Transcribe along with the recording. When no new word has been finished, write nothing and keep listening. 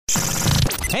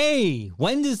Hey,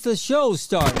 when does the show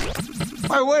start?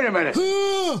 Hey, wait a minute.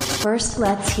 First,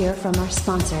 let's hear from our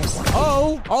sponsors.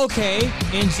 Oh, okay,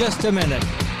 in just a minute.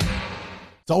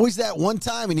 It's always that one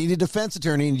time you need a defense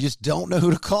attorney and you just don't know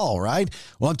who to call, right?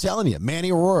 Well, I'm telling you,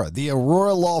 Manny Arora, the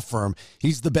Arora Law Firm,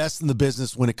 he's the best in the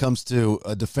business when it comes to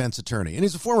a defense attorney. And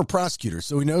he's a former prosecutor,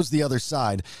 so he knows the other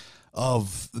side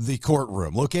of the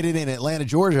courtroom. Located in Atlanta,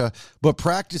 Georgia, but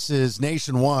practices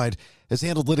nationwide, has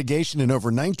handled litigation in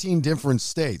over 19 different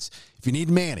states. If you need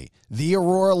Manny,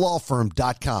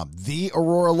 theauroralawfirm.com,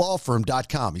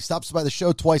 theauroralawfirm.com. He stops by the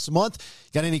show twice a month.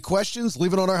 Got any questions?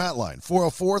 Leave it on our hotline,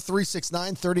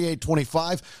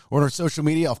 404-369-3825, or on our social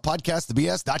media off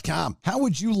podcastthebs.com. How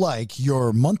would you like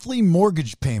your monthly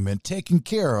mortgage payment taken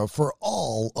care of for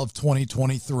all of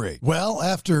 2023? Well,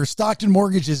 after Stockton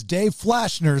Mortgage's Dave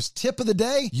Flashner's tip of the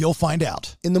day, you'll find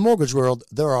out. In the mortgage world,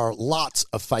 there are lots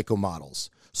of FICO models,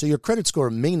 so your credit score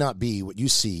may not be what you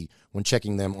see when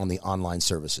checking them on the online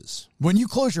services. When you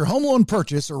close your home loan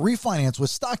purchase or refinance with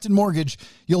Stockton Mortgage,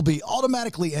 you'll be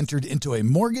automatically entered into a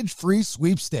mortgage-free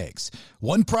sweepstakes.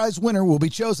 One prize winner will be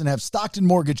chosen to have Stockton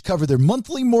Mortgage cover their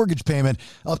monthly mortgage payment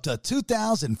up to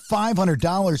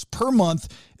 $2,500 per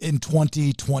month in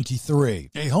 2023.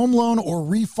 A home loan or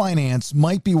refinance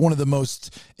might be one of the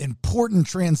most important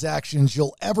transactions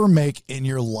you'll ever make in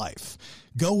your life.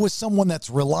 Go with someone that's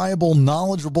reliable,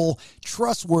 knowledgeable,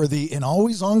 trustworthy, and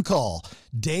always on call.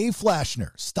 Dave Flashner,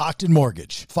 Stockton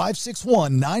Mortgage,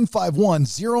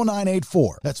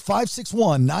 561-951-0984. That's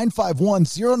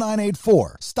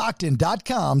 561-951-0984.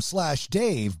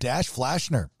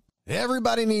 Stockton.com/Dave-Flashner.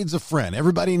 Everybody needs a friend.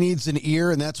 Everybody needs an ear,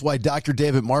 and that's why Dr.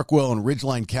 David Markwell and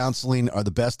Ridgeline Counseling are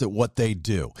the best at what they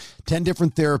do. 10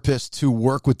 different therapists who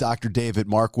work with Dr. David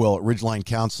Markwell at Ridgeline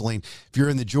Counseling. If you're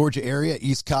in the Georgia area,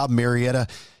 East Cobb, Marietta,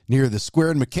 near the square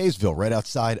in McKaysville, right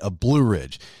outside of Blue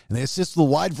Ridge. And they assist with a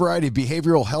wide variety of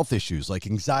behavioral health issues like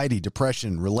anxiety,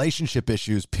 depression, relationship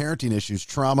issues, parenting issues,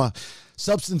 trauma,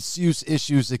 substance use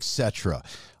issues, etc.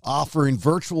 Offering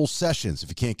virtual sessions if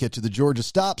you can't get to the Georgia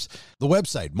stops. The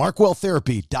website,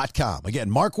 markwelltherapy.com. Again,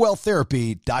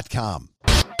 markwelltherapy.com.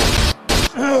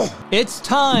 It's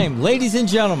time, ladies and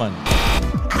gentlemen.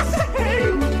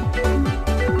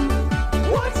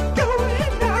 What's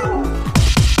going on?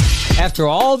 After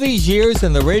all these years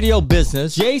in the radio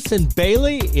business, Jason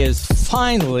Bailey is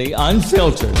finally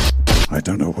unfiltered. I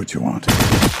don't know what you want.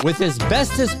 With his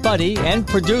bestest buddy and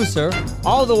producer,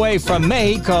 all the way from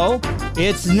Mexico,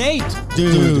 it's Nate,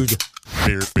 dude.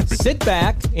 Sit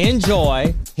back,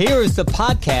 enjoy. Here is the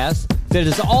podcast that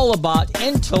is all about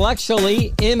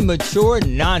intellectually immature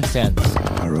nonsense.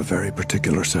 Are a very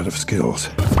particular set of skills.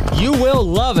 You will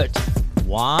love it.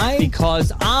 Why?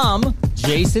 Because I'm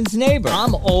Jason's neighbor.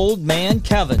 I'm Old Man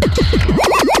Kevin. And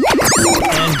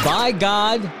by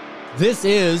God, this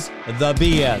is the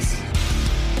BS.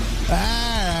 All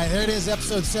right, there it is,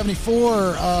 episode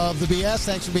 74 of The BS.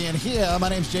 Thanks for being here. My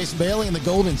name's Jason Bailey in the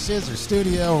Golden Scissor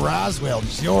Studio, Roswell,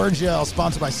 Georgia,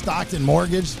 sponsored by Stockton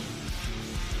Mortgage.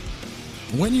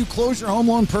 When you close your home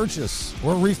loan purchase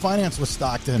or refinance with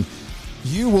Stockton,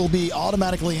 you will be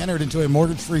automatically entered into a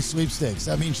mortgage-free sweepstakes.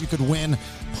 That means you could win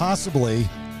possibly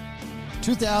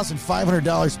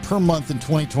 $2,500 per month in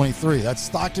 2023. That's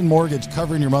Stockton Mortgage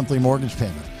covering your monthly mortgage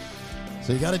payment.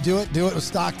 So you got to do it with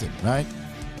Stockton, right?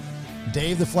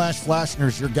 Dave the Flash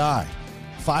Flashner's your guy.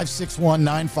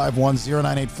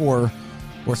 561-951-0984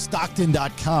 or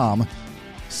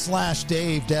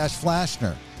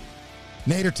stockton.com/Dave-Flashner.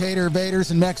 Nader Tater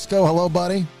Vaders in Mexico. Hello,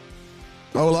 buddy.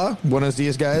 Hola. Buenos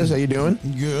dias, guys. How you doing?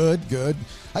 Good, good.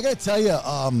 I got to tell you,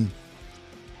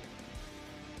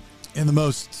 in the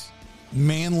most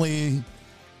manliest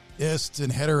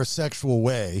and heterosexual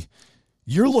way,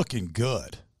 you're looking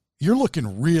good. You're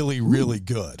looking really, really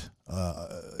good.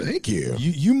 Thank you.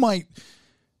 You might,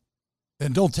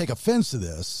 and don't take offense to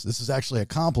this, this is actually a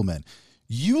compliment.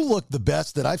 You look the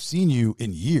best that I've seen you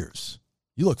in years.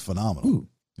 You look phenomenal. Ooh.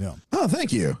 Yeah. Oh,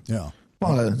 thank you. Yeah.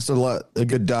 Well, it's a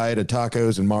good diet of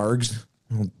tacos and margs.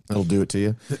 That'll do it to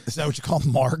you. Is that what you call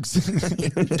them, margs?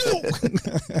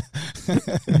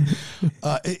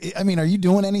 I mean, are you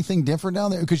doing anything different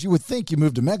down there? Because you would think you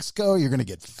moved to Mexico, you're going to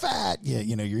get fat.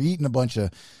 You know, you're eating a bunch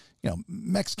of,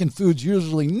 Mexican food's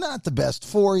usually not the best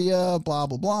for you, blah,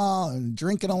 blah, blah, and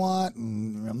drinking a lot,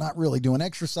 and I'm not really doing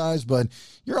exercise, but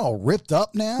you're all ripped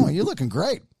up now. You're looking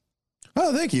great.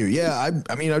 Oh, thank you. Yeah,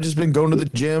 I mean, I've just been going to the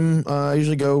gym. I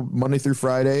usually go Monday through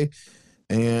Friday,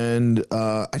 and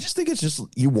I just think it's just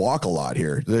you walk a lot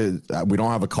here. We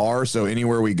don't have a car, so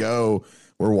anywhere we go,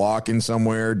 we're walking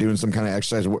somewhere, doing some kind of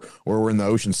exercise, or we're in the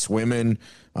ocean swimming.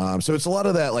 So it's a lot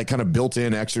of that like kind of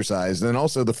built-in exercise. And then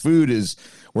also the food is,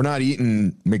 we're not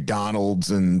eating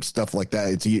McDonald's and stuff like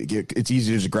that. It's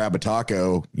easy to just grab a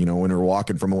taco, you know, when we're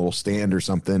walking from a little stand or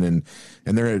something. And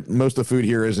most of the food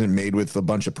here isn't made with a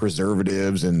bunch of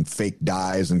preservatives and fake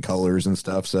dyes and colors and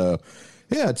stuff. So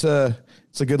yeah, it's a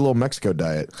good little Mexico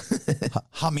diet.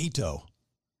 Hamito.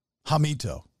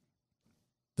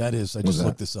 That is, I just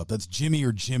looked this up. That's Jimmy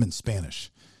or Jim in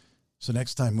Spanish. So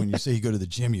next time when you say you go to the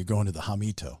gym, you're going to the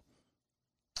Hamito.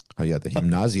 Oh yeah, the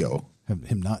gimnasio.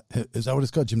 Is that what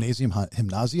it's called? Gymnasium?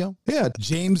 Gimnasio? Yeah.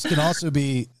 James can also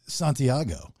be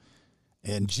Santiago.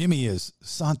 And Jimmy is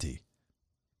Santi.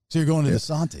 So you're going to the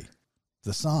Santi.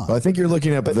 The San. Well, I think you're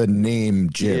looking up the name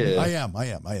Jim. Yeah. I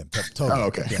am. Totally. Oh,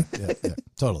 okay. Yeah.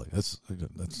 Totally. That's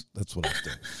what I was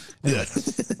doing.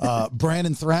 Anyway,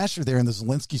 Brandon Thrasher there in the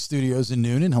Zelensky Studios in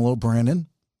Noonan. Hello, Brandon.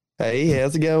 Hey,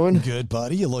 how's it going? Good,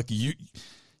 buddy.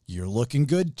 You're looking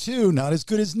good too. Not as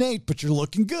good as Nate, but you're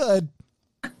looking good.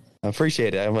 I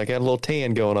appreciate it. I got a little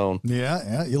tan going on.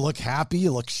 Yeah. You look happy.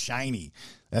 You look shiny.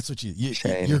 That's what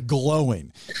you're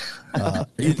glowing. Are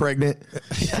you pregnant?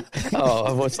 Oh,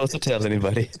 I wasn't supposed to tell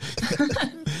anybody.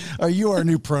 Are you our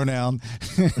new pronoun?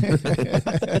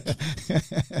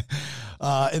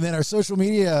 And then our social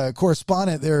media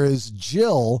correspondent there is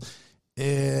Jill.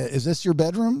 Is this your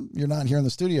bedroom? You're not here in the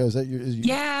studio. Is that your?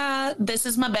 Yeah, this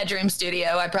is my bedroom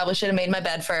studio. I probably should have made my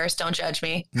bed first. Don't judge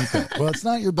me. Okay. Well, it's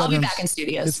not your bedroom. I'll be back in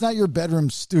studios. It's not your bedroom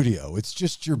studio. It's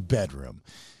just your bedroom.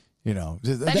 You know,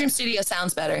 bedroom studio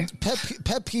sounds better.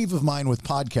 Pet peeve of mine with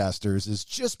podcasters is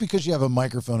just because you have a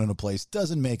microphone in a place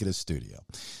doesn't make it a studio.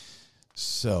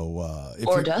 So,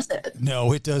 or does it?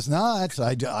 No, it does not.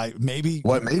 I maybe.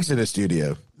 What makes it a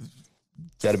studio?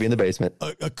 Got to be in the basement.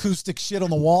 Acoustic shit on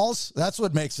the walls. That's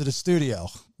what makes it a studio.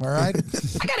 All right.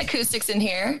 I got acoustics in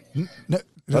here. No.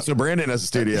 That's what Brandon has a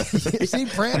studio. See,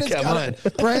 Brandon's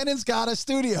got a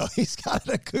studio. He's got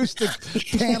an acoustic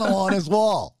panel on his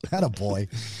wall. Attaboy.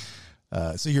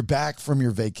 So you're back from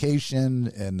your vacation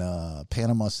in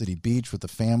Panama City Beach with the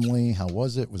family. How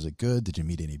was it? Was it good? Did you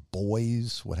meet any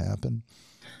boys? What happened?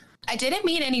 I didn't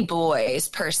meet any boys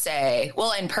per se.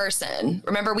 Well, in person.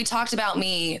 Remember, we talked about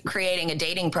me creating a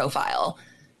dating profile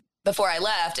before I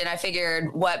left, and I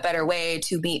figured what better way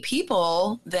to meet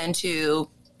people than to,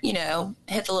 you know,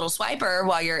 hit the little swiper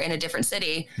while you're in a different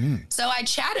city. So I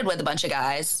chatted with a bunch of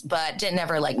guys, but didn't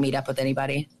ever like meet up with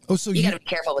anybody. Oh, so you got to be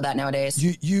careful with that nowadays.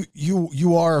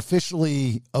 You are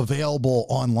officially available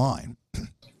online.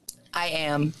 I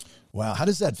am. Wow. How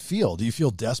does that feel? Do you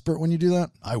feel desperate when you do that?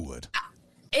 I would.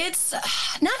 It's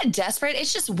not desperate.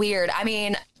 It's just weird. I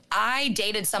mean, I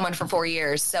dated someone for 4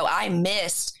 years, so I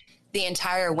missed the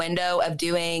entire window of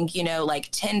doing, you know,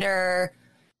 like Tinder,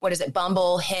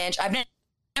 Bumble, Hinge. I've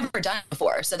never done it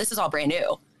before, so this is all brand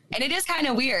new. And it is kind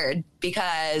of weird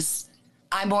because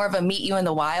I'm more of a meet you in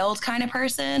the wild kind of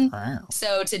person. Wow.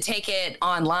 So to take it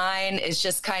online is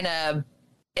just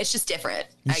it's just different,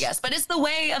 I guess. But it's the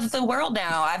way of the world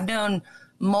now. I've known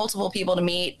multiple people to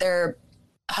meet their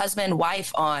husband,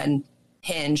 wife on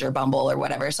Hinge or Bumble or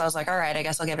whatever. So I was like, all right, I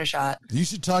guess I'll give it a shot. You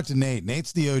should talk to Nate.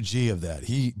 Nate's the OG of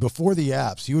that. Before the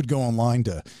apps, he would go online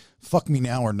to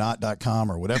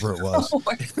fuckmenowornot.com or whatever it was.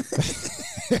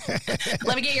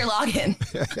 Let me get your login.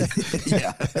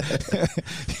 Yeah.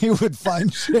 He would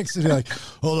find chicks and be like,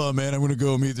 hold on, man, I'm going to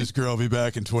go meet this girl. I'll be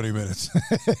back in 20 minutes.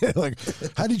 Like,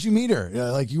 how did you meet her?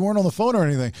 Like, you weren't on the phone or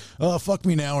anything.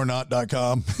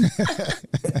 Fuckmenowornot.com.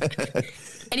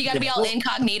 And you got to be all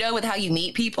incognito with how you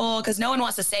meet people because no one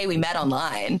wants to say we met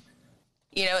online.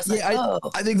 You know, it's like,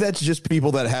 I think that's just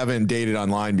people that haven't dated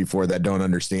online before that don't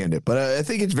understand it. But I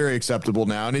think it's very acceptable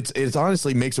now. And it's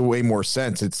honestly makes a way more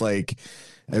sense. It's like,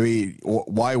 I mean,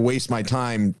 why waste my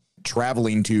time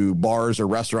traveling to bars or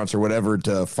restaurants or whatever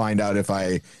to find out if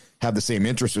I have the same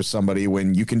interest with somebody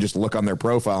when you can just look on their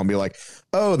profile and be like,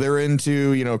 oh, they're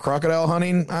into, you know, crocodile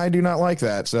hunting. I do not like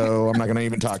that. So I'm not going to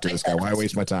even talk to this guy. Why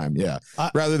waste my time? Yeah.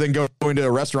 Rather than going to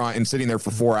a restaurant and sitting there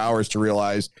for 4 hours to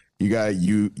realize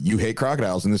you hate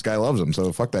crocodiles and this guy loves them.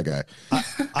 So fuck that guy.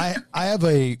 I have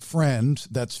a friend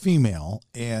that's female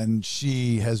and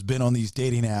she has been on these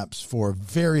dating apps for a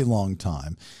very long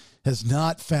time, has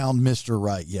not found Mr.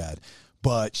 Right yet,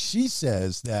 but she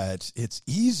says that it's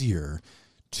easier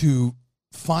to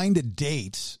find a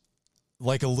date,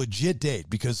 like a legit date,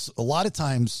 because a lot of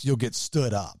times you'll get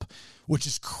stood up, which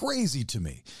is crazy to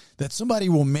me that somebody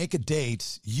will make a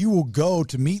date, you will go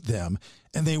to meet them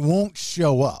and they won't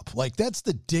show up. Like, that's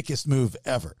the dickest move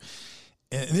ever.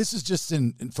 And this is just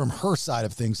from her side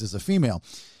of things as a female.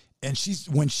 And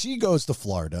when she goes to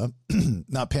Florida,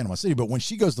 not Panama City, but when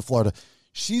she goes to Florida,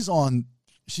 she's on.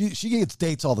 She gets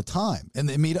dates all the time, and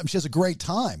they meet up. She has a great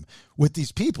time with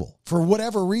these people. For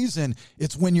whatever reason,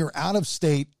 it's when you're out of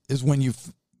state is when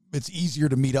it's easier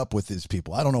to meet up with these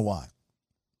people. I don't know why.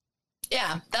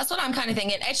 Yeah, that's what I'm kind of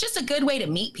thinking. It's just a good way to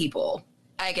meet people,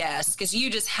 I guess, because you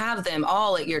just have them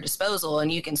all at your disposal and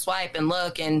you can swipe and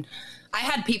look. And I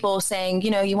had people saying,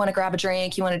 you want to grab a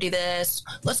drink, you want to do this,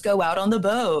 let's go out on the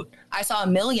boat. I saw a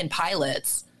million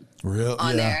pilots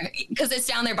on there because it's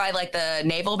down there by like the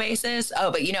naval bases.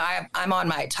 Oh, but I'm on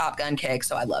my Top Gun kick,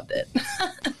 so I loved it.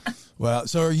 Well,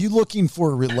 so are you looking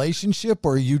for a relationship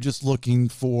or are you just looking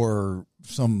for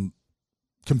some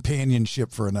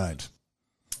companionship for a night?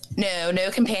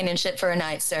 No companionship for a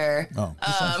night, sir. Oh,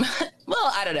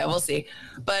 well, I don't know. We'll see.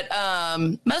 But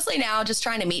mostly now just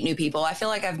trying to meet new people. I feel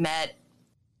like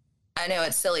I know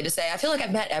it's silly to say, I feel like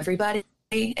I've met everybody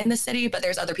in the city, but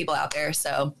there's other people out there.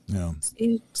 So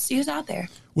see who's out there.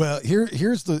 Well,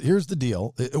 here's the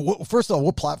deal. First of all,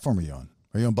 what platform are you on?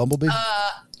 Are you on Bumblebee?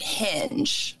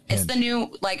 Hinge. It's the new,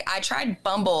 I tried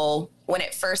Bumble when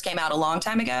it first came out a long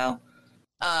time ago.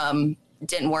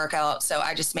 Didn't work out, so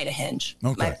I just made a Hinge.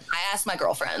 Okay. I asked my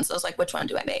girlfriends. I was like, which one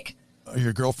do I make? Are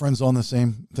your girlfriends on the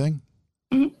same thing?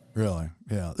 Mm-hmm. Really?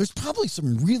 Yeah. There's probably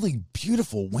some really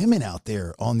beautiful women out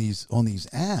there on these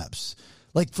apps.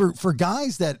 Like for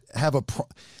guys that have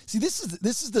see, this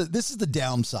is the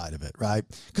downside of it, right?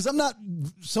 Because I'm not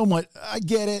so much. I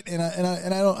get it, and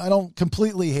I don't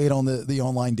completely hate on the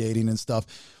online dating and stuff,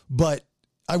 but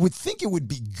I would think it would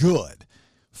be good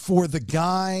for the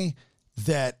guy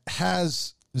that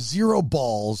has zero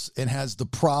balls and has the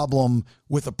problem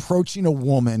with approaching a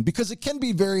woman, because it can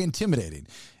be very intimidating,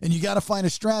 and you got to find a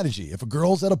strategy. If a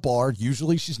girl's at a bar,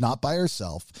 usually she's not by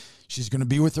herself. She's going to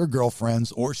be with her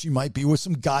girlfriends, or she might be with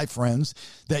some guy friends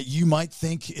that you might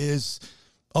think is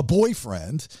a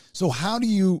boyfriend. So how do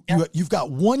you've got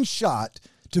one shot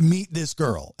to meet this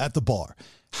girl at the bar.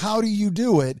 How do you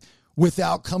do it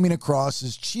without coming across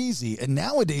as cheesy? And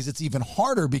nowadays it's even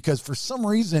harder because for some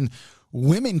reason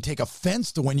women take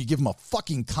offense to when you give them a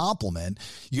fucking compliment.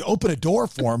 You open a door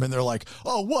for them and they're like,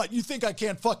 oh, what? You think I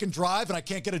can't fucking drive and I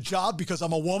can't get a job because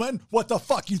I'm a woman? What the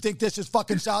fuck? You think this is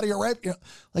fucking Saudi Arabia?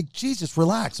 Like, Jesus,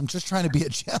 relax. I'm just trying to be a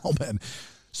gentleman.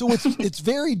 So it's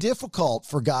very difficult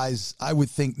for guys, I would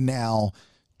think now,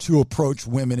 to approach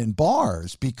women in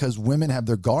bars because women have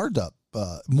their guard up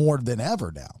more than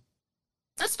ever now.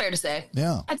 That's fair to say.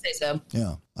 Yeah. I'd say so.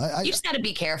 Yeah. You just got to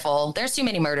be careful. There's too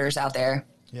many murders out there.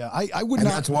 Yeah, I would and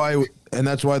not.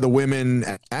 That's why the women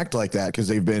act like that, because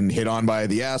they've been hit on by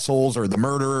the assholes or the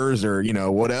murderers or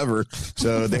whatever.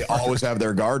 So they always have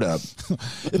their guard up.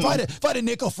 If I had a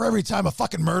nickel for every time a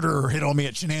fucking murderer hit on me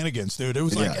at Shenanigans, dude, it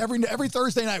was like every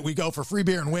Thursday night we go for free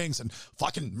beer and wings and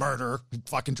fucking murderer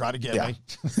fucking try to get me.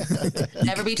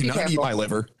 Never be too careful. Eat my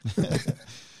liver.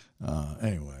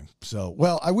 Anyway, so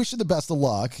I wish you the best of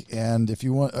luck. And if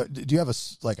you want, do you have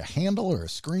a handle or a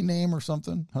screen name or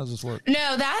something? How does this work?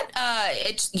 No,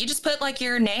 you just put like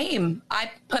your name. I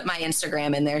put my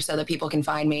Instagram in there so that people can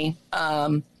find me.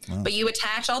 But you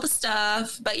attach all the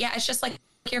stuff. But yeah, it's just like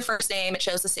your first name. It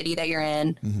shows the city that you're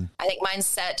in. Mm-hmm. I think mine's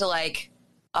set to like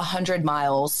 100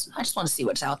 miles. I just want to see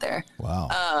what's out there.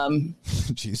 Wow.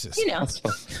 Jesus. I'm down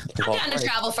to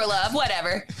travel for love,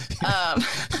 whatever.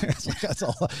 That's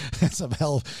all. That's a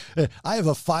hell of, I have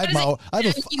a 5 mile.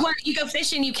 You go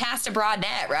fishing, you cast a broad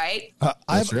net, right?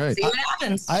 That's right. See what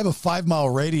happens. I have a 5 mile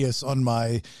radius on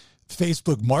my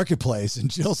Facebook marketplace, and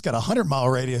Jill's got 100-mile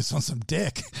radius on some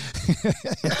dick.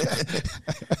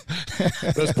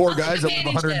 Those poor guys that live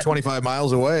 125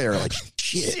 miles away are like,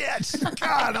 shit.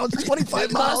 God, I was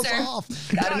 25 miles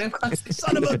off. Gotta move closer.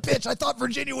 Son of a bitch. I thought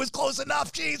Virginia was close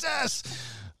enough. Jesus.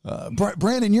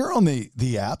 Brandon, you're on the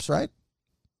apps, right?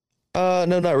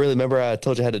 No, not really. Remember I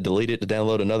told you I had to delete it to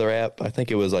download another app? I think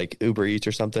it was like Uber Eats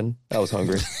or something. I was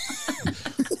hungry.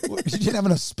 You didn't have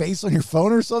enough space on your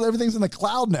phone or something? Everything's in the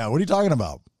cloud now. What are you talking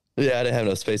about? Yeah, I didn't have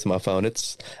enough space on my phone.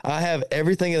 I have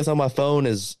everything that's on my phone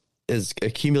is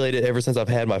accumulated ever since I've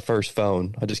had my first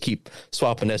phone. I just keep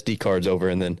swapping SD cards over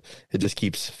and then it just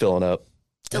keeps filling up.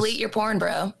 Delete your porn,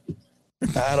 bro.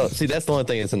 I don't see. That's the only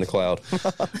thing that's in the cloud.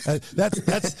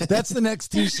 That's the next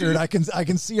T-shirt. I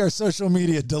can see our social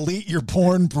media. Delete your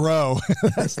porn, bro.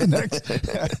 That's the next.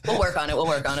 We'll work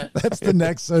on it. That's the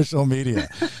next social media.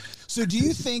 So, do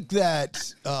you think that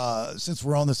since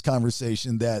we're on this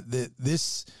conversation, that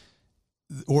this,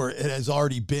 or it has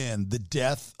already been the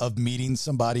death of meeting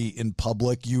somebody in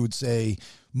public, you would say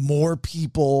more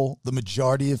people, the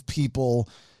majority of people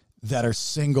that are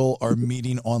single are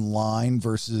meeting online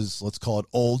versus, let's call it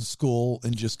old school,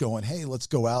 and just going, hey, let's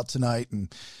go out tonight.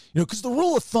 And, because the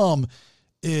rule of thumb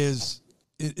is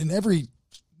in every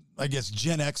I guess,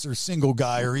 Gen X or single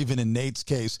guy, or even in Nate's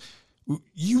case,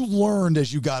 you learned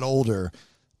as you got older,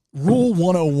 rule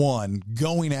 101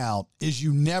 going out is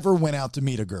you never went out to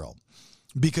meet a girl,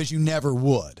 because you never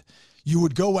would. You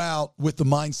would go out with the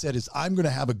mindset is, I'm going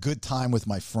to have a good time with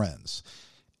my friends.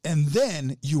 And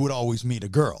then you would always meet a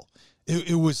girl.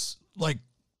 It was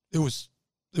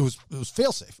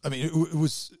fail safe. I mean, it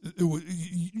was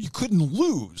you couldn't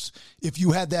lose if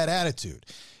you had that attitude.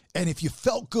 And if you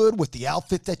felt good with the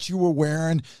outfit that you were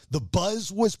wearing, the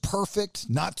buzz was perfect,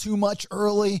 not too much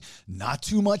early, not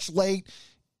too much late.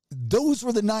 Those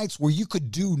were the nights where you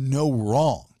could do no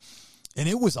wrong. And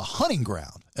it was a hunting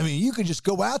ground. I mean, you could just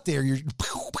go out there. You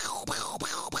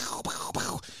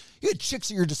had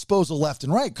chicks at your disposal left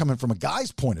and right, coming from a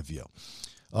guy's point of view,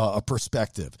 a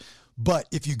perspective. But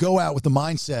if you go out with the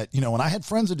mindset, you know, and I had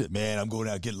friends that did, man, I'm going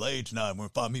out to get laid tonight. I'm going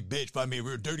to find me a bitch, find me a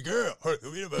real dirty girl.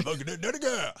 Dirty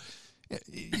girl.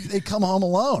 They come home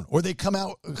alone, or they come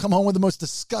home with the most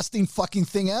disgusting fucking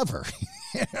thing ever.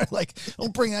 Like,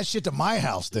 don't bring that shit to my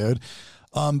house, dude.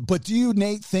 But do you,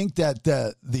 Nate, think that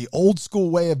the old school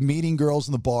way of meeting girls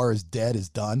in the bar is dead, is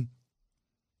done?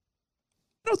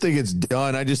 I don't think it's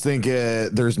done. I just think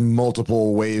there's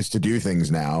multiple ways to do things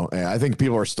now. I think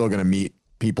people are still going to meet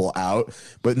people out,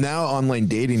 but now online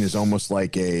dating is almost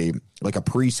like a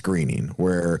pre-screening,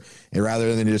 where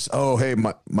rather than just, oh, hey,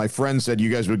 my friend said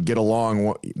you guys would get along,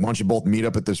 why don't you both meet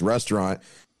up at this restaurant?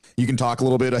 You can talk a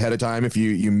little bit ahead of time. If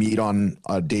you meet on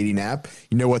a dating app,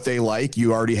 you know what they like.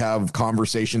 You already have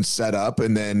conversations set up.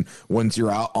 And then once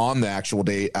you're out on the actual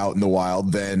date out in the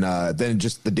wild, then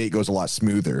just the date goes a lot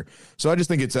smoother. So I just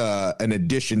think it's an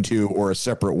addition to, or a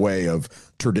separate way of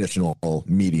traditional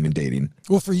meeting and dating.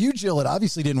 Well, for you, Jill, it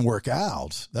obviously didn't work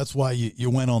out. That's why you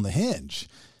went on the Hinge,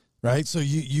 right? So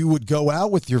you would go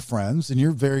out with your friends, and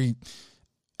you're very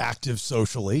active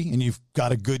socially, and you've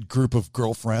got a good group of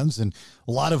girlfriends, and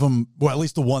a lot of them, well, at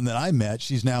least the one that I met,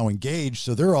 she's now engaged,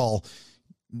 so they're all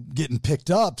getting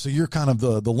picked up. So you're kind of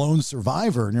the lone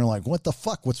survivor, and you're like, what the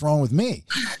fuck? What's wrong with me?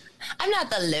 I'm not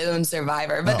the lone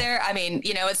survivor, but I mean,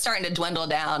 you know, it's starting to dwindle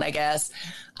down, I guess.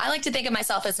 I like to think of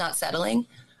myself as not settling.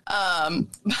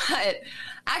 But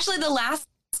actually the last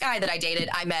guy that I dated,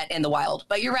 I met in the wild.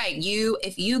 But you're right.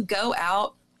 If you go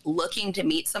out looking to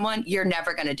meet someone, you're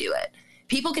never going to do it.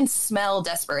 People can smell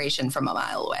desperation from a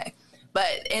mile away.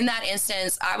 But in that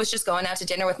instance, I was just going out to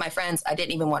dinner with my friends. I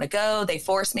didn't even want to go. They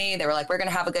forced me. They were like, we're going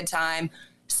to have a good time.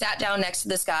 Sat down next to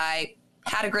this guy,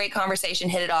 had a great conversation,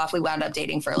 hit it off. We wound up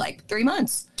dating for like 3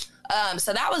 months.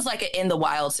 So that was like an in the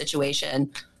wild situation.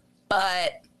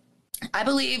 But I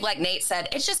believe, like Nate said,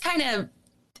 it's just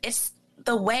it's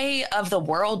the way of the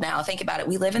world now. Think about it.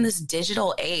 We live in this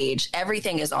digital age.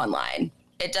 Everything is online.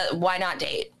 Why not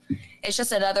date? It's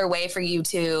just another way for you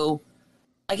to,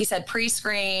 like you said,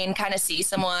 pre-screen, kind of see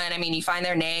someone. I mean, you find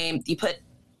their name,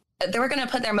 they were going to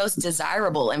put their most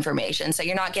desirable information. So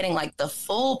you're not getting like the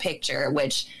full picture,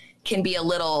 which can be a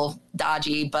little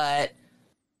dodgy, but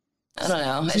I don't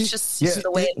know. It's just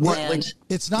the way it planned.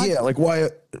 It's not. Yeah. Like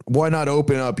why not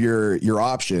open up your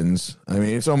options? I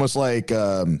mean, it's almost like,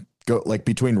 go like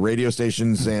between radio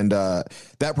stations, and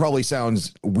that probably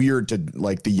sounds weird to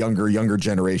like the younger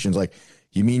generations. Like,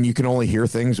 you mean you can only hear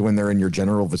things when they're in your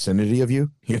general vicinity of you?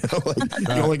 You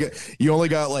know, like you only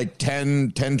got like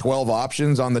 10, 12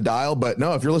 options on the dial. But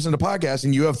no, if you're listening to podcasts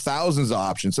and you have thousands of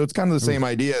options. So it's kind of the same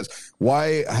idea as,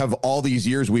 why have all these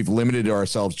years we've limited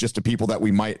ourselves just to people that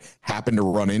we might happen to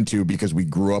run into because we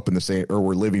grew up in the same, or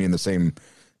we're living in the same,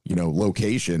 you know,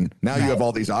 location. Now you have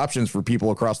all these options for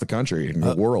people across the country and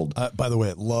the world. By the way,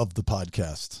 I love the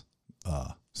podcast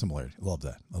similarity. Love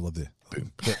that. I love the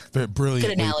brilliant.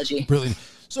 Good analogy. Brilliant.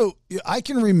 So I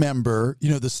can remember, you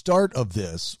know, the start of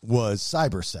this was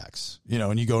cyber sex, you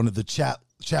know, and you go into the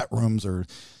chat rooms, or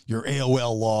your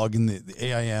AOL log and the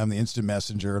AIM, the instant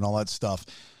messenger and all that stuff.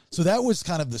 So that was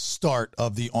kind of the start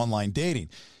of the online dating.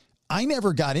 I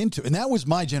never got into, and that was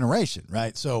my generation,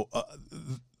 right? So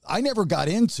I never got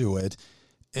into it.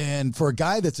 And for a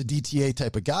guy that's a DTA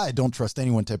type of guy, don't trust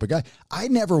anyone type of guy, I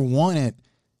never wanted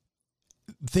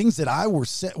things that I was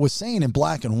saying in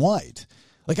black and white.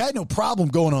 Like, I had no problem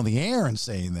going on the air and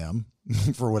saying them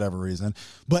for whatever reason,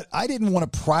 but I didn't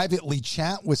want to privately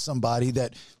chat with somebody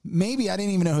that maybe I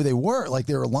didn't even know who they were. Like,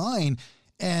 they were lying,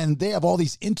 and they have all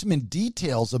these intimate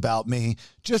details about me,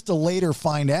 just to later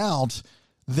find out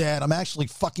that I'm actually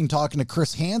fucking talking to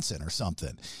Chris Hansen or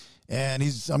something. And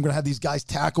I'm going to have these guys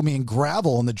tackle me in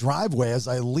gravel in the driveway as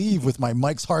I leave with my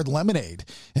Mike's Hard Lemonade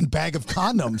and bag of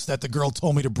condoms that the girl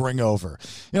told me to bring over.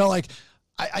 You know, like,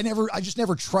 I just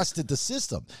never trusted the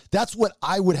system. That's what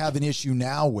I would have an issue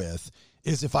now with,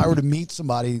 is if I were to meet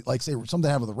somebody, like say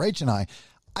something happened with Rach and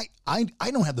I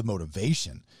don't have the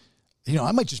motivation. You know,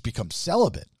 I might just become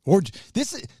celibate. Or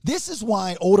this is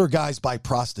why older guys buy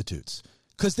prostitutes,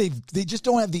 because they just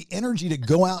don't have the energy to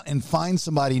go out and find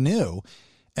somebody new,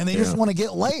 and they just want to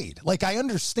get laid. Like, I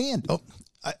understand. Oh,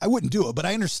 I wouldn't do it, but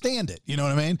I understand it. You know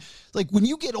what I mean? Like, when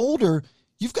you get older,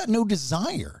 you've got no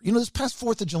desire. You know, this past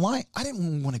 4th of July, I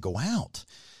didn't want to go out.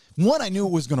 One, I knew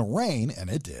it was going to rain, and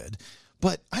it did.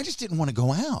 But I just didn't want to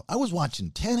go out. I was watching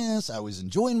tennis. I was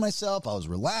enjoying myself. I was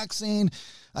relaxing.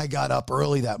 I got up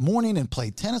early that morning and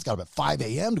played tennis. Got up at 5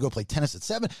 a.m. to go play tennis at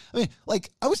 7. I mean, like,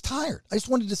 I was tired. I just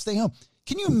wanted to stay home.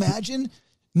 Can you imagine,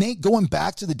 Nate, going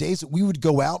back to the days that we would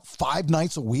go out 5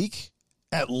 nights a week,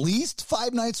 at least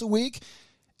 5 nights a week,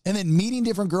 and then meeting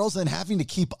different girls and having to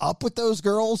keep up with those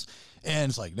girls? And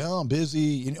it's like, no, I'm busy.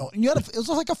 You know, and it was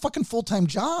like a fucking full-time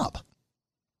job.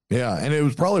 Yeah, and it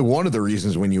was probably one of the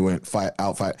reasons when you went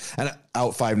out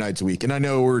 5 nights a week. And I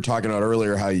know we were talking about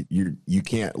earlier how you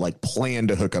can't like plan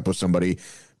to hook up with somebody,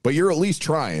 but you're at least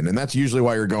trying, and that's usually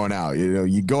why you're going out. You know,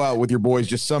 you go out with your boys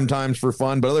just sometimes for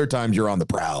fun, but other times you're on the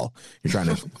prowl. You're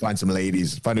trying to find some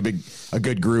ladies, find a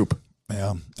good group.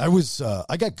 Yeah,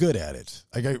 I got good at it.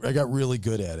 I got really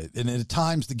good at it, and at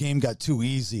times the game got too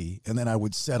easy, and then I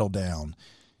would settle down.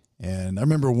 And I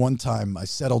remember one time I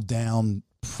settled down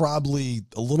probably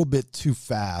a little bit too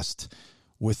fast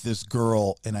with this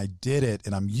girl, and I did it,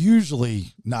 and I'm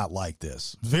usually not like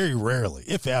this. Very rarely,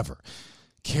 if ever,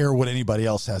 care what anybody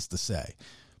else has to say.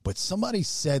 But somebody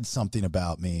said something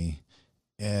about me,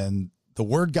 and the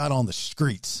word got on the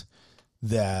streets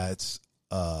that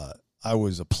I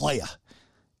was a player,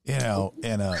 you know,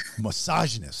 and a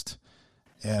misogynist.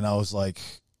 And I was like,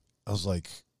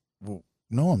 well,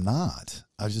 no, I'm not.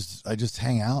 I just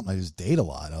hang out and I just date a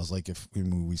lot. I was like, if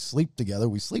we sleep together,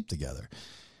 we sleep together.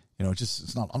 You know,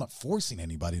 I'm not forcing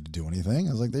anybody to do anything.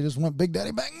 I was like, they just want Big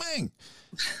Daddy Bang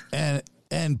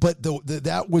Bang. But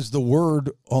that was the word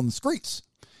on the streets.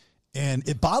 And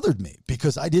it bothered me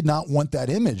because I did not want that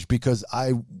image, because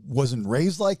I wasn't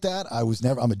raised like that.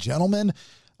 I'm a gentleman.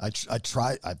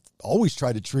 I've always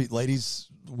tried to treat ladies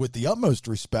with the utmost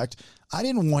respect. I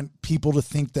didn't want people to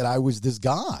think that I was this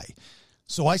guy.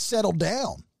 So I settled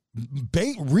down,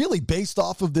 really based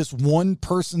off of this one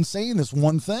person saying this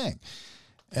one thing.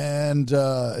 And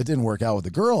it didn't work out with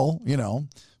the girl, you know,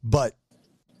 but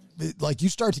you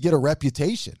start to get a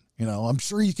reputation. You know, I'm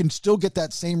sure you can still get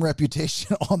that same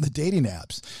reputation on the dating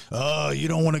apps. You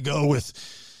don't want to go with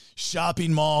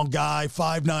shopping mall guy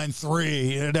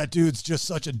 593. That dude's just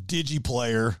such a digi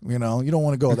player. You know, you don't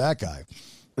want to go with that guy.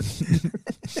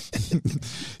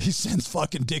 He sends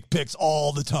fucking dick pics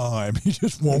all the time. He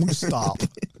just won't stop.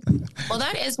 Well,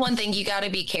 that is one thing you got to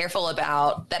be careful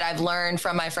about that I've learned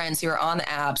from my friends who are on the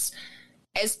apps.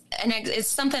 And it's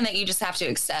something that you just have to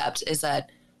accept, is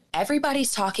that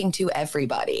everybody's talking to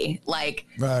everybody. Like,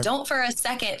 right. Don't for a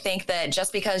second think that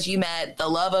just because you met the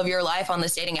love of your life on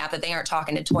this dating app that they aren't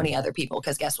talking to 20 other people,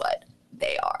 because guess what?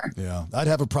 They are. Yeah, I'd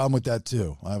have a problem with that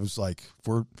too. I was like, if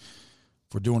we're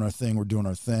doing our thing, we're doing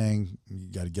our thing.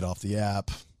 You got to get off the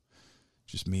app.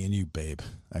 Just me and you, babe.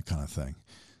 That kind of thing.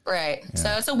 Right. Yeah. So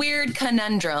it's a weird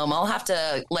conundrum. I'll have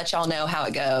to let y'all know how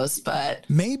it goes, but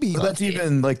maybe that's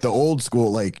even like the old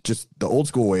school, like just the old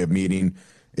school way of meeting.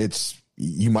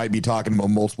 You might be talking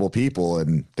about multiple people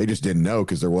and they just didn't know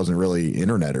because there wasn't really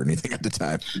internet or anything at the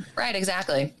time. Right.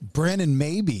 Exactly. Brandon,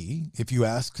 maybe if you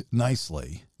ask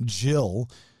nicely, Jill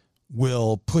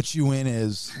will put you in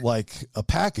as like a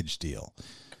package deal.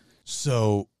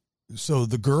 So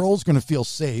the girl's going to feel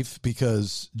safe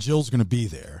because Jill's going to be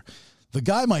there. The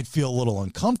guy might feel a little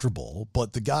uncomfortable,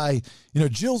 but the guy, you know,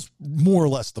 Jill's more or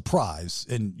less the prize,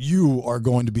 and you are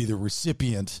going to be the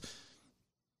recipient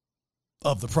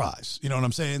of the prize. You know what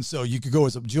I'm saying? So you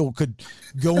could Jill could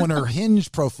go on her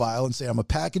Hinge profile and say, I'm a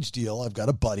package deal. I've got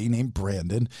a buddy named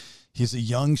Brandon. He's a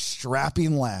young,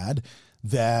 strapping lad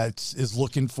that is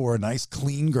looking for a nice,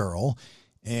 clean girl.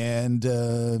 And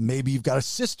maybe you've got a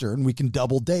sister and we can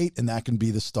double date, and that can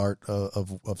be the start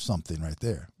of something right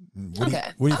there. Okay.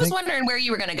 I was wondering where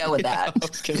you were going to go with that.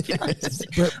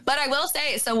 But I will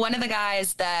say, so one of the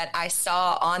guys that I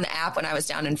saw on the app when I was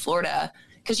down in Florida,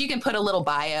 because you can put a little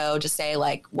bio, just say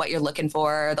like what you're looking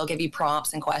for. They'll give you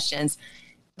prompts and questions.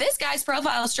 This guy's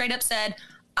profile straight up said,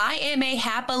 I am a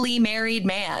happily married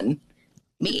man.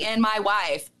 Me and my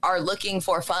wife are looking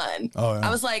for fun. Oh, yeah.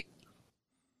 I was like,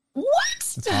 what?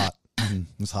 It's hot.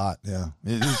 It's hot. Yeah.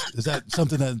 Is that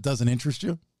something that doesn't interest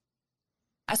you?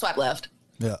 I swipe left.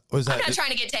 Yeah. I'm not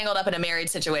trying to get tangled up in a married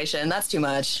situation. That's too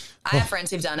much. I have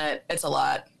friends who've done it. It's a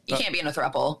lot. You can't be in a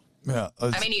throuple. Yeah.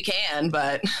 I mean, you can,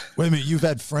 but. Wait a minute. You've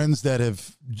had friends that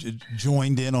have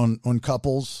joined in on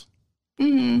couples?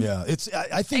 Yeah,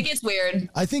 I think it gets weird.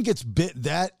 I think it's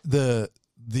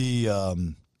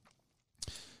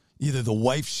either the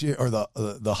wife share or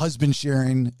the husband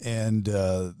sharing and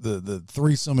the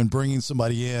threesome and bringing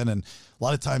somebody in, and a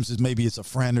lot of times maybe it's a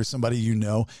friend or somebody you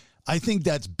know. I think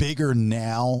that's bigger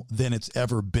now than it's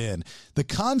ever been. The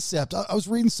concept, I was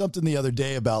reading something the other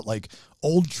day about like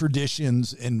old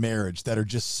traditions in marriage that are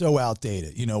just so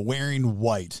outdated, you know, wearing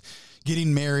white,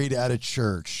 getting married at a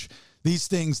church, these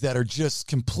things that are just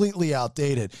completely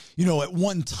outdated. You know, at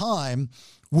one time,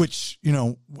 which, you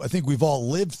know, I think we've all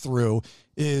lived through,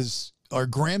 is our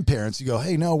grandparents, you go,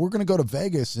 hey, no, we're going to go to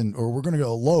Vegas or we're going to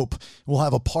go elope. We'll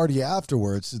have a party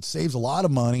afterwards. It saves a lot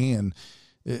of money and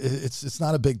it's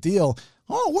not a big deal.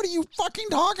 Oh, what are you fucking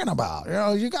talking about? You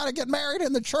know, you got to get married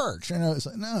in the church. You know, it's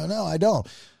like, no, I don't.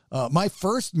 My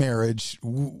first marriage,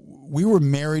 we were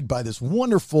married by this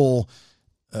wonderful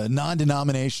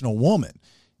non-denominational woman.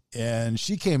 And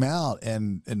she came out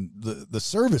and the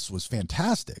service was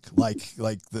fantastic. Like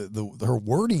her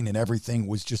wording and everything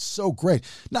was just so great.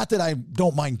 Not that I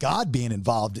don't mind God being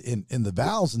involved in the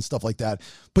vows and stuff like that,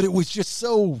 but it was just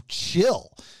so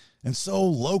chill and so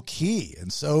low key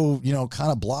and so, you know,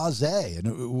 kind of blasé, and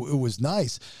it was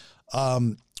nice.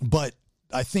 But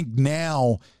I think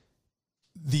now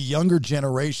the younger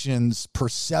generation's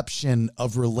perception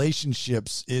of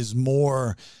relationships is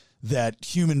more that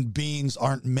human beings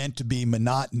aren't meant to be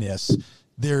monotonous.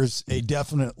 There's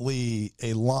definitely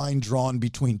a line drawn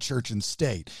between church and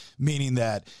state, meaning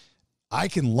that I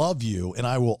can love you and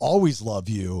I will always love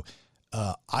you.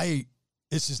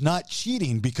 This is not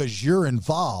cheating because you're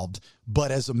involved,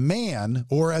 but as a man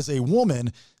or as a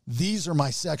woman, these are my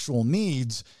sexual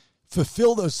needs.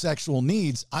 Fulfill those sexual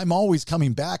needs. I'm always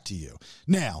coming back to you.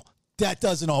 Now, that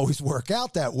doesn't always work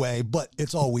out that way, but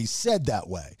it's always said that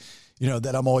way. You know,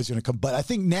 that I'm always going to come. But I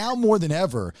think now more than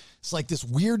ever, it's like this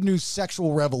weird new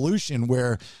sexual revolution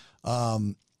where a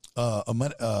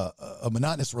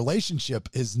monotonous relationship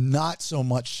is not so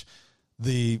much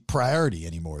the priority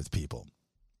anymore with people.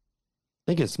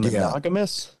 I think it's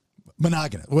monogamous.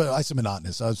 Monogamous. Well, I said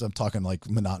monotonous. I'm talking like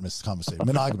monotonous conversation.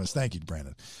 Monogamous. Thank you,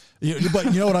 Brandon.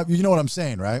 But you know what I'm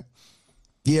saying, right?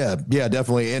 Yeah,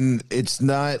 definitely. And it's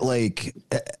not like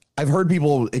I've heard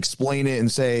people explain it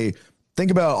and say,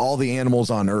 think about all the animals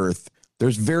on Earth.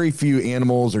 There's very few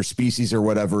animals or species or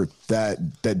whatever that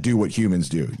do what humans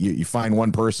do. You find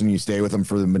one person, you stay with them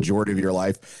for the majority of your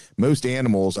life. Most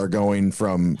animals are going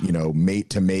from, you know, mate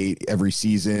to mate every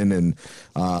season.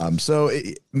 And so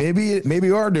maybe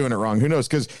you are doing it wrong. Who knows?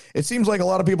 Because it seems like a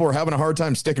lot of people are having a hard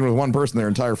time sticking with one person their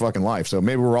entire fucking life. So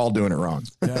maybe we're all doing it wrong.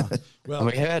 Yeah. Well, I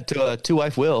mean, he had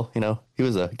two-wife Will, you know, he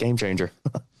was a game changer.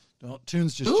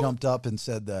 Tunes just jumped up and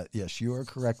said that, yes, you are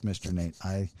correct, Mr. Nate.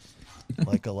 I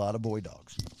like a lot of boy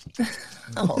dogs.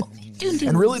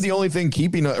 And really the only thing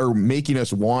keeping or making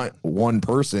us want one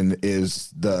person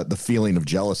is the feeling of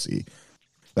jealousy.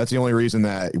 That's the only reason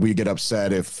that we get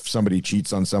upset if somebody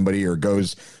cheats on somebody or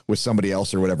goes with somebody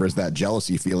else or whatever, is that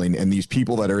jealousy feeling. And these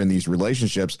people that are in these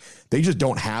relationships, they just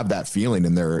don't have that feeling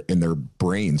in their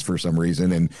brains for some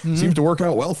reason, and seems to work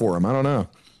out well for them. I don't know.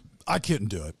 I can't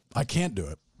do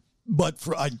it. But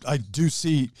I do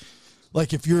see,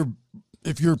 like, if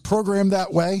you're programmed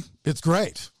that way, it's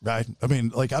great, right? I mean,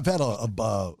 like, I've had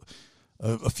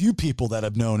a few people that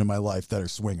I've known in my life that are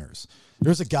swingers. There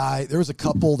was a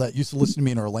couple that used to listen to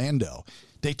me in Orlando.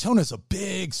 Daytona's a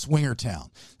big swinger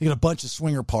town. They got a bunch of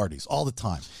swinger parties all the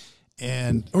time.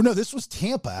 This was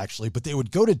Tampa actually, but they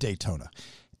would go to Daytona.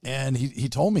 And he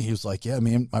told me, he was like, yeah,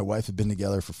 me and my wife have been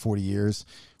together for 40 years.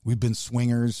 We've been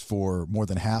swingers for more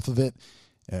than half of it.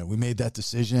 And we made that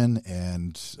decision,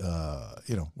 and,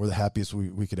 we're the happiest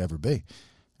we could ever be.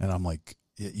 And I'm like,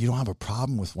 you don't have a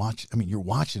problem with you're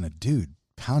watching a dude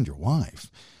pound your wife.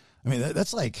 I mean,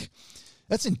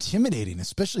 that's intimidating,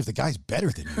 especially if the guy's better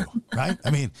than you, right? I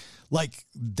mean, like,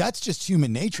 that's just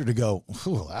human nature to go,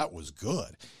 oh, that was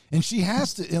good. And she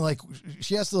has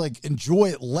to enjoy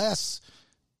it less,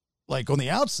 like, on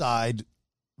the outside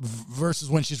versus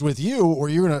when she's with you, or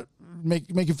you're going to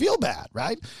make you feel bad,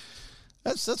 right?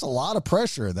 That's a lot of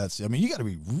pressure. You got to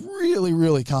be really,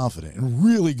 really confident and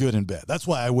really good in bed. That's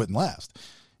why I wouldn't last.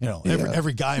 You know,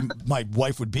 every guy my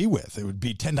wife would be with, it would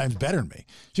be 10 times better than me.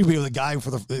 She'd be with a guy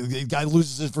the guy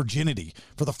loses his virginity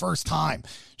for the first time.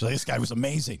 She's like, this guy was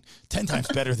amazing. 10 times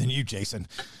better than you, Jason.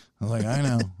 I was like, I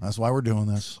know. That's why we're doing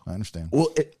this. I understand.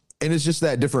 Well, and it's just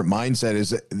that different mindset.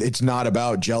 It's not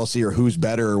about jealousy or who's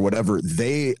better or whatever.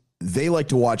 They they like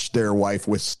to watch their wife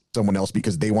with someone else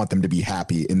because they want them to be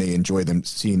happy and they enjoy them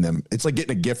seeing them. It's like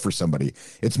getting a gift for somebody.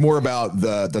 It's more about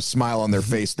the smile on their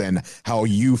face than how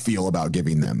you feel about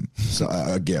giving them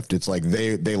a gift. It's like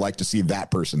they like to see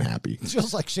that person happy. It's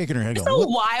just like shaking her head. It's a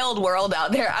wild world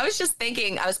out there. I was just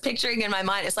thinking, I was picturing in my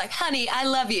mind, it's like, honey, I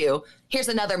love you. Here's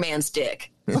another man's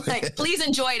dick. Like, please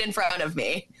enjoy it in front of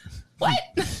me. What?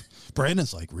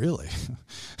 Brandon's like, really?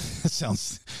 That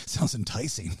sounds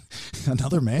enticing.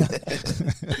 Another man.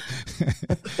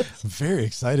 Very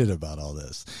excited about all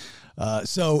this.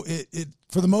 So it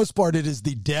for the most part, it is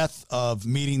the death of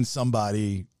meeting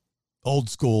somebody old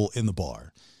school in the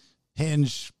bar.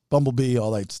 Hinge, Bumblebee,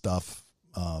 all that stuff.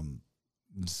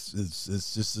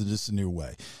 It's just a new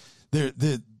way.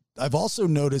 I've also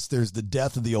noticed there's the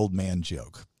death of the old man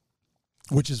joke,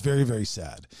 which is very, very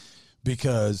sad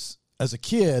because as a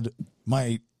kid,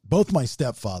 both my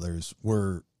stepfathers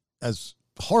were, as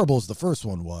horrible as the first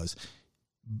one was,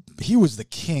 he was the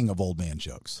king of old man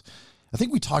jokes. I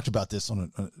think we talked about this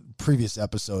on a previous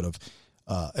episode of,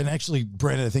 and actually,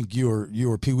 Brandon, I think you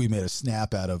or Pee Wee made a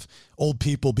snap out of old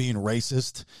people being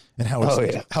racist and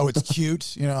how it's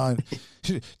cute. You know,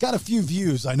 got a few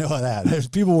views. I know that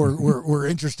people were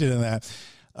interested in that.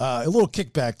 A little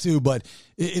kickback too, but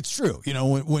it's true. You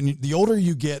know, when the older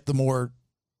you get, the more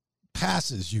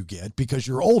passes you get because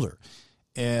you're older,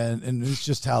 and it's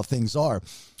just how things are.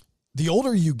 The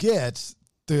older you get,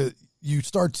 you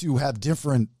start to have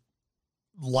different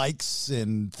likes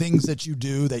and things that you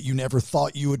do that you never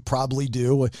thought you would probably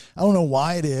do. I don't know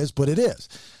why it is, but it is.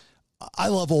 I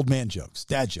love old man jokes,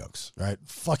 dad jokes, right?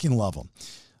 Fucking love them.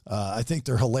 I think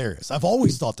they're hilarious. I've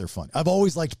always thought they're funny. I've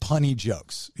always liked punny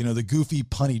jokes, you know, the goofy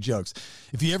punny jokes.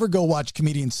 If you ever go watch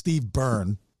comedian Steve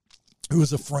Byrne, who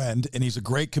is a friend, and he's a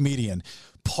great comedian,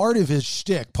 part of his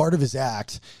shtick, part of his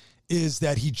act is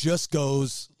that he just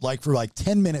goes for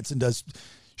 10 minutes and does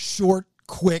short,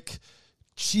 quick,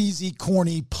 cheesy,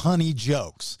 corny, punny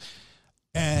jokes.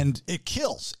 And it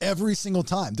kills every single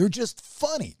time. They're just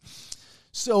funny.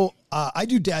 So I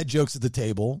do dad jokes at the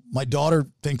table. My daughter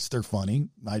thinks they're funny.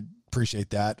 I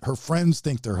appreciate that. Her friends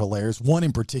think they're hilarious. One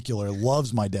in particular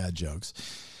loves my dad jokes.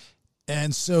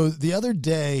 And so the other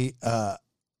day,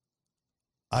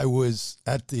 I was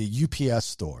at the UPS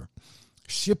store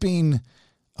shipping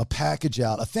a package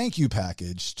out, a thank you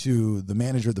package to the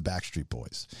manager of the Backstreet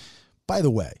Boys. By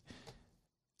the way,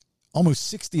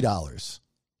 almost $60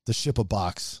 to ship a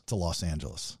box to Los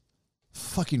Angeles.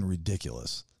 Fucking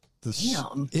ridiculous.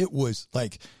 Damn. It was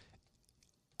like,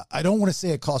 I don't want to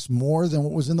say it cost more than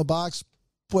what was in the box,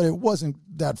 but it wasn't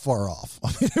that far off. I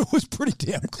mean, it was pretty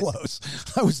damn close.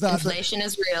 Inflation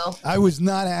is real. I was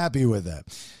not happy with that.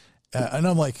 And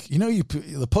I'm like,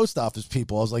 the post office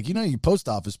people. I was like, you post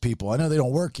office people. I know they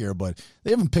don't work here, but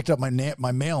they haven't picked up my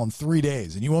mail in 3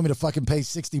 days. And you want me to fucking pay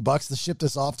 $60 to ship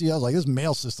this off to you? I was like, this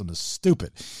mail system is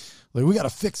stupid. Like, we got to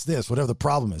fix this, whatever the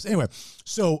problem is. Anyway,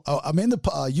 so I'm in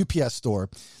the UPS store.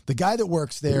 The guy that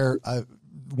works there,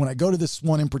 when I go to this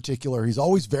one in particular, he's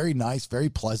always very nice, very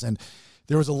pleasant.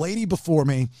 There was a lady before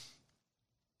me,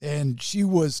 and she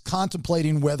was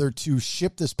contemplating whether to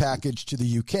ship this package to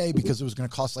the UK because it was going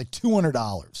to cost like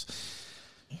 $200.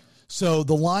 So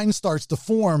the line starts to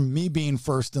form, me being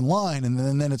first in line, and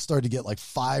then it started to get like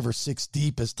 5 or 6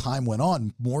 deep as time went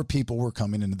on. More people were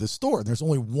coming into the store. There's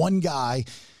only one guy,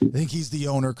 I think he's the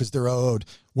owner because they're owed,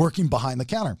 working behind the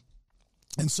counter.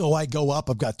 And so I go up.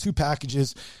 I've got 2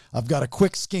 packages. I've got a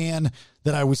quick scan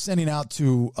that I was sending out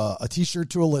to a T-shirt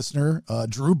to a listener,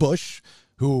 Drew Bush,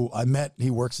 who I met. He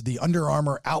works at the Under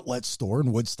Armour outlet store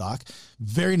in Woodstock.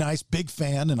 Very nice, big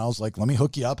fan. And I was like, let me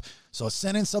hook you up. So I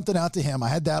sent in something out to him. I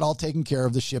had that all taken care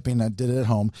of, the shipping. I did it at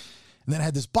home. And then I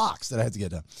had this box that I had to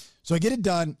get done. So I get it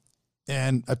done,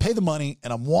 and I pay the money,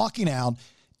 and I'm walking out,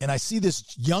 and I see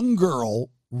this young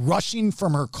girl rushing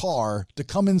from her car to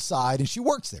come inside, and she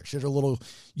works there. She had her little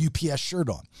UPS shirt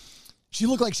on. She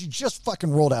looked like she just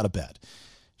fucking rolled out of bed.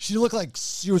 She looked like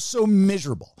she was so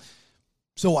miserable.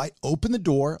 So I open the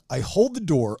door, I hold the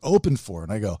door open for her,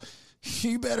 and I go,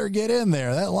 you better get in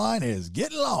there. That line is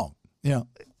getting long. You know,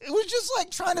 it was just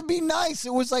like trying to be nice.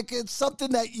 It was like, it's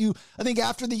something that I think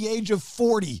after the age of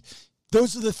 40,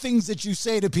 those are the things that you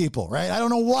say to people, right? I don't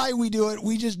know why we do it.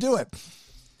 We just do it.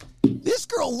 This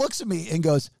girl looks at me and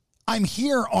goes, I'm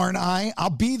here, aren't I? I'll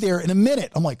be there in a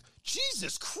minute. I'm like,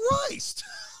 Jesus Christ.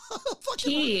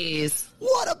 Jeez.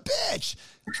 What a bitch.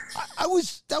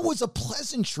 That was a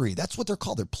pleasantry. That's what they're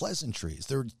called. They're pleasantries.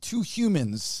 They're 2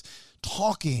 humans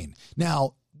talking.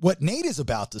 Now, what Nate is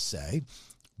about to say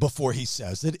before he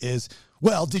says it is,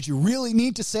 well, did you really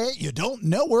need to say it? You don't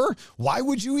know her. Why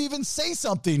would you even say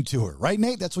something to her? Right,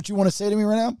 Nate? That's what you want to say to me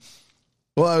right now?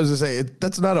 Well, I was going to say,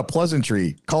 that's not a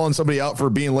pleasantry. Calling somebody out for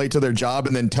being late to their job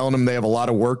and then telling them they have a lot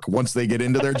of work once they get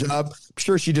into their job. I'm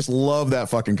sure she just loved that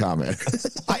fucking comment.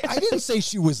 I didn't say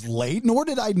she was late, nor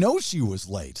did I know she was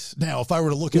late. Now, if I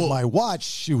were to look at my watch,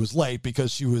 she was late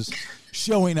because she was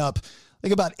showing up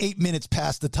like about 8 minutes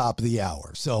past the top of the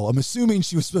hour. So I'm assuming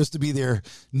she was supposed to be there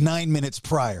 9 minutes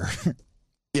prior.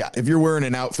 Yeah, if you're wearing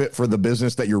an outfit for the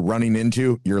business that you're running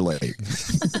into, you're late.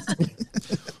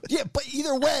 Yeah, but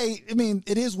either way, I mean,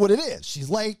 it is what it is. She's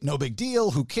late, no big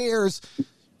deal. Who cares?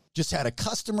 Just had a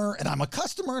customer, and I'm a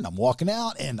customer, and I'm walking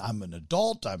out, and I'm an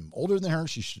adult. I'm older than her.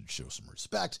 She should show some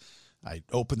respect. I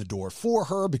opened the door for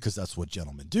her because that's what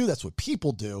gentlemen do. That's what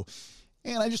people do.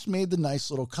 And I just made the nice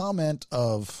little comment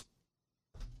of,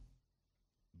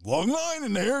 long line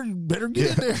in there. You better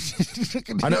get in there.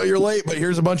 I know you're late, but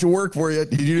here's a bunch of work for you.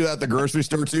 Did you do that at the grocery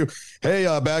store too? Hey,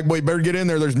 bag boy, better get in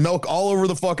there. There's milk all over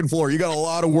the fucking floor. You got a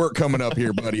lot of work coming up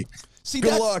here, buddy. See,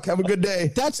 good luck. Have a good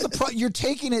day. That's you're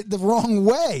taking it the wrong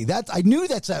way. I knew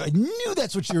that's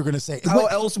what you were going to say. How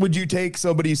else would you take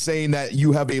somebody saying that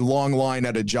you have a long line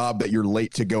at a job that you're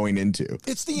late to going into?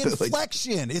 It's the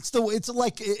inflection. It's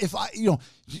like if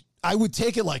I would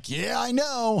take it like, yeah, I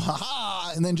know,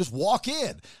 haha, and then just walk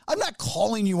in. I'm not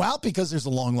calling you out because there's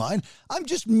a long line. I'm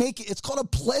just it's called a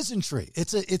pleasantry.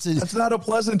 That's not a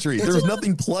pleasantry. There's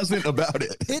nothing pleasant about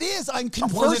it. It is. I'm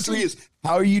conversing. A pleasantry is,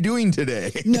 how are you doing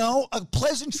today? No, a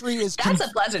pleasantry is that's a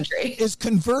pleasantry. Is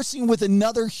conversing with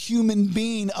another human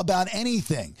being about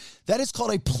anything. That is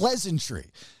called a pleasantry.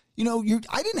 You know,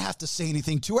 I didn't have to say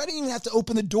anything to her. I didn't even have to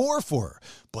open the door for her.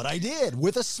 But I did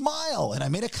with a smile, and I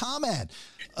made a comment,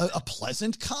 a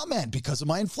pleasant comment because of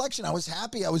my inflection. I was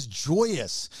happy. I was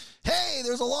joyous. Hey,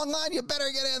 there's a long line. You better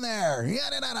get in there.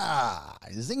 Yada-da-da.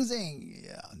 Zing, zing.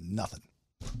 Yeah, nothing.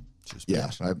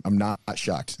 I'm not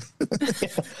shocked.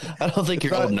 I don't think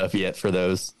you're old enough yet for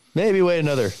those. Maybe wait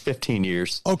another 15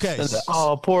 years. Okay.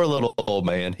 Oh, poor little old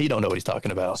man. He don't know what he's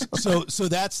talking about. So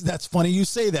that's funny you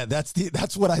say that.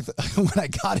 That's what when I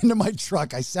got into my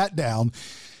truck, I sat down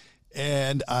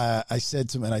and I said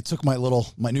to him, and I took my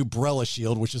new Brella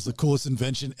shield, which is the coolest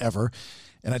invention ever,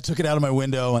 and I took it out of my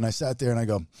window and I sat there and I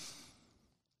go,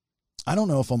 I don't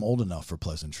know if I'm old enough for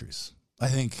pleasantries. I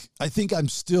think I'm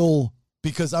still,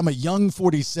 because I'm a young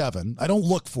 47. I don't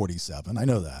look 47. I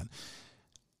know that.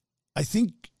 I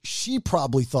think she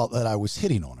probably thought that I was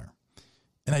hitting on her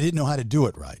and I didn't know how to do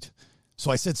it right.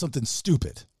 So I said something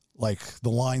stupid, like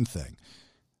the line thing.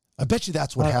 I bet you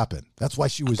that's what happened. That's why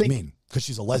she was mean, because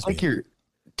she's a lesbian. I think you're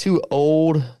too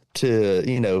old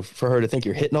to, for her to think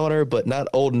you're hitting on her, but not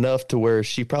old enough to where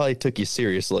she probably took you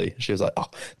seriously. She was like,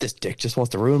 oh, this dick just wants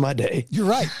to ruin my day. You're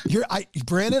right.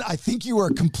 Brandon, I think you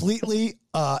are completely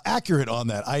accurate on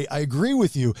that. I agree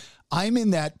with you. I'm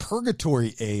in that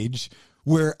purgatory age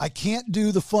where I can't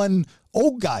do the fun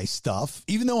old guy stuff,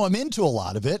 even though I'm into a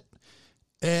lot of it.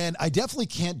 And I definitely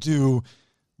can't do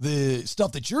the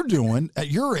stuff that you're doing at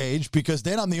your age, because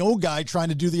then I'm the old guy trying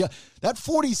to do that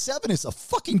 47 is a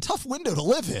fucking tough window to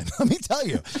live in. Let me tell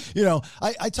you,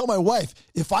 I tell my wife,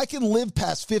 if I can live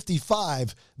past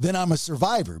 55, then I'm a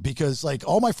survivor, because like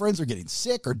all my friends are getting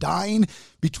sick or dying.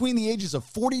 Between the ages of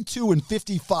 42 and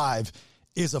 55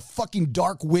 is a fucking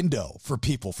dark window for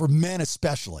people, for men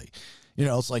especially.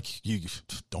 It's like, you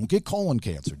don't get colon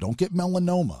cancer, don't get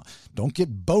melanoma, don't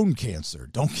get bone cancer,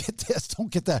 don't get this, don't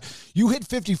get that. You hit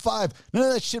 55, none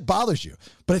of that shit bothers you.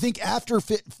 But I think after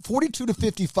 42 to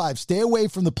 55, stay away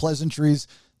from the pleasantries,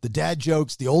 the dad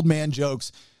jokes, the old man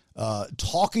jokes,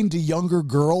 talking to younger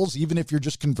girls, even if you're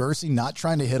just conversing, not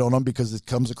trying to hit on them because it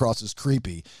comes across as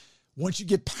creepy. Once you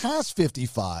get past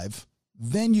 55,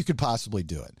 then you could possibly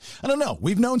do it. I don't know.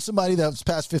 We've known somebody that was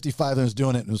past 55 and was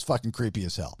doing it and it was fucking creepy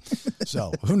as hell.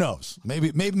 So who knows?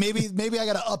 Maybe I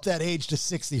got to up that age to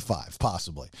 65,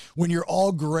 possibly, when you're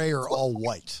all gray or all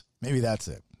white. Maybe that's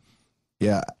it.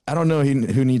 Yeah. I don't know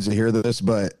who needs to hear this,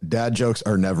 but dad jokes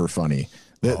are never funny.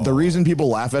 The reason people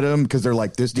laugh at him, because they're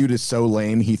like, this dude is so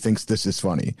lame, he thinks this is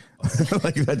funny.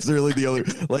 Like, that's really the only,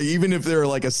 like, even if they're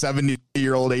like a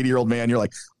 70-year-old, 80-year-old man, you're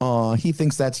like, oh, he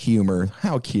thinks that's humor.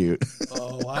 How cute.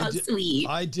 How sweet.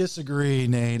 I disagree,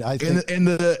 Nate. I think and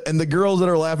the girls that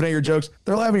are laughing at your jokes,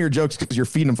 they're laughing at your jokes because you're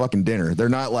feeding them fucking dinner. They're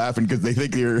not laughing because they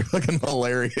think you're fucking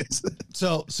hilarious.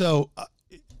 So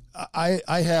I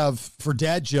have, for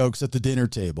dad jokes at the dinner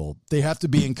table, they have to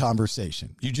be in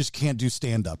conversation. You just can't do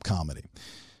stand-up comedy.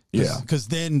 Yeah. Because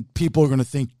then people are going to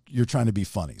think you're trying to be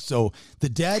funny. So the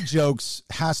dad jokes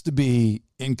has to be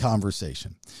in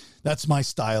conversation. That's my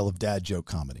style of dad joke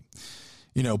comedy.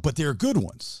 but they're good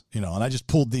ones, and I just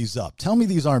pulled these up. Tell me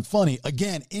these aren't funny.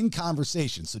 Again, in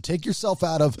conversation. So take yourself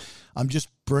out of, I'm just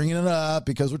bringing it up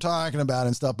because we're talking about it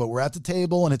and stuff, but we're at the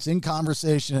table and it's in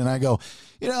conversation. And I go,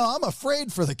 I'm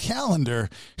afraid for the calendar.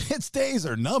 Its days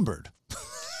are numbered.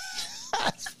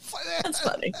 That's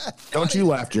funny. Don't you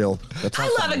laugh, Jill.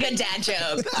 I love a good dad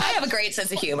joke. I have a great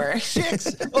sense of humor.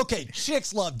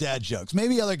 Chicks love dad jokes.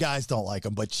 Maybe other guys don't like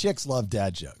them, but chicks love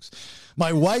dad jokes.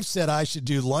 My wife said I should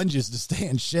do lunges to stay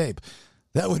in shape.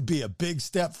 That would be a big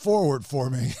step forward for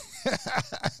me.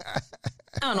 I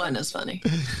don't know. It's funny.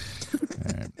 All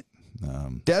right.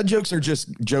 Dad jokes are just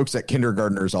jokes that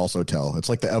kindergartners also tell. It's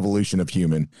like the evolution of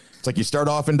human. It's like you start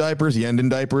off in diapers, you end in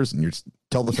diapers, and you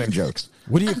tell the same jokes.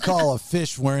 What do you call a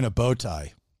fish wearing a bow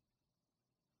tie?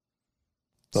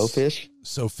 Bowfish?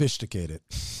 Sophisticated.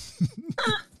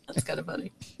 That's kind of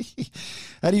funny.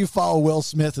 How do you follow Will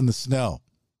Smith in the snow?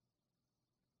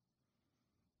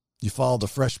 You follow the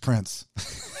Fresh Prince.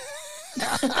 You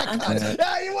want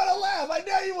to laugh. I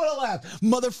know you want to laugh.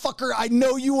 Motherfucker, I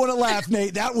know you want to laugh,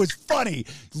 Nate. That was funny.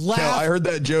 Laugh. No, I heard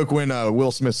that joke when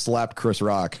Will Smith slapped Chris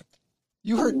Rock.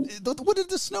 You heard? What did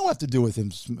the snow have to do with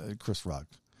him, Chris Rock?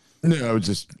 No,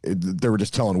 they were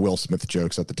just telling Will Smith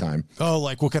jokes at the time. Oh,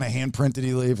 like what kind of handprint did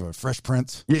he leave? Or Fresh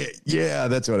Prince? Yeah,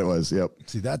 that's what it was. Yep.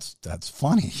 See, that's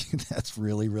funny. That's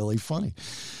really, really funny.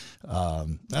 I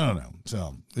don't know.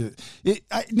 So,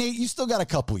 Nate, you still got a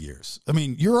couple years. I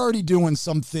mean, you're already doing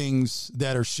some things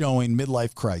that are showing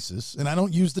midlife crisis, and I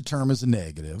don't use the term as a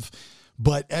negative,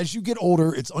 but as you get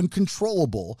older, it's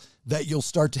uncontrollable that you'll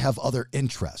start to have other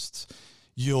interests.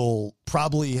 You'll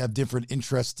probably have different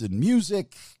interests in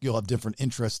music. You'll have different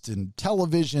interests in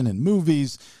television and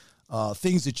movies,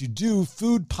 things that you do,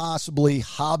 food, possibly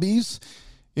hobbies,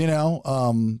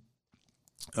 you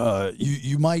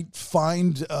might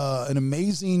find an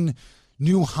amazing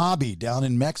new hobby down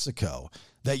in Mexico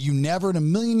that you never in a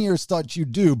million years thought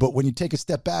you'd do. But when you take a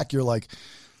step back, you're like,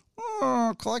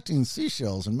 collecting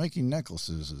seashells and making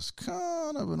necklaces is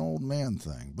kind of an old man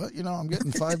thing. But, I'm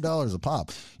getting $5 a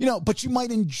pop, but you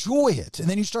might enjoy it. And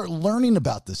then you start learning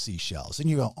about the seashells and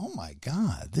you go, oh, my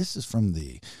God, this is from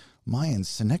the Mayan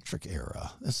Synectric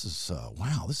era. This is,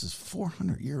 wow, this is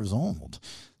 400 years old.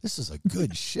 This is a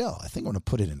good shell. I think I'm going to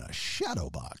put it in a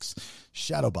shadow box.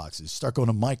 Shadow boxes. Start going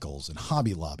to Michael's and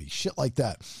Hobby Lobby, shit like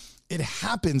that. It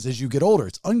happens as you get older.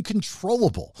 It's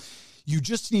uncontrollable. You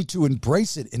just need to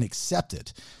embrace it and accept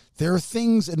it. There are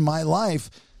things in my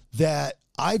life that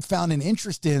I found an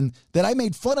interest in that I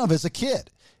made fun of as a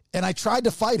kid. And I tried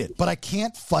to fight it, but I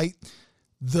can't fight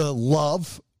the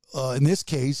love, in this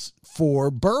case,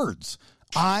 for birds.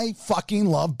 I fucking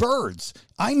love birds.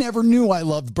 I never knew I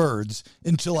loved birds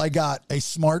until I got a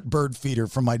smart bird feeder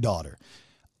from my daughter.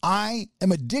 I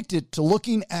am addicted to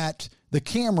looking at the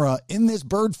camera in this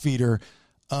bird feeder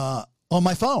on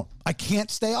my phone. I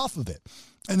can't stay off of it.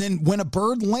 And then when a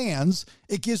bird lands,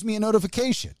 it gives me a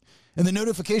notification. And the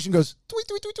notification goes, tweet,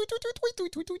 tweet, tweet, tweet, tweet, tweet,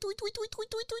 tweet, tweet, tweet, tweet, tweet, tweet,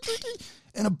 tweet, tweet, tweet, tweet.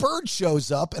 And a bird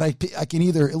shows up, and I can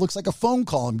either, it looks like a phone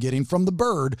call I'm getting from the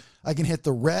bird. I can hit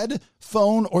the red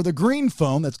phone or the green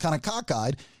phone that's kind of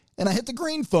cockeyed. And I hit the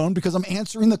green phone because I'm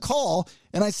answering the call,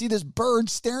 and I see this bird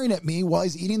staring at me while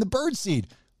he's eating the bird seed.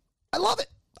 I love it.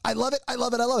 I love it. I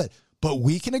love it. I love it. But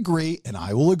we can agree, and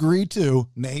I will agree too,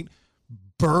 Nate,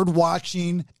 bird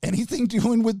watching, anything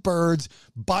doing with birds,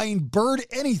 buying bird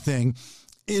anything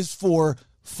is for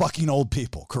fucking old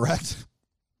people, correct?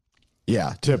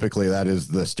 Yeah, typically that is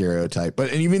the stereotype.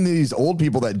 But even these old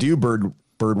people that do bird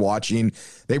watching,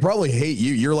 they probably hate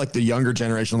you. You're like the younger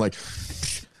generation, like,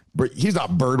 but he's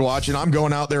not bird watching. I'm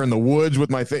going out there in the woods with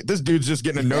my thing. This dude's just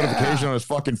getting a notification on his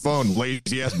fucking phone.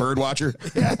 Lazy ass bird watcher.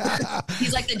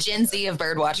 He's like the Gen Z of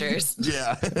bird watchers.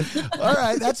 Yeah. All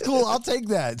right, that's cool. I'll take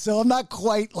that. So I'm not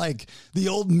quite like the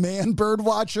old man bird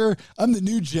watcher. I'm the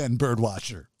new gen bird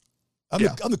watcher. I'm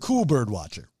the cool bird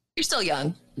watcher. You're still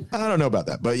young. I don't know about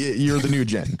that, but you're the new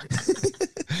gen.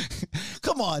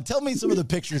 Come on, tell me some of the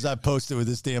pictures I posted with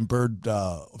this damn bird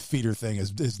feeder thing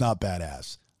is not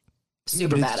badass.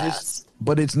 Super badass.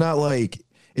 But it's not like,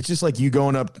 it's just like you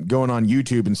going on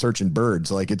YouTube and searching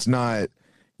birds. Like, it's not,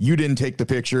 you didn't take the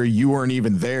picture. You weren't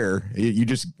even there. You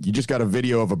just got a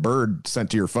video of a bird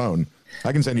sent to your phone.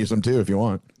 I can send you some too if you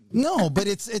want. No, but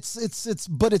it's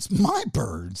my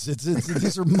birds.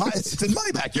 These are my. It's in my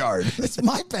backyard. It's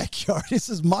my backyard. This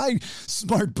is my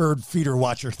smart bird feeder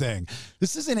watcher thing.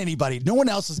 This isn't anybody. No one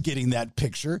else is getting that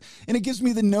picture, and it gives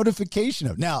me the notification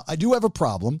of. Now, I do have a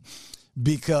problem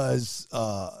because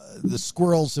the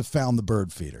squirrels have found the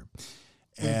bird feeder,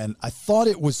 and I thought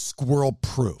it was squirrel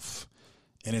proof.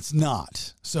 and it's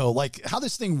not. So like how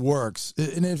this thing works,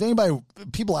 and if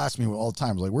people ask me all the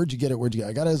time, like, where'd you get it?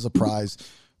 I got it as a prize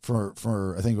for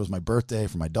I think it was my birthday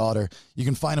for my daughter. You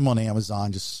can find them on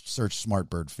Amazon. Just search Smart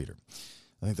Bird Feeder.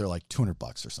 I think they're like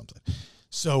 $200 or something.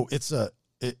 So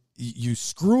you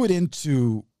screw it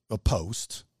into a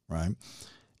post, right?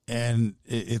 And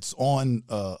it's on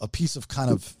a piece of kind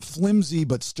of flimsy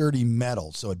but sturdy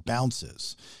metal, so it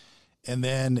bounces. And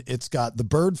then it's got the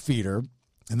bird feeder,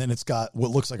 and then it's got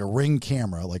what looks like a Ring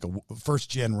camera, like a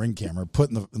first-gen Ring camera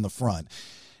put in the front.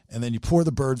 And then you pour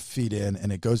the bird feed in,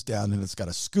 and it goes down, and it's got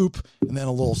a scoop and then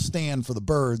a little stand for the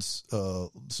birds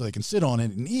so they can sit on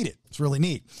it and eat it. It's really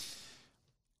neat.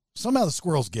 Somehow the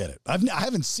squirrels get it. I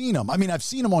haven't seen them. I mean, I've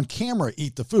seen them on camera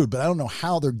eat the food, but I don't know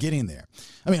how they're getting there.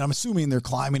 I mean, I'm assuming they're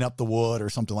climbing up the wood or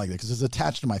something like that because it's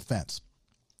attached to my fence.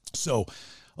 So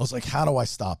I was like, how do I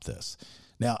stop this?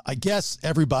 Now, I guess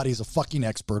everybody's a fucking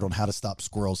expert on how to stop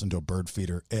squirrels into a bird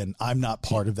feeder, and I'm not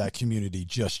part of that community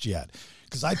just yet.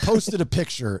 Because I posted a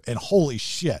picture, and holy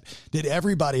shit, did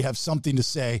everybody have something to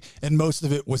say, and most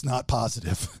of it was not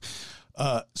positive.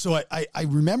 So I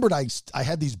remembered I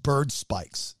had these bird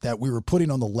spikes that we were putting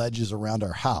on the ledges around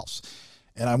our house.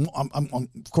 And I'm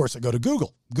of course, I go to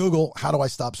Google, how do I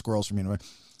stop squirrels from eating?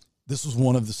 This was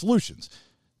one of the solutions.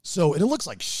 So, and it looks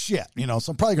like shit, so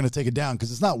I'm probably going to take it down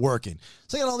because it's not working.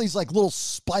 So I got all these like little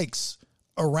spikes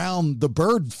around the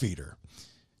bird feeder,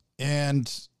 and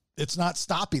it's not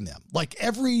stopping them. Like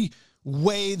every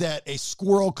way that a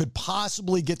squirrel could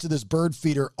possibly get to this bird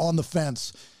feeder on the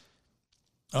fence,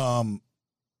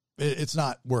 it's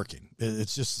not working.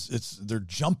 They're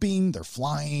jumping, they're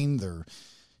flying, they're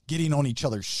getting on each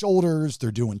other's shoulders,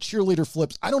 they're doing cheerleader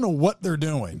flips. I don't know what they're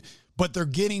doing, but they're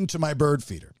getting to my bird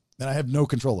feeder, and I have no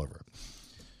control over it.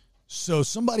 So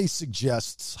somebody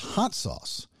suggests hot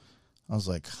sauce. I was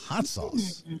like, hot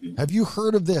sauce? Have you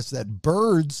heard of this? That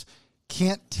birds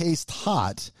can't taste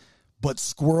hot, but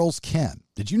squirrels can.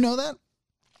 Did you know that?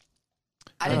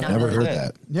 I did not never know heard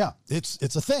that. that. Yeah,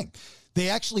 it's a thing. They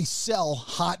actually sell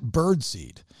hot bird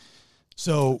seed.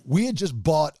 So we had just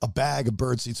bought a bag of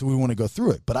bird seed, so we want to go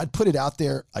through it. But I'd put it out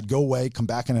there, I'd go away, come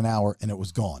back in an hour, and it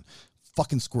was gone.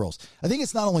 Fucking squirrels. I think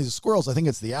it's not only the squirrels, I think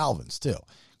it's the alvins too,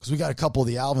 because we got a couple of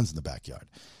the alvins in the backyard.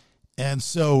 And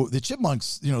so the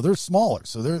chipmunks, they're smaller,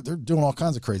 so they're doing all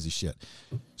kinds of crazy shit.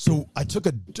 So I took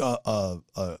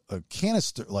a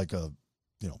canister, like a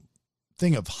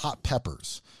thing of hot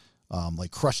peppers,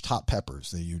 like crushed hot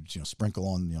peppers that you sprinkle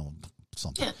on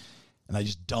something, and I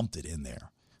just dumped it in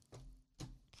there.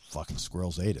 Fucking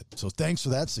squirrels ate it. So thanks for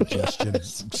that suggestion.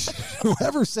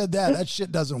 Whoever said that shit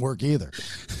doesn't work either.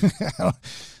 Well,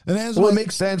 it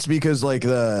makes sense because like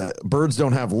the birds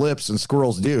don't have lips and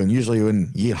squirrels do. And usually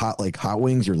when you eat hot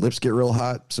wings, your lips get real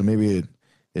hot. So maybe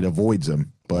it avoids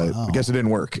them, but I guess it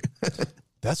didn't work.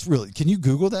 That's really, can you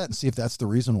Google that and see if that's the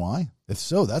reason why? If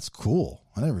so, that's cool.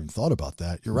 I never even thought about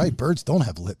that. You're right. Birds don't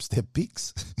have lips. They have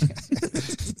beaks.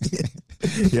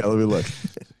 Yeah, let me look.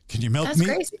 Can you milk That's me?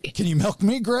 crazy. Can you milk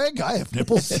me, Greg? I have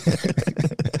nipples.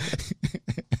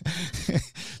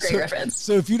 Great reference.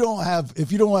 So if you don't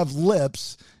have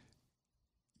lips,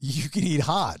 you can eat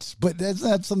hot. But doesn't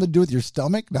that have something to do with your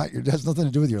stomach? It has nothing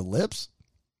to do with your lips.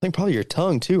 I think probably your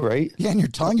tongue too, right? Yeah, and your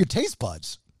tongue, your taste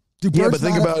buds. Yeah, but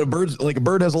think about birds. Like a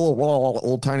bird has a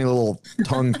little tiny little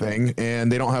tongue thing,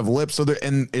 and they don't have lips,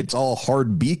 and it's all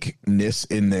hard beakness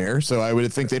in there. So I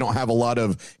would think they don't have a lot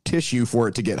of tissue for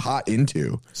it to get hot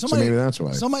into. So maybe that's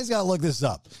why. Somebody's got to look this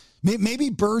up. Maybe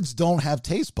birds don't have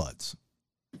taste buds.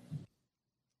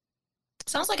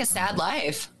 Sounds like a sad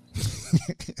life.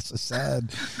 It's a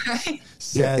sad. Right?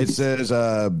 Yeah, it says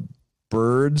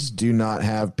birds do not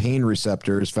have pain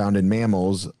receptors found in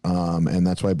mammals, and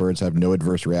that's why birds have no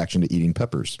adverse reaction to eating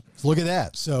peppers. Look at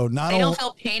that. So They don't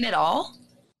feel pain at all?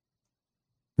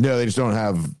 No, they just don't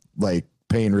have like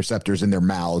pain receptors in their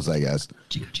mouths, I guess.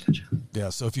 Yeah,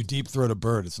 so if you deep throat a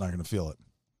bird, it's not going to feel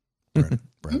it.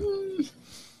 Brandon.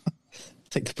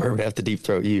 I think the bird would have to deep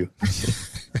throat you.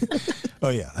 Oh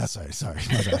yeah, that's right. Sorry.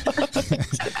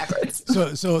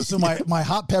 So my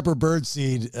hot pepper bird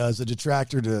seed is a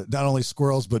detractor to not only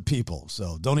squirrels but people.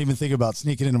 So don't even think about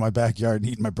sneaking into my backyard and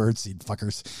eating my bird seed,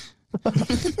 fuckers.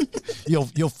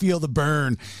 You'll feel the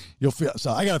burn.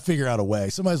 So I got to figure out a way.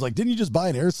 Somebody's like, "Didn't you just buy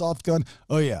an airsoft gun?"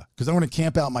 Oh yeah, because I'm going to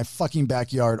camp out in my fucking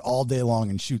backyard all day long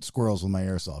and shoot squirrels with my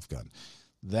airsoft gun.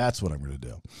 That's what I'm going to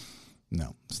do.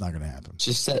 No, it's not going to happen.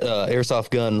 Just set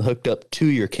airsoft gun hooked up to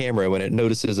your camera. When it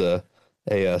notices a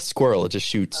squirrel, it just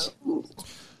shoots.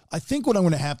 I think what I'm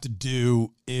going to have to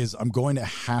do is I'm going to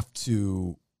have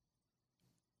to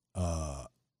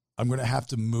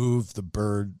move the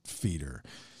bird feeder.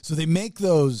 So they make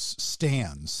those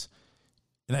stands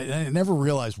and I never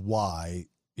realized why,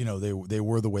 they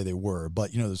were the way they were.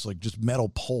 But, there's like just metal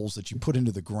poles that you put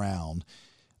into the ground.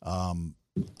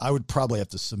 I would probably have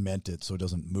to cement it so it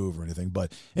doesn't move or anything.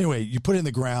 But anyway, you put it in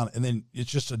the ground and then it's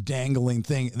just a dangling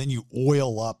thing. And then you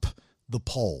oil up the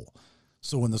pole.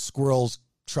 So when the squirrels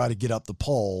try to get up the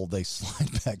pole, they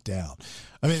slide back down.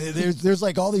 I mean, there's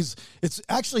like all these, it's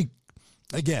actually,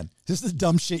 again, this is the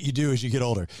dumb shit you do as you get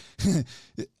older.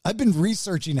 I've been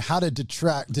researching how to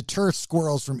deter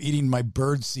squirrels from eating my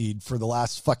bird seed for the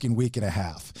last fucking week and a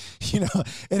half,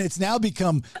 and it's now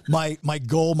become my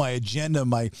goal, my agenda,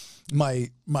 my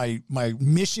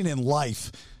mission in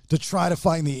life to try to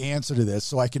find the answer to this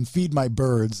so I can feed my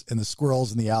birds and the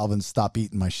squirrels and the alvins stop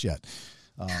eating my shit.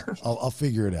 I'll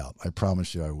figure it out. I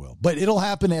promise you I will. But it'll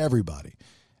happen to everybody,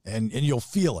 and you'll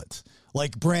feel it.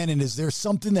 Like, Brandon, is there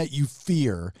something that you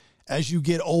fear as you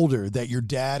get older that your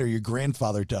dad or your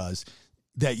grandfather does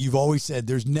that you've always said,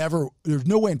 there's no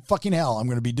way in fucking hell I'm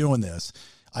going to be doing this.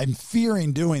 I'm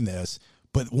fearing doing this.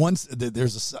 But once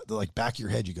there's like back of your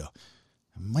head, you go,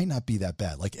 it might not be that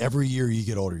bad. Like every year you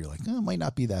get older, you're like, it might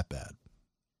not be that bad.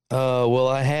 Well,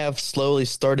 I have slowly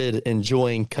started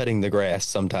enjoying cutting the grass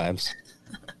sometimes.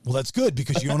 Well, that's good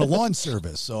because you own a lawn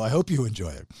service, so I hope you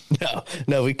enjoy it.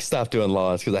 No, we stopped doing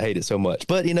lawns because I hate it so much.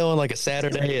 But, on like a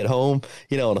Saturday at home,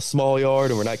 on a small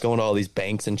yard, and we're not going to all these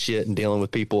banks and shit and dealing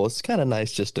with people, it's kind of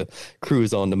nice just to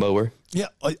cruise on the mower. Yeah,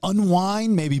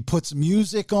 unwind, maybe put some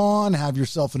music on, have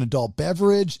yourself an adult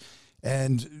beverage,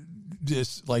 and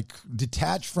just like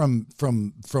detach from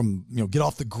get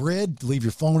off the grid, leave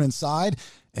your phone inside,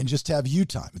 and just have you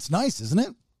time. It's nice, isn't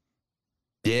it?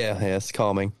 Yeah, it's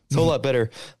calming. It's a whole lot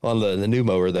better on the new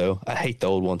mower, though. I hate the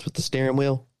old ones with the steering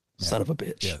wheel. Yeah. Son of a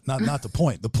bitch. Yeah, not the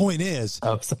point. The point is,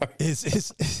 sorry.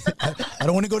 Is I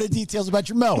don't want to go to details about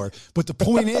your mower, but the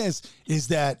point is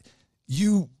that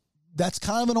that's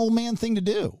kind of an old man thing to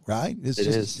do, right?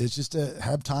 It's just to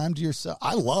have time to yourself.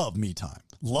 I love me time.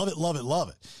 Love it, love it, love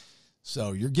it.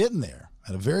 So you're getting there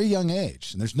at a very young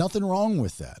age, and there's nothing wrong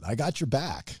with that. I got your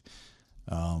back.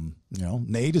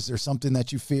 Nate, is there something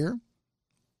that you fear?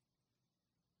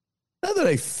 Not that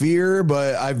I fear,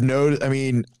 but I've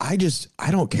noticed, I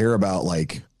don't care about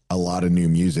like a lot of new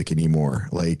music anymore.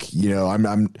 Like,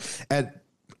 I'm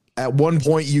at one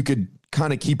point you could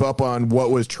kind of keep up on what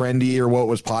was trendy or what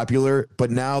was popular, but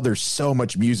now there's so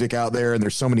much music out there and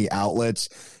there's so many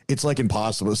outlets. It's like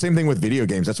impossible. The same thing with video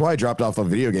games. That's why I dropped off of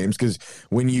video games, because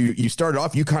when you started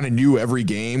off, you kind of knew every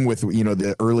game with,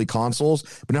 the early consoles,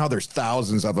 but now there's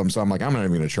thousands of them. So I'm like, I'm not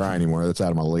even going to try anymore. That's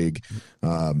out of my league.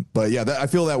 But yeah, I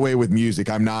feel that way with music.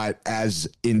 I'm not as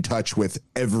in touch with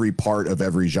every part of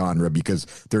every genre because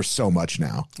there's so much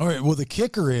now. All right. Well, the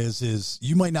kicker is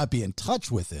you might not be in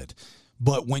touch with it,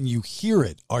 but when you hear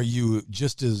it, are you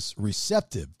just as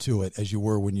receptive to it as you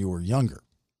were when you were younger?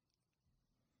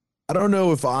 I don't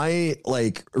know if I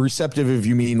like receptive, if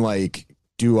you mean like,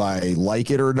 do I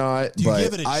like it or not? Do you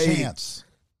give it a chance?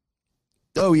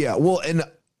 Oh yeah. Well, and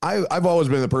I've always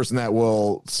been the person that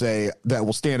will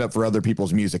stand up for other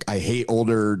people's music. I hate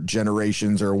older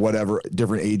generations or whatever,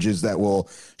 different ages that will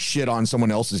shit on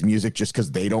someone else's music just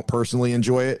because they don't personally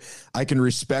enjoy it. I can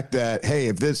respect that. Hey,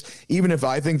 even if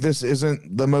I think this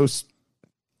isn't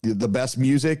the best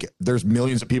music, there's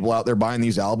millions of people out there buying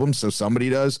these albums, so somebody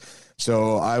does.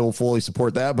 So I will fully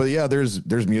support that. But yeah, there's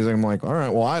music. I'm like, all right,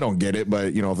 well, I don't get it,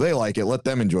 but if they like it, let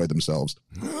them enjoy themselves.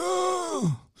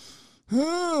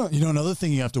 Another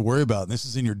thing you have to worry about, and this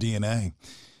is in your DNA,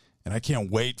 and I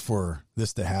can't wait for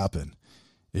this to happen,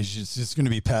 is it's going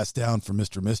to be passed down from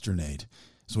Mr. Nate.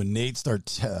 So when Nate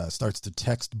starts to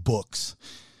text books,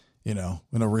 in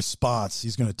a response,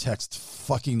 he's going to text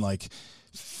fucking like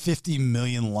 50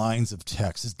 million lines of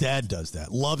text. His dad does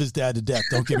that. Love his dad to death.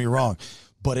 Don't get me wrong.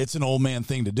 But it's an old man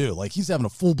thing to do. Like, he's having a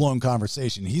full-blown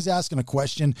conversation. He's asking a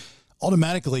question,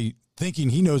 automatically thinking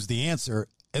he knows the answer,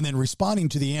 and then responding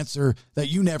to the answer that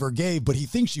you never gave, but he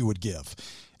thinks you would give.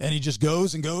 And he just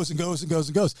goes and goes and goes and goes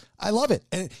and goes. I love it.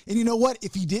 And you know what?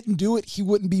 If he didn't do it, he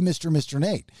wouldn't be Mr.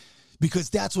 Nate,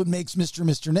 because that's what makes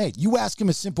Mr. Nate. You ask him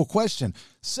a simple question.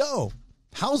 So,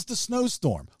 how's the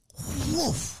snowstorm?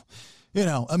 Woof.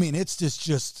 It's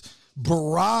just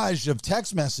barrage of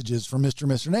text messages from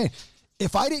Mr. Nate.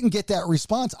 If I didn't get that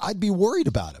response, I'd be worried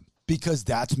about him, because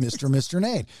that's Mr.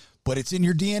 Nate. But it's in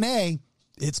your DNA.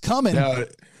 It's coming.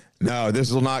 No,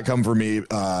 this will not come from me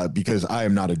because I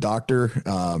am not a doctor.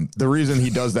 The reason he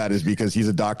does that is because he's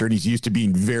a doctor and he's used to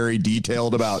being very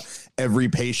detailed about every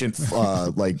patient,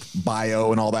 like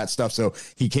bio and all that stuff. So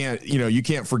he can't, you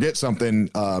can't forget something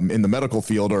in the medical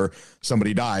field or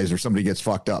somebody dies or somebody gets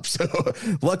fucked up. So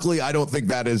luckily, I don't think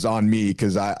that is on me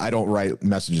because I don't write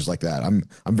messages like that. I'm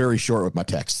very short with my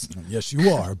texts. Yes,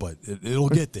 you are, but it'll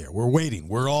get there. We're waiting.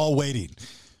 We're all waiting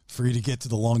for you to get to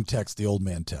the long text, the old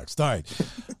man text. All right.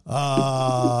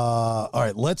 All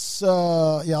right. Let's,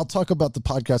 I'll talk about the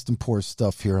podcast and pour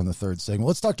stuff here in the third segment.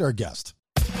 Let's talk to our guest.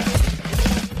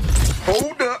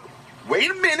 Hold up. Wait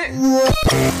a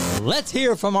minute. Let's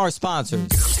hear from our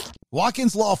sponsors.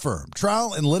 Watkins Law Firm,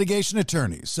 trial and litigation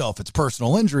attorneys. So if it's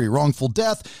personal injury, wrongful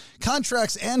death,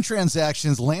 contracts and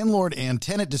transactions, landlord and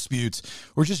tenant disputes,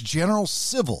 or just general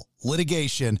civil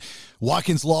litigation,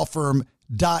 Watkins Law Firm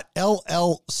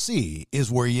 .llc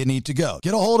is where you need to go.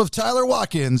 Get a hold of Tyler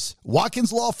Watkins,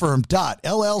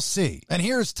 watkinslawfirm.llc. And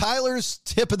here's Tyler's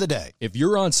tip of the day. If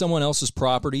you're on someone else's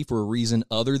property for a reason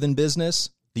other than business,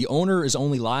 the owner is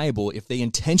only liable if they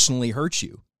intentionally hurt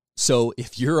you. So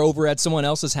if you're over at someone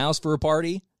else's house for a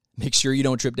party, make sure you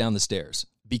don't trip down the stairs.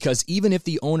 Because even if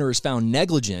the owner is found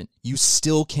negligent, you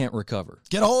still can't recover.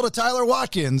 Get a hold of Tyler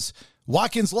Watkins,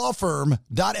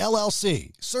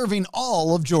 watkinslawfirm.llc, serving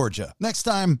all of Georgia. Next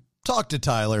time, talk to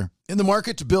Tyler. In the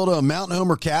market to build a mountain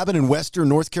home or cabin in western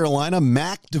North Carolina,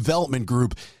 Mac Development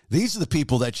Group. These are the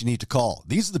people that you need to call.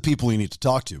 These are the people you need to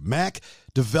talk to.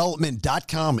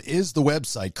 MacDevelopment.com is the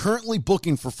website, currently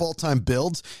booking for full-time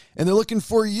builds, and they're looking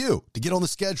for you to get on the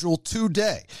schedule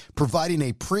today, providing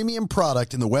a premium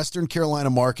product in the Western Carolina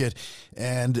market,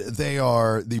 and they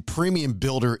are the premium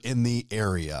builder in the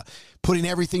area. Putting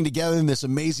everything together in this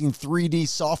amazing 3D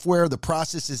software, the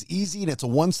process is easy, and it's a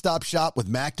one-stop shop with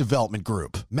Mac Development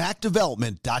Group.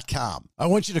 MacDevelopment.com. I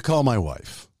want you to call my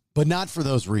wife. But not for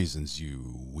those reasons, you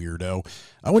weirdo.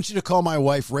 I want you to call my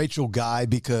wife, Rachel Guy,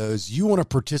 because you want to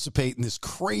participate in this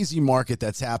crazy market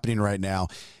that's happening right now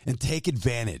and take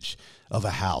advantage of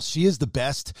a house. She is the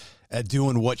best at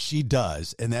doing what she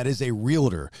does, and that is a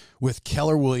realtor with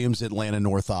Keller Williams Atlanta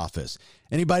North office.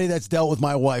 Anybody that's dealt with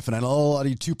my wife, and I know a lot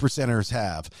of you 2%ers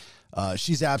have,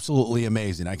 she's absolutely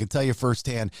amazing. I can tell you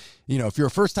firsthand, if you're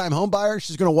a first-time home buyer,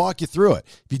 she's going to walk you through it.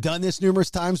 If you've done this numerous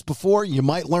times before, you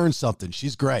might learn something.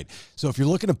 She's great. So if you're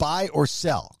looking to buy or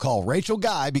sell, call Rachel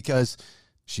Guy because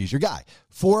she's your guy.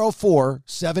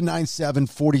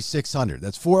 404-797-4600.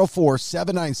 That's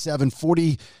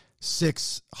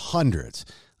 404-797-4600.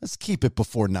 Let's keep it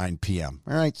before 9 p.m.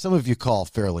 All right, some of you call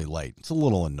fairly late. It's a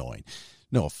little annoying.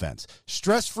 No offense.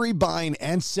 Stress-free buying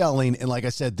and selling in, like I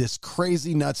said, this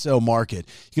crazy nutso market.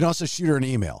 You can also shoot her an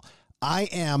email. I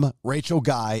am Rachel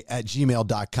Guy at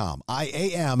gmail.com. I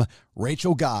am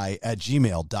Rachel Guy at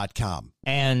gmail.com.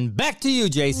 And back to you,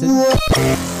 Jason.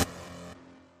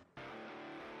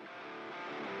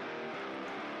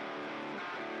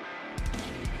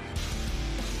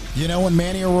 When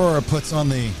Manny Arora puts on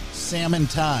the salmon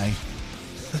tie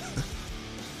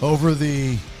over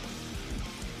the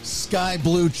sky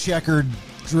blue checkered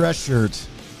dress shirt,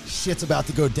 shit's about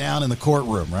to go down in the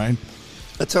courtroom, right?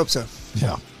 Let's hope so.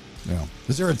 Yeah.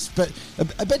 Is there I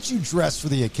bet you dress for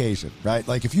the occasion, right?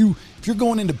 Like if you're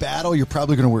going into battle, you're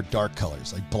probably going to wear dark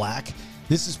colors, like black.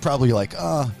 This is probably like,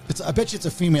 I bet you it's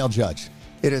a female judge.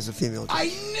 It is a female judge. I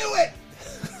knew it.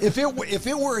 If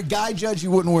it were a guy judge,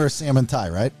 you wouldn't wear a salmon tie,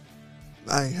 right?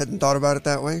 I hadn't thought about it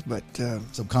that way, but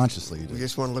subconsciously, we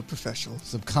just want to look professional.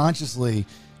 Subconsciously,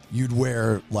 you'd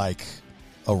wear like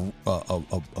a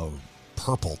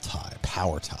purple tie,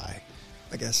 power tie.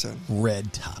 I guess so.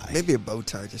 Red tie. Maybe a bow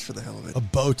tie just for the hell of it. A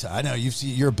bow tie. I know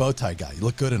you're a bow tie guy. You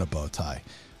look good in a bow tie.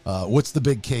 What's the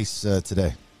big case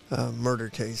today? Murder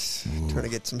case. Ooh. Trying to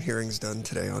get some hearings done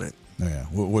today on it. Oh, yeah.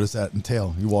 What does that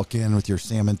entail? You walk in with your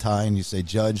salmon tie and you say,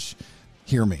 "Judge,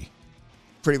 hear me."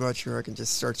 Pretty much, or I can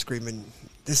just start screaming,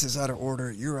 "This is out of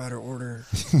order. You're out of order.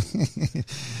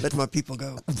 Let my people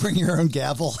go." Bring your own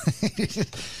gavel.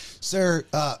 Sir,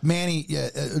 Manny,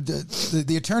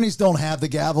 the attorneys don't have the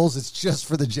gavels. It's just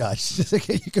for the judge.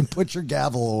 You can put your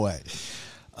gavel away.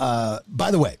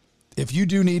 By the way, if you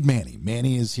do need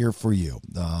Manny is here for you.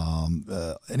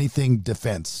 Anything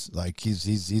defense, like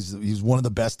he's one of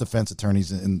the best defense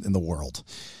attorneys in the world.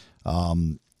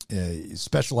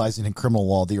 Specializing in criminal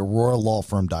law, the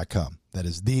AuroraLawFirm.com. That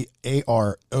is the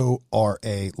ARORA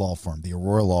law firm, the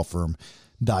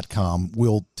AuroraLawFirm.com.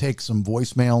 We'll take some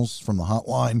voicemails from the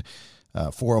hotline,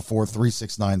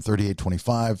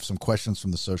 404-369-3825, some questions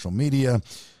from the social media.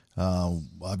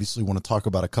 Obviously want to talk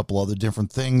about a couple other different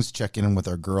things. Check in with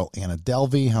our girl, Anna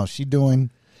Delvey. How's she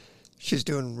doing? She's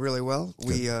doing really well.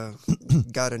 We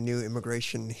got a new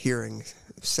immigration hearing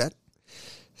set.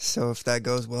 So if that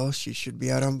goes well, she should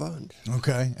be out on bond.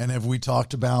 Okay. And have we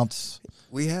talked about...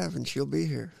 We have, and she'll be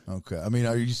here. Okay. I mean,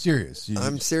 are you serious?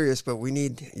 I'm serious, but we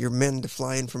need your men to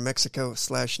fly in from Mexico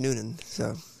 / Noonan.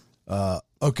 So...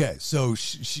 okay. So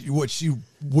what she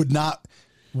would not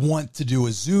want to do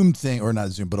a Zoom thing, or not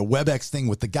Zoom, but a WebEx thing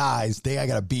with the guys, I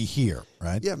got to be here,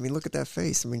 right? Yeah, I mean, look at that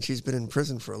face. I mean, she's been in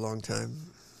prison for a long time.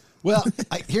 Well,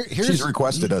 here's... She's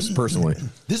requested us personally.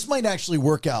 This might actually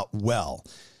work out well.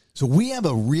 So we have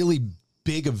a really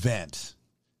big event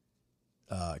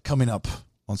coming up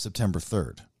on September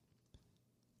 3rd.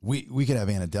 We could have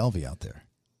Anna Delvey out there.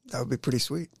 That would be pretty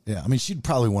sweet. Yeah, I mean, she'd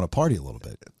probably want to party a little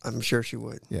bit. I'm sure she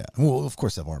would. Yeah, and we'll, of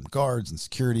course, have armed guards and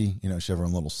security. You know, she have her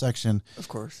own little section. Of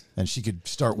course. And she could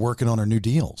start working on her new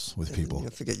deals with people. You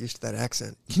have to get used to that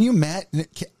accent. Can you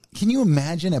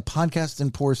imagine a Podcast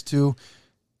in Pours 2,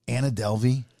 Anna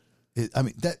Delvey?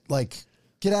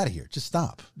 Get out of here. Just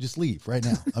stop. Just leave right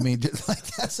now. I mean,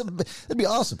 that'd be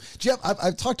awesome. Jeff,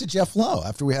 I've talked to Jeff Lowe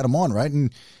after we had him on, right?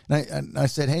 And I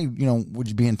said, hey, would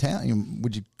you be in town?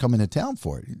 Would you come into town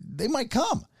for it? They might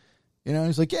come.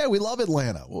 He's like, yeah, we love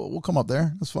Atlanta. We'll come up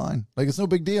there. That's fine. Like, it's no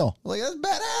big deal. Like, that's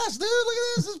badass, dude. Look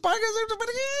at this. This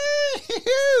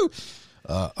podcast.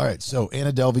 All right. So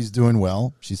Anna Delvey's doing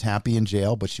well. She's happy in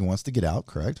jail, but she wants to get out,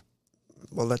 correct?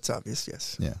 Well, that's obvious,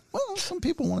 yes. Yeah. Well, some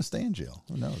people want to stay in jail.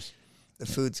 Who knows? The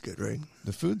food's good, right?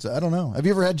 The food's, I don't know. Have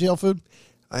you ever had jail food?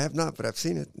 I have not, but I've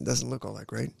seen it. It doesn't look all that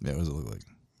great. Yeah, what does it look like?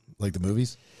 Like the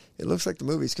movies? It looks like the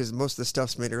movies because most of the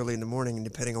stuff's made early in the morning, and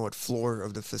depending on what floor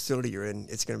of the facility you're in,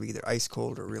 it's going to be either ice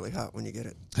cold or really hot when you get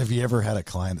it. Have you ever had a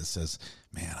client that says,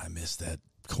 man, I miss that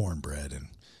cornbread in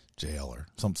jail or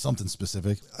something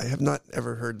specific? I have not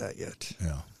ever heard that yet.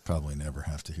 Yeah, probably never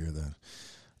have to hear that.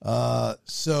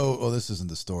 This isn't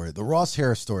the story. The Ross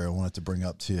Harris story I wanted to bring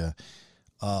up to you.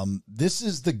 This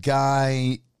is the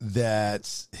guy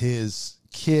that his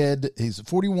kid, he's a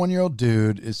 41-year-old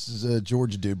dude. This is a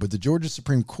Georgia dude, but the Georgia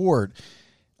Supreme Court,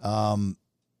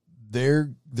 they're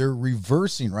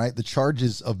reversing, right, the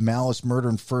charges of malice, murder,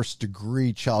 and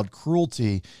first-degree child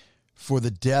cruelty for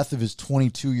the death of his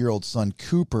 22-year-old son,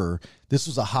 Cooper. This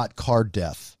was a hot car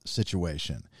death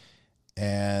situation.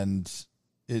 And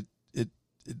it's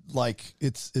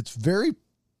very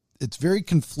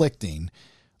conflicting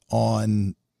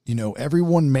on,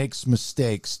 everyone makes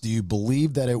mistakes. Do you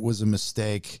believe that it was a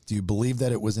mistake? Do you believe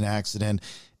that it was an accident?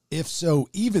 If so,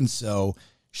 even so,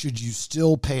 should you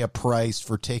still pay a price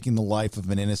for taking the life of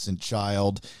an innocent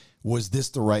child? Was this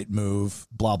the right move?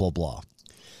 Blah, blah, blah.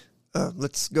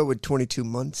 Let's go with 22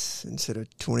 months instead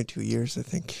of 22 years, I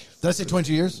think. Did I say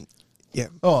 22 years? Yeah.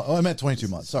 Oh, I meant 22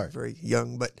 months. Sorry. Very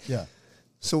young, but yeah.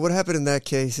 So what happened in that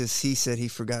case is he said he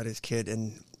forgot his kid,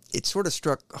 and it sort of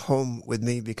struck home with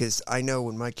me because I know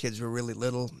when my kids were really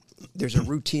little, there's a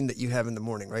routine that you have in the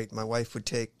morning, right? My wife would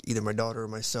take either my daughter or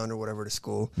my son or whatever to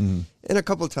school. Mm-hmm. And a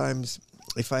couple of times,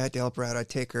 if I had to help her out, I'd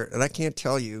take her. And I can't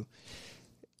tell you,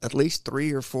 at least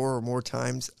 3 or 4 or more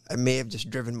times, I may have just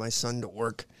driven my son to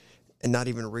work and not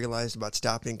even realized about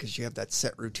stopping because you have that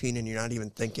set routine and you're not even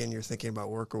thinking. You're thinking about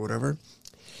work or whatever.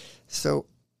 So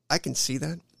I can see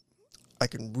that. I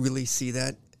can really see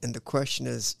that. And the question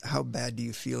is, how bad do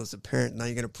you feel as a parent? Now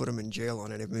you're going to put him in jail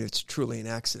on it. I mean, it's truly an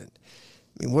accident.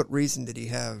 I mean, what reason did he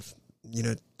have,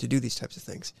 to do these types of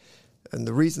things? And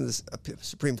the reason the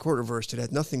Supreme Court reversed it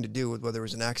had nothing to do with whether it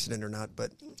was an accident or not,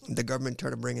 but the government tried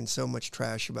to bring in so much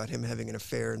trash about him having an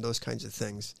affair and those kinds of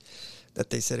things that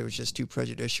they said it was just too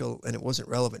prejudicial and it wasn't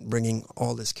relevant bringing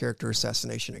all this character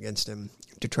assassination against him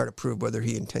to try to prove whether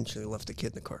he intentionally left the kid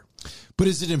in the car. But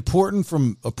is it important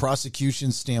from a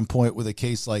prosecution standpoint with a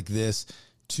case like this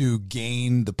to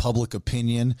gain the public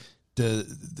opinion?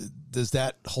 Does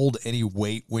that hold any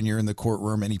weight when you're in the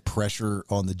courtroom, any pressure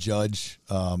on the judge?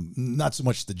 Not so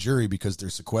much the jury because they're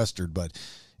sequestered, but,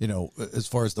 as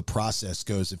far as the process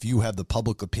goes, if you have the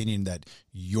public opinion that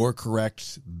you're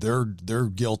correct, they're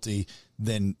guilty,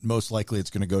 then most likely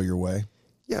it's going to go your way.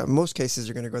 Yeah, most cases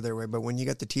are going to go their way, but when you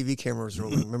got the TV cameras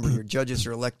rolling, remember your judges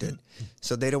are elected,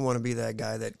 so they don't want to be that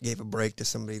guy that gave a break to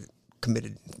somebody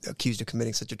accused of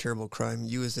committing such a terrible crime.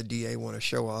 You as a DA want to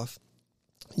show off.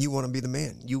 You want to be the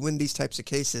man. You win these types of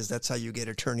cases. That's how you get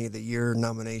Attorney of the Year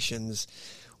nominations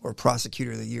or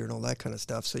Prosecutor of the Year and all that kind of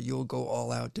stuff. So you'll go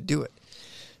all out to do it.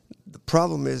 The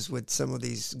problem is with some of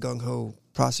these gung-ho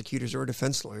prosecutors or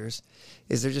defense lawyers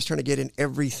is they're just trying to get in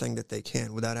everything that they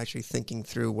can without actually thinking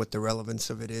through what the relevance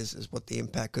of it is what the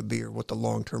impact could be or what the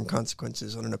long-term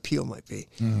consequences on an appeal might be.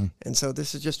 Mm-hmm. And so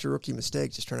this is just a rookie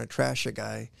mistake, just trying to trash a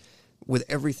guy with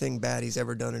everything bad he's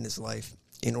ever done in his life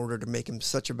in order to make him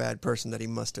such a bad person that he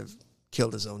must have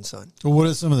killed his own son. Well, what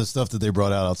is some of the stuff that they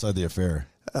brought out outside the affair?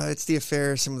 It's the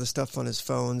affair, some of the stuff on his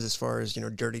phones as far as,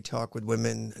 dirty talk with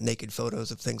women, naked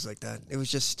photos of things like that. It was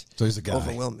just so he's a guy.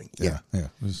 Overwhelming. Yeah.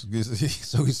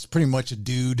 So he's pretty much a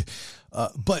dude.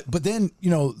 But then,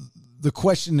 the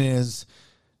question is,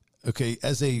 okay,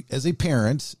 as a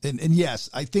parent, and yes,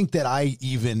 I think that I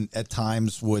even at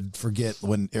times would forget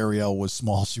when Ariel was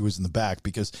small, she was in the back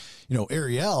because,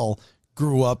 Ariel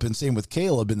grew up, and same with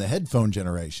Caleb, in the headphone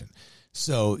generation.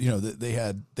 So, they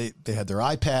had their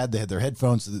iPad, they had their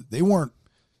headphones. So they weren't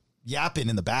yapping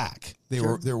in the back. They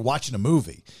were watching a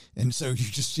movie. And so you're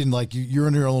just you're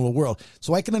in your own little world.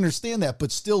 So I can understand that.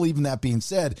 But still, even that being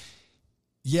said,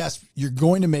 yes, you're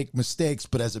going to make mistakes.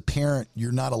 But as a parent,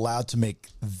 you're not allowed to make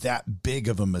that big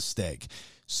of a mistake.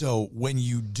 So when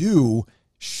you do,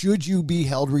 should you be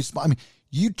held responsible? I mean,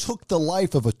 you took the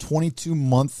life of a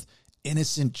 22-month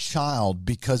innocent child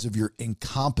because of your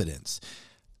incompetence.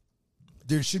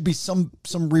 There should be some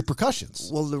repercussions.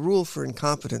 Well, the rule for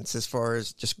incompetence as far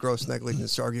as just gross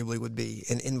negligence arguably would be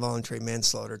an involuntary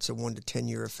manslaughter. It's a 1 to 10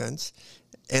 year offense,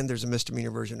 and there's a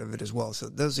misdemeanor version of it as well. So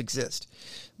those exist.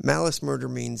 Malice murder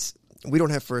means we don't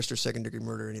have first or second degree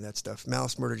murder, any of that stuff.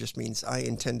 Malice murder just means I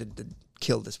intended to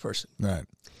kill this person. Right.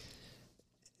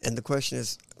 And the question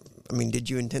is, did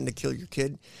you intend to kill your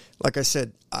kid? Like I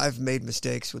said, I've made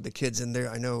mistakes with the kids in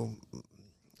there. I know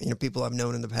people I've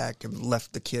known in the pack have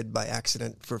left the kid by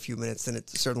accident for a few minutes, then it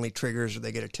certainly triggers, or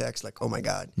they get a text like, oh my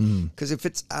God. Because if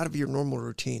it's out of your normal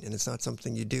routine and it's not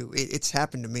something you do, it's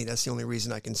happened to me. That's the only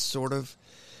reason I can sort of,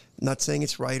 not saying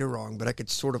it's right or wrong, but I could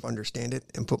sort of understand it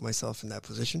and put myself in that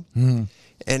position.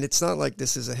 And it's not like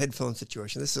this is a headphone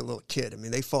situation. This is a little kid.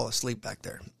 They fall asleep back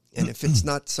there. And if it's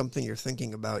not something you're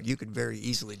thinking about, you could very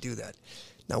easily do that.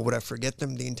 Now, would I forget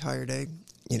them the entire day?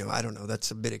 I don't know.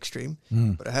 That's a bit extreme.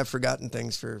 But I have forgotten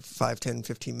things for 5, 10,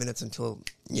 15 minutes until,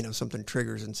 something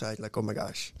triggers inside, like, oh my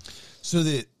gosh. So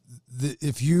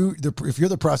if you're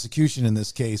the prosecution in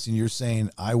this case and you're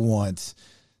saying, I want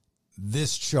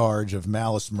this charge of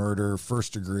malice murder,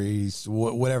 first degree,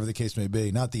 whatever the case may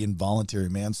be, not the involuntary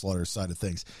manslaughter side of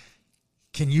things,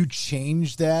 can you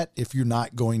change that if you're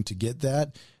not going to get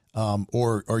that?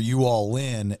 Or are you all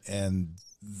in, and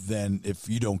then if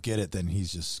you don't get it, then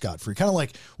he's just scot-free? Kind of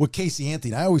like with Casey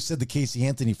Anthony. I always said the Casey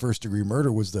Anthony first-degree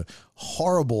murder was the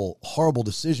horrible, horrible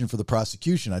decision for the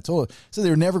prosecution. I said they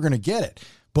were never going to get it.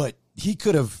 But he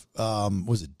could have,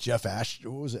 was it Jeff Ash?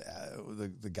 What was it?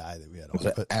 The guy that we had on. Was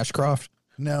it Ashcroft?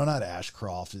 No, not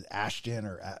Ashcroft. Ashton,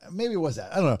 or maybe it was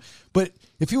that. I don't know. But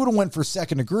if he would have went for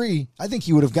second degree, I think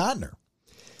he would have gotten her.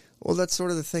 Well, that's sort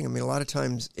of the thing. A lot of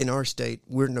times in our state,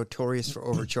 we're notorious for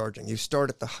overcharging. You start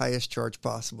at the highest charge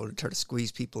possible to try to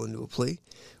squeeze people into a plea,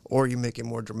 or you make it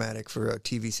more dramatic for a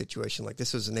TV situation. Like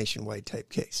this was a nationwide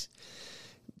type case.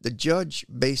 The judge,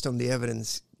 based on the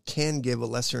evidence, can give a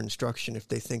lesser instruction if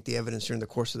they think the evidence during the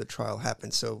course of the trial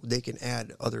happened, so they can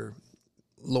add other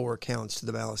lower counts to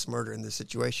the malice murder in this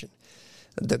situation.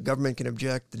 The government can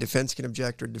object, the defense can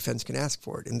object, or the defense can ask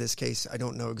for it. In this case, I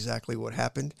don't know exactly what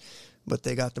happened, but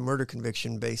they got the murder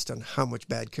conviction based on how much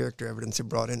bad character evidence it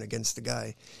brought in against the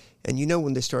guy. And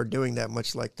when they start doing that,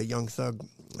 much like the Young Thug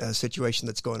situation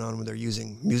that's going on when they're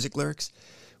using music lyrics,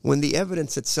 when the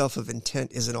evidence itself of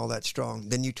intent isn't all that strong,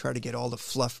 then you try to get all the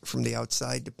fluff from the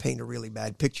outside to paint a really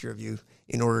bad picture of you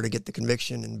in order to get the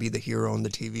conviction and be the hero on the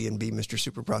TV and be Mr.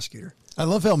 Super Prosecutor. I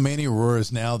love how Manny Arora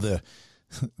is now the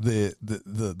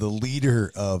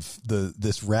leader of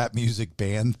this rap music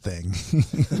band thing.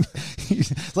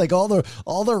 Like all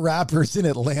the rappers in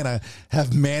Atlanta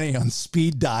have Manny on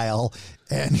speed dial,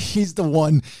 and he's the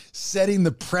one setting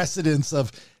the precedence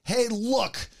of, hey,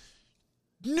 look,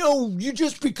 no, you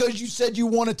just because you said you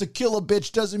wanted to kill a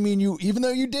bitch doesn't mean even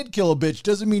though you did kill a bitch,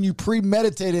 doesn't mean you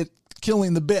premeditated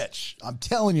killing the bitch. I'm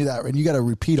telling you that, and you got to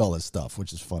repeat all this stuff,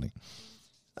 which is funny.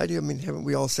 I do. Haven't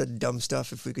we all said dumb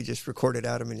stuff? If we could just record it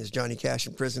out. Is Johnny Cash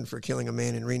in prison for killing a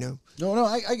man in Reno? No,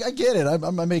 I get it.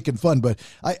 I'm making fun, but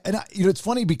it's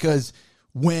funny because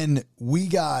when we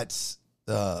got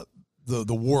the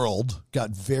world got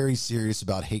very serious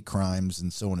about hate crimes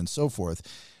and so on and so forth,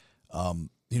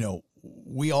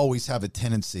 we always have a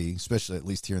tendency, especially at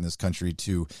least here in this country,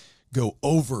 to go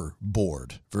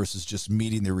overboard versus just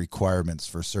meeting the requirements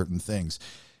for certain things.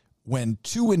 When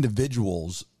two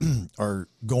individuals are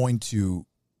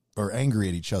angry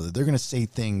at each other, they're going to say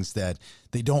things that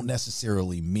they don't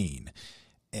necessarily mean.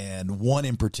 And one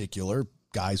in particular,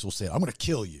 guys will say, I'm going to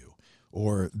kill you.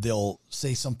 Or they'll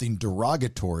say something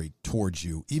derogatory towards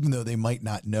you, even though they might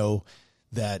not know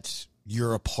that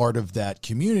you're a part of that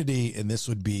community and this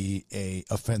would be a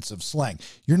offensive slang.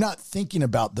 You're not thinking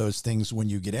about those things when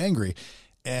you get angry.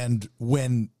 And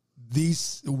when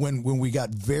these when we got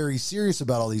very serious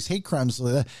about all these hate crimes,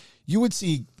 like that, you would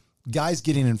see guys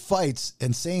getting in fights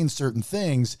and saying certain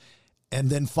things, and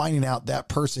then finding out that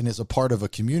person is a part of a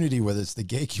community, whether it's the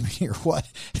gay community or what.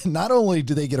 And not only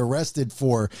do they get arrested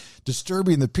for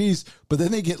disturbing the peace, but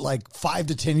then they get like 5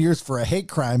 to 10 years for a hate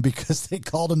crime because they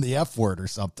called him the F word or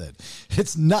something.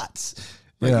 It's nuts.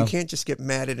 Right, you can't just get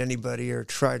mad at anybody or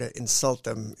try to insult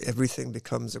them. Everything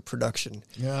becomes a production.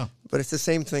 Yeah. But it's the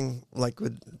same thing like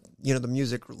with, the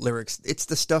music lyrics. It's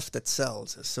the stuff that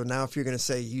sells. So now if you're going to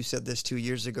say you said this 2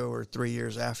 years ago or 3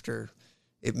 years after,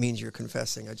 it means you're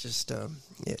confessing.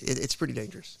 It's pretty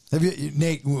dangerous. Have you,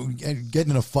 Nate, getting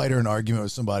in a fight or an argument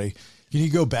with somebody, can you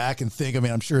go back and think, I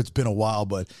mean, I'm sure it's been a while,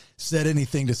 but said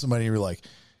anything to somebody and you're like,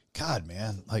 God,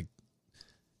 man, like,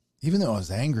 even though I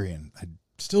was angry and I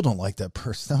still don't like that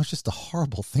person, that was just a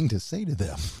horrible thing to say to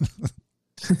them.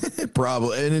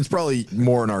 Probably, and it's probably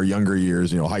more in our younger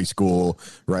years, high school,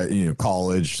 right?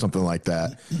 College, something like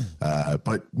that.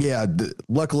 But yeah,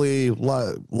 luckily, a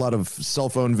lot of cell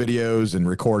phone videos and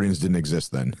recordings didn't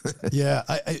exist then. Yeah,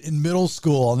 in middle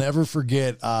school, I'll never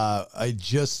forget. I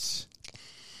just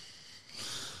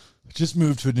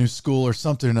moved to a new school or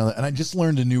something or another, and I just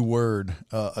learned a new word,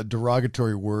 a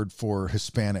derogatory word for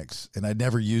Hispanics, and I'd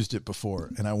never used it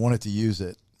before, and I wanted to use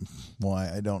it. Why?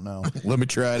 I don't know. Let me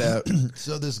try it out.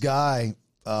 So this guy,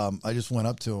 I just went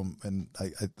up to him, and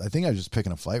I think I was just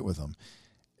picking a fight with him,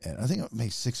 and I think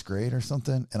maybe 6th grade or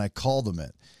something, and I called him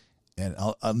it. And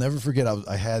I'll never forget,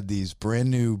 I had these brand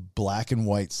new black and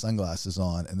white sunglasses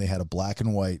on, and they had a black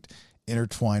and white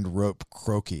intertwined rope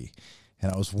croquis.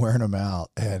 And I was wearing them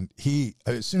out, and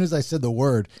as soon as I said the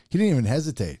word, he didn't even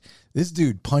hesitate. This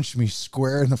dude punched me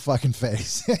square in the fucking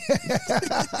face.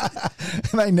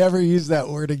 And I never used that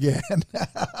word again.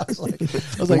 I was like,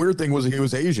 the weird thing was he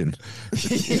was Asian.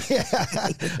 Yeah.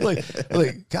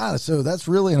 Like, God, so that's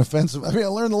really an offensive. I mean, I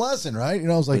learned the lesson, right?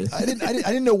 I was like, I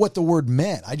didn't know what the word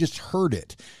meant. I just heard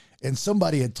it. And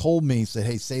somebody had told me, said,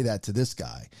 hey, say that to this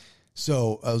guy.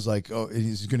 So I was like, oh,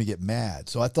 he's going to get mad.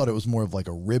 So I thought it was more of like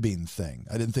a ribbing thing.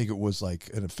 I didn't think it was like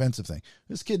an offensive thing.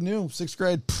 This kid knew, 6th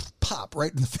grade, pop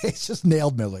right in the face, just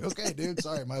nailed me. I was like, okay, dude,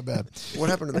 sorry, my bad. What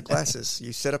happened to the glasses?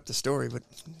 You set up the story, but...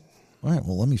 All right,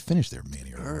 well, let me finish there,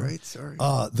 Manny. All right, sorry.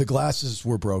 The glasses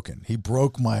were broken. He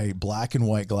broke my black and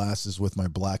white glasses with my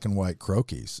black and white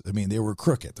croquis. I mean, they were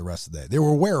crooked the rest of the day. They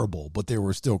were wearable, but they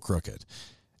were still crooked.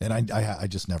 And I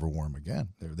just never wore them again.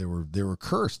 They were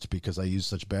cursed because I used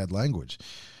such bad language.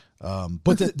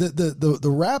 But the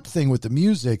rap thing with the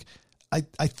music, I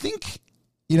think,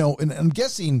 and I'm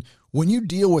guessing when you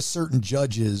deal with certain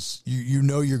judges, you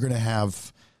know you're going to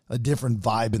have a different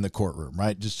vibe in the courtroom,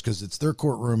 right? Just because it's their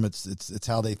courtroom, it's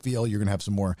how they feel. You're going to have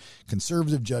some more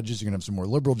conservative judges. You're going to have some more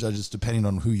liberal judges, depending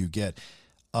on who you get.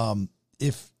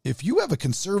 If you have a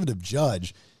conservative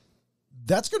judge,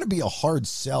 that's going to be a hard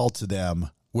sell to them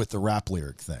with the rap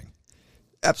lyric thing.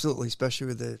 Absolutely, especially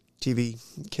with the TV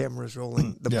cameras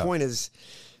rolling. The point is,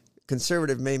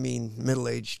 conservative may mean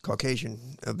middle-aged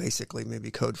Caucasian, basically, maybe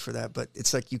code for that, but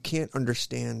it's like you can't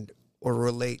understand or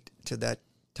relate to that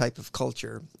type of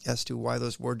culture as to why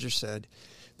those words are said,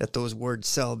 that those words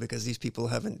sell because these people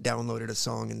haven't downloaded a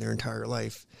song in their entire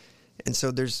life. And so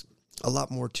there's a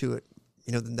lot more to it,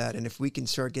 than that. And if we can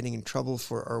start getting in trouble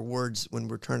for our words when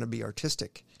we're trying to be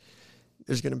artistic,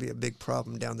 there's going to be a big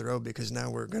problem down the road because now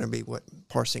we're going to be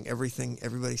parsing everything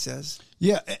everybody says.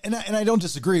 Yeah, and I don't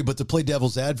disagree, but to play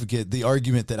devil's advocate, the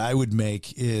argument that I would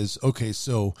make is, okay,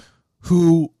 so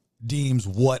who deems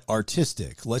what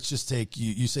artistic? Let's just take,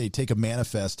 you say take a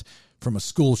manifest from a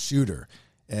school shooter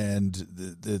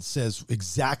and it says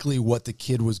exactly what the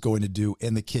kid was going to do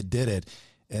and the kid did it,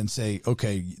 and say,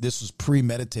 okay, this was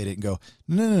premeditated, and go,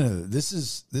 no, this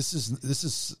is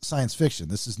science fiction.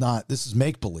 This is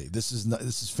make believe. This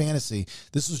is fantasy.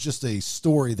 This was just a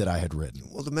story that I had written.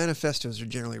 Well, the manifestos are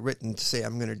generally written to say,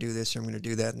 I'm going to do this or I'm going to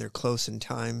do that, and they're close in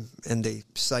time, and they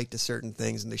cite to certain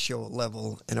things, and they show a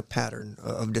level and a pattern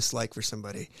of dislike for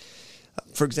somebody.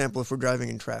 For example, if we're driving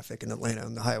in traffic in Atlanta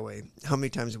on the highway, how many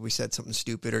times have we said something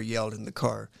stupid or yelled in the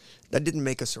car? That didn't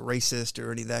make us a racist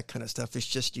or any of that kind of stuff. It's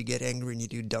just you get angry and you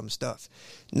do dumb stuff.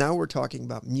 Now we're talking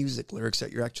about music lyrics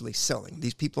that you're actually selling.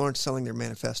 These people aren't selling their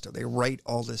manifesto. They write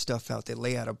all this stuff out. They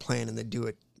lay out a plan and they do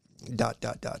it ...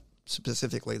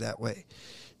 specifically that way.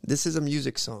 This is a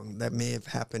music song that may have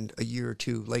happened a year or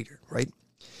two later, right?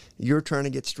 You're trying to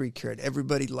get street cred.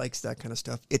 Everybody likes that kind of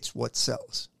stuff. It's what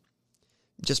sells.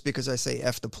 just because I say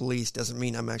F the police doesn't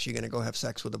mean I'm actually going to go have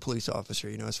sex with a police officer,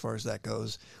 as far as that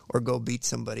goes, or go beat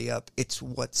somebody up. It's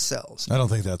what sells. I don't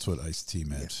think that's what Ice-T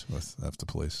meant with F the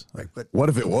police. Right, but what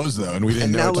if it was, though, and we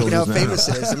didn't know? Now look at how famous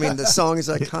now. it is. I mean, the song is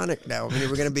iconic now. I mean,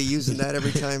 we're going to be using that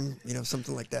every time,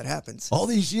 something like that happens. All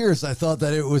these years, I thought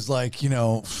that it was like,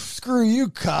 screw you,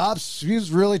 cops. He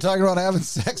was really talking about having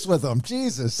sex with them.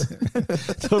 Jesus.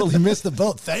 Totally missed the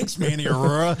boat. Thanks, Manny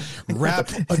Arora, rap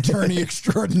attorney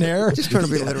extraordinaire. Just trying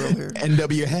to be literal here.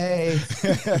 NW, hey.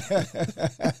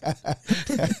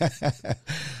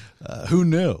 Who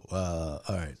knew? All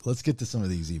right, let's get to some of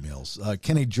these emails.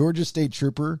 Can a Georgia State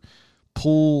Trooper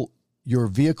pull your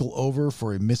vehicle over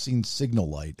for a missing signal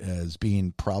light as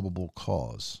being probable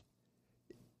cause?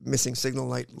 Missing signal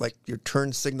light, like your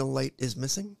turn signal light is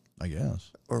missing? I guess.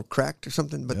 Or cracked or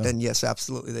something, but then yes,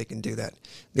 absolutely they can do that.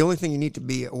 The only thing you need to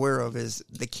be aware of is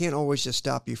they can't always just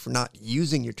stop you for not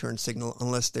using your turn signal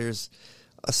unless there's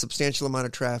a substantial amount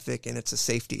of traffic and it's a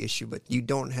safety issue, but you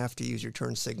don't have to use your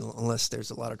turn signal unless there's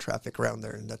a lot of traffic around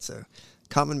there, and that's a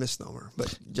common misnomer,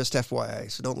 but just FYI,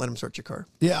 so don't let them search your car.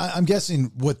 Yeah, I'm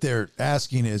guessing what they're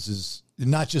asking is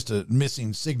not just a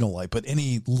missing signal light, but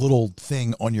any little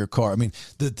thing on your car. I mean,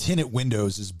 the tinted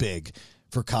windows is big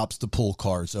for cops to pull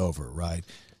cars over, right?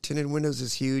 Tinted windows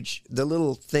is huge. The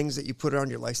little things that you put on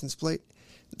your license plate,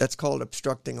 that's called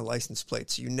obstructing a license plate.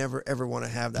 So you never, ever want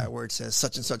to have that where it says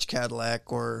such and such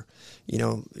Cadillac or,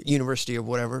 University of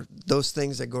whatever. Those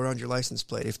things that go around your license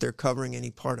plate, if they're covering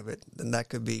any part of it, then that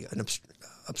could be an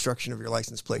obstruction of your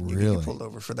license plate. And you can get pulled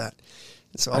over for that.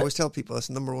 And so I always tell people that's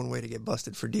the number one way to get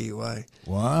busted for DUI.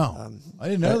 Wow. I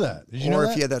didn't know that. Did you know that?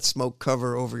 Or if you had that smoke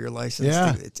cover over your license,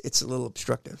 it's a little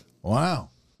obstructive. Wow.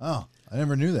 Oh, I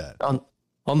never knew that.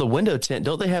 On the window tint,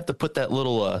 don't they have to put that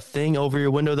little thing over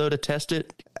your window, though, to test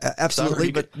it?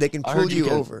 Absolutely, but they can pull you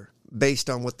over based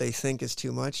on what they think is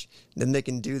too much. Then they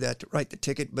can do that to write the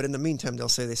ticket. But in the meantime, they'll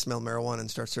say they smell marijuana and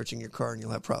start searching your car, and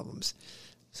you'll have problems.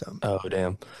 So. Oh,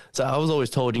 damn. So I was always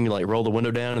told you can roll the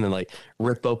window down and then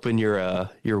rip open your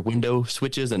window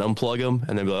switches and unplug them,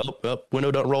 and then be like, oh, window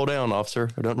don't roll down, officer,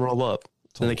 or don't roll up.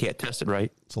 Then they can't test it,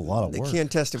 right? It's a lot of work. They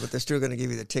can't test it, but they're still going to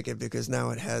give you the ticket because now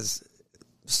it has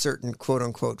certain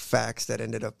quote-unquote facts that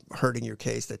ended up hurting your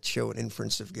case that show an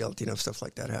inference of guilt. Stuff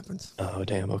like that happens. Oh,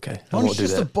 damn. Okay. Why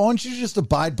don't you just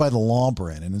abide by the law,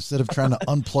 Brandon, instead of trying to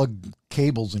unplug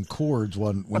cables and cords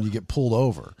when you get pulled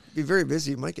over? Be very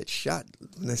busy. You might get shot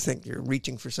when they think you're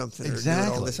reaching for something or doing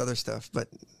all this other stuff. But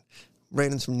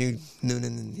Brandon's from Noonan,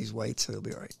 and he's white, so he'll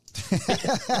be all right.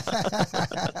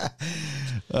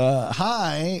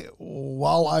 Hi.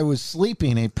 While I was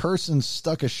sleeping, a person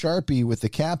stuck a Sharpie with the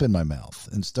cap in my mouth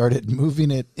and started moving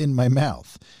it in my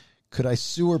mouth. Could I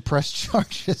sue or press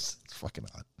charges? It's fucking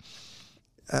odd.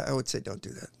 I would say don't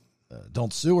do that.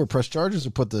 Don't sue or press charges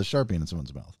or put the Sharpie in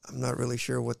someone's mouth. I'm not really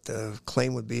sure what the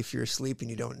claim would be. If you're asleep and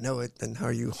you don't know it, then how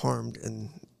are you harmed? And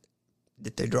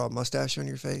did they draw a mustache on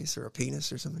your face or a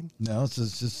penis or something? No, it's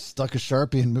just stuck a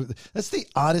Sharpie and moved. That's the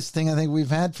oddest thing I think we've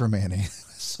had for Manny.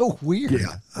 So weird.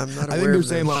 Yeah, I'm not aware I think they're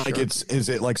of saying is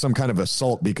it like some kind of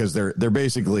assault because they're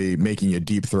basically making you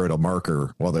deep throat a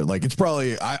marker while they're it's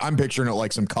probably I'm picturing it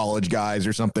like some college guys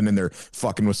or something and they're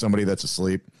fucking with somebody that's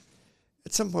asleep.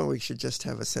 At some point we should just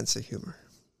have a sense of humor.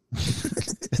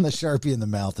 And the Sharpie in the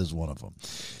mouth is one of them.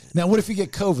 Now, what if you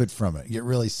get COVID from it? You get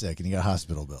really sick and you got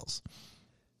hospital bills.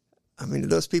 I mean, do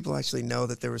those people actually know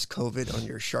that there was COVID on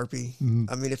your Sharpie? Mm-hmm.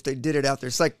 I mean, if they did it out there,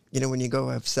 it's like, when you go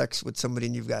have sex with somebody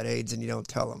and you've got AIDS and you don't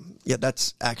tell them. Yeah,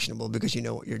 that's actionable because you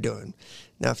know what you're doing.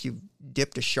 Now, if you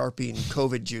dipped a Sharpie in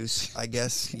COVID juice, I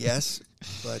guess, yes.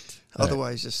 But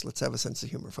otherwise, just let's have a sense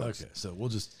of humor, folks. Okay, so we'll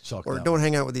just chalk Or that don't one.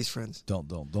 hang out with these friends. Don't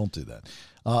do that.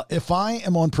 If I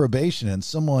am on probation and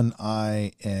someone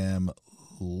I am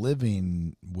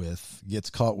living with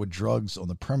gets caught with drugs on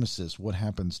the premises, what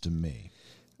happens to me?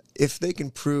 If they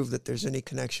can prove that there's any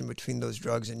connection between those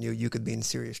drugs and you could be in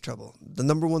serious trouble. The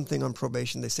number one thing on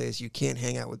probation they say is you can't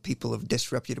hang out with people of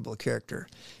disreputable character.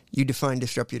 You define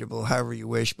disreputable however you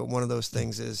wish, but one of those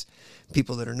things is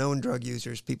people that are known drug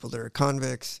users, people that are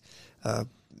convicts,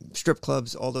 strip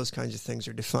clubs, all those kinds of things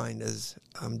are defined as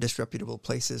disreputable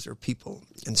places or people.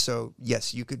 And so,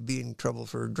 yes, you could be in trouble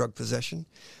for drug possession,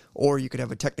 or you could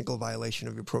have a technical violation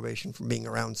of your probation for being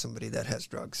around somebody that has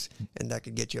drugs, and that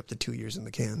could get you up to 2 years in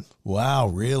the can. Wow,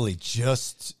 really?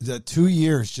 Just 2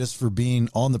 years just for being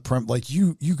on the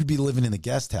you could be living in the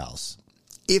guest house.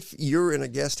 If you're in a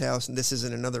guest house and this is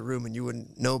in another room and you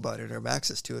wouldn't know about it or have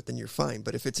access to it, then you're fine.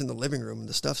 But if it's in the living room and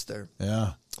the stuff's there,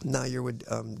 yeah, now you're with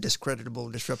discreditable,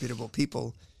 disreputable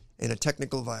people, And a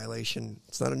technical violation,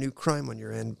 it's not a new crime on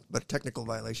your end, but a technical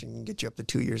violation can get you up to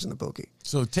 2 years in the bokey.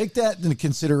 So take that into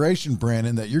consideration,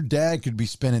 Brandon, that your dad could be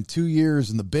spending 2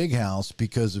 years in the big house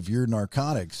because of your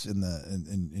narcotics in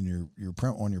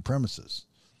on your premises.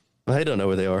 I don't know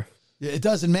where they are. It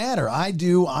doesn't matter. I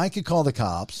do. I could call the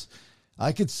cops.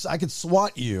 I could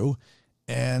SWAT you,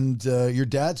 and your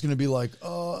dad's going to be like,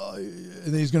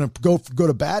 and he's going to go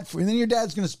to bat for you. And then your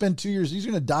dad's going to spend 2 years. He's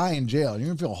going to die in jail. You're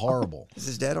going to feel horrible. Is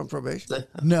his dad on probation?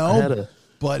 No,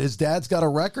 but his dad's got a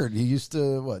record. He used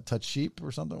to, touch sheep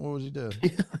or something? What was he doing?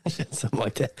 Something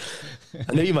like that.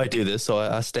 I knew you might do this, so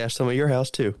I stashed some at your house,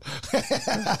 too.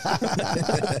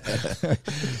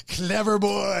 Clever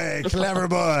boy. Clever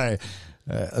boy.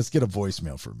 Let's get a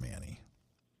voicemail for Manny.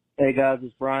 Hey, guys,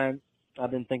 it's Brian.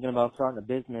 I've been thinking about starting a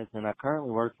business, and I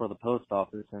currently work for the post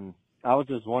office, and I was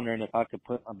just wondering if I could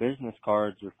put my business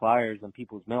cards or flyers in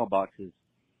people's mailboxes.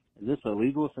 Is this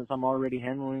illegal since I'm already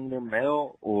handling their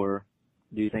mail, or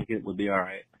do you think it would be all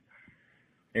right?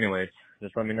 Anyways,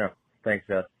 just let me know. Thanks,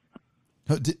 guys.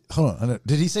 Hold on.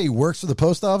 Did he say he works for the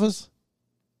post office?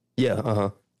 Yeah, uh-huh.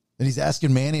 And he's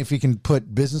asking Manny if he can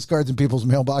put business cards in people's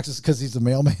mailboxes because he's a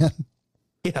mailman?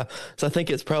 Yeah, so I think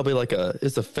it's probably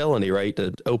it's a felony, right,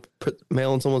 to put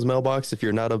mail in someone's mailbox if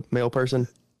you're not a mail person?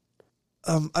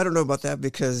 I don't know about that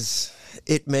because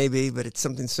it may be, but it's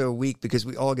something so weak because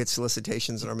we all get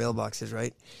solicitations in our mailboxes,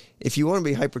 right? If you want to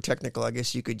be hyper-technical, I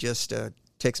guess you could just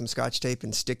take some Scotch tape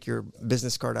and stick your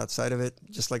business card outside of it,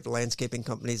 just like the landscaping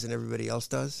companies and everybody else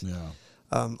does.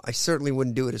 Yeah. I certainly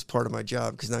wouldn't do it as part of my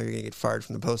job because now you're going to get fired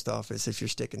from the post office if you're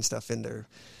sticking stuff in there.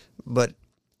 But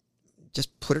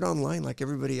just put it online like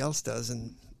everybody else does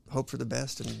and hope for the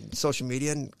best, and social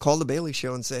media, and call the Bailey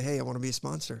Show and say, hey, I want to be a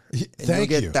sponsor. And you'll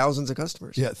get thousands of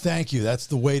customers. Yeah, thank you. That's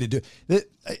the way to do it.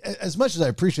 As much as I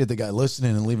appreciate the guy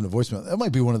listening and leaving a voicemail, that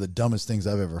might be one of the dumbest things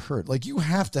I've ever heard. Like, you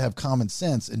have to have common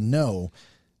sense and know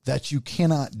that you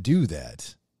cannot do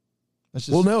that.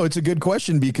 Well, no, it's a good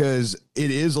question because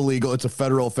it is illegal. It's a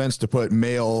federal offense to put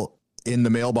mail in the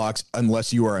mailbox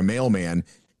unless you are a mailman.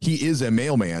 He is a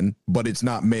mailman, but it's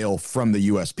not mail from the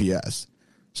USPS.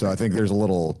 So I think there's a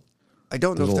little. I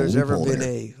don't know if there's ever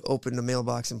been open the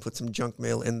mailbox and put some junk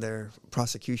mail in their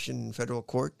prosecution in federal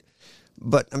court.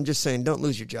 But I'm just saying, don't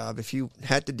lose your job. If you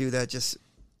had to do that, just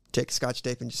take Scotch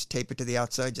tape and just tape it to the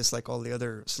outside, just like all the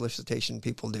other solicitation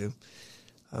people do,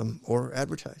 or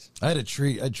advertise. I had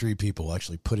treat people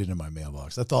actually put it in my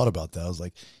mailbox. I thought about that. I was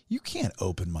like, you can't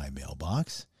open my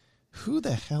mailbox. Who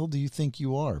the hell do you think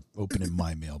you are opening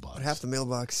my mailbox? But half the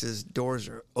mailboxes doors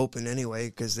are open anyway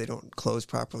because they don't close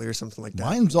properly or something like that.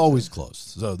 Mine's always closed.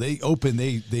 So they open,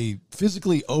 they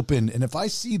physically open. And if I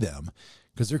see them,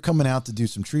 because they're coming out to do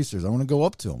some tree service, I want to go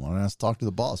up to them. I want to talk to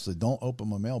the boss. Say, don't open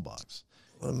my mailbox.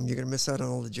 You're going to miss out on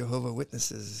all the Jehovah's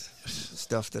Witnesses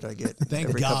stuff that I get Thank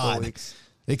every God. couple of weeks.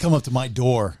 They come up to my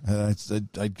door.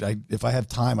 If I have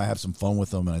time, I have some fun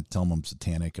with them, and I tell them I'm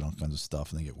satanic and all kinds of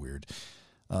stuff, and they get weird.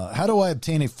 How do I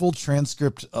obtain a full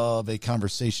transcript of a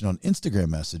conversation on Instagram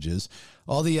messages?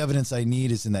 All the evidence I need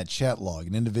is in that chat log.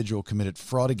 An individual committed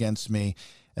fraud against me,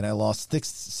 and I lost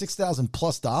 $6,000+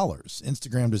 plus.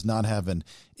 Instagram does not have an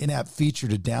in-app feature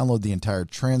to download the entire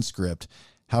transcript.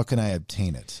 How can I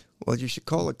obtain it? Well, you should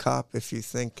call a cop if you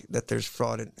think that there's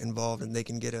fraud involved, and they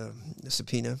can get a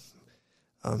subpoena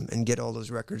and get all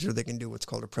those records, or they can do what's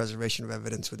called a preservation of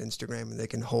evidence with Instagram, and they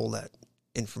can hold that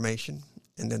information,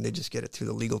 and then they just get it through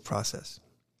the legal process.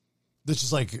 This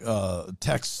is like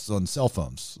texts on cell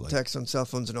phones. Texts on cell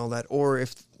phones and all that. Or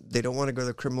if they don't want to go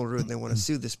the criminal route and they want to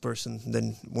sue this person,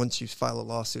 then once you file a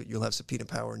lawsuit, you'll have subpoena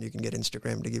power, and you can get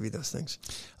Instagram to give you those things.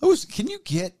 Can you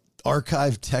get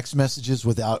archived text messages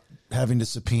without having to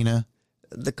subpoena?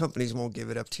 The companies won't give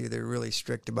it up to you. They're really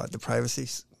strict about the privacy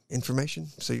information.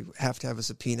 So you have to have a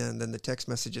subpoena, and then the text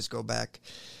messages go back.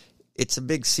 It's a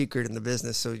big secret in the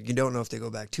business, so you don't know if they go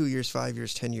back 2 years, 5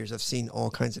 years, 10 years. I've seen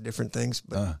all kinds of different things,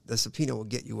 but the subpoena will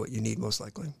get you what you need most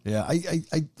likely. Yeah,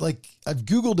 I've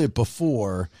Googled it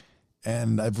before,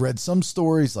 and I've read some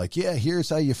stories like, yeah, here's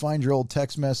how you find your old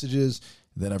text messages.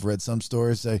 Then I've read some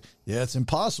stories say, yeah, it's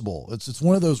impossible. It's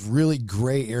one of those really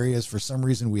gray areas. For some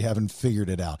reason, we haven't figured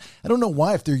it out. I don't know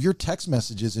why. If they're your text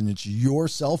messages and it's your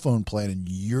cell phone plan and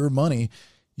your money,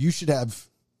 you should have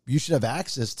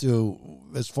access to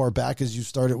as far back as you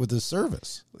started with this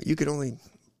service. You could only,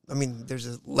 there's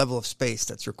a level of space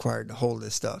that's required to hold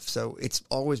this stuff. So it's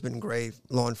always been gray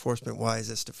law enforcement wise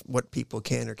as to what people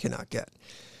can or cannot get.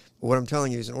 But what I'm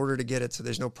telling you is in order to get it so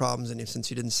there's no problems, and since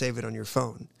you didn't save it on your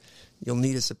phone, you'll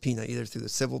need a subpoena either through the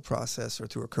civil process or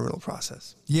through a criminal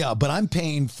process. Yeah, but I'm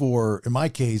paying for, in my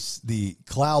case, the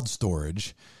cloud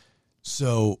storage.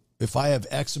 So if I have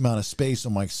X amount of space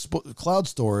on my cloud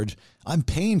storage, I'm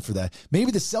paying for that.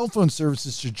 Maybe the cell phone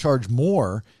services should charge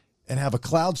more and have a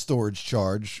cloud storage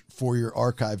charge for your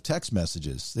archived text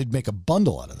messages. They'd make a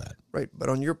bundle out of that. Right, but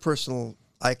on your personal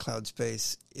iCloud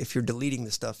space, if you're deleting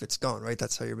the stuff, it's gone, right?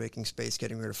 That's how you're making space,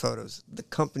 getting rid of photos. The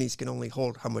companies can only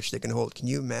hold how much they can hold. Can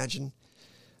you imagine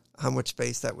how much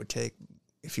space that would take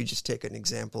if you just take an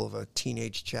example of a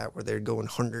teenage chat where they're going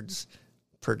hundreds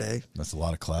per day? That's a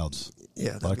lot of clouds.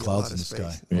 Yeah, a lot of clouds in the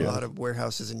sky. A lot of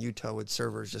warehouses in Utah with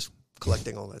servers just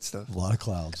collecting all that stuff. A lot of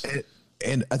clouds.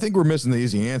 And I think we're missing the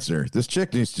easy answer. This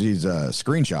chick needs to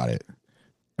screenshot it.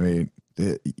 I mean,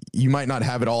 you might not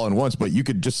have it all in once, but you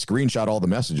could just screenshot all the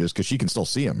messages because she can still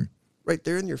see them. Right,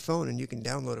 they're in your phone, and you can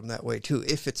download them that way, too,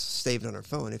 if it's saved on her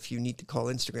phone. If you need to call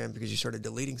Instagram because you started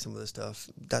deleting some of the stuff,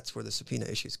 that's where the subpoena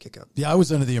issues kick up. Yeah, I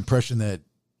was under the impression that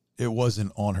it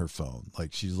wasn't on her phone.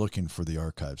 Like, she's looking for the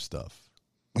archive stuff.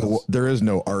 Well, there is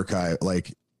no archive.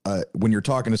 Like, when you're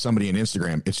talking to somebody in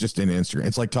Instagram, it's just in Instagram.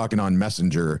 It's like talking on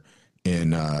Messenger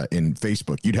in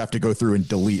Facebook. You'd have to go through and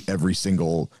delete every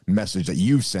single message that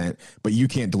you've sent, but you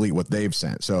can't delete what they've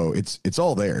sent. So it's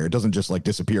all there. It doesn't just like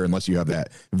disappear unless you have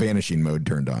that vanishing mode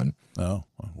turned on. Oh,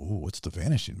 what's the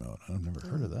vanishing mode? I've never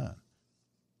heard of that.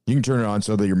 You can turn it on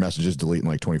so that your messages delete in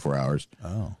like 24 hours.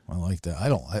 Oh, I like that.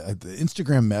 The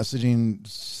Instagram messaging,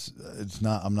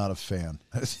 I'm not a fan.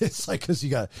 It's like, because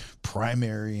you got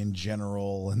primary and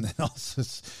general, and then also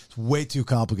it's way too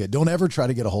complicated. Don't ever try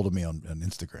to get a hold of me on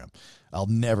Instagram. I'll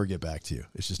never get back to you.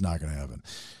 It's just not going to happen.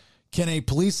 Can a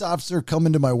police officer come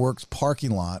into my work's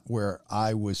parking lot where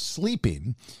I was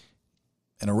sleeping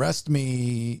and arrest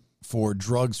me for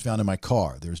drugs found in my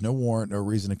car? There's no warrant, no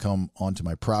reason to come onto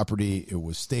my property. It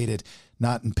was stated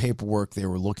not in paperwork they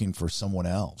were looking for someone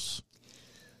else.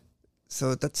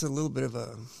 So that's a little bit of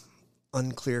a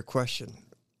unclear question.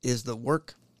 Is the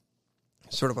work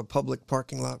sort of a public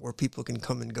parking lot where people can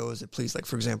come and go as they please? Like,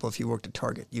 for example, if you worked at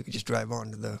Target, you could just drive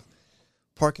onto the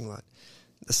parking lot.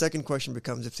 The second question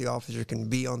becomes, if the officer can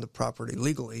be on the property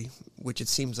legally, which it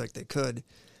seems like they could,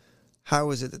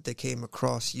 how is it that they came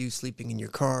across you sleeping in your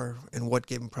car, and what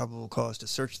gave them probable cause to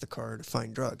search the car to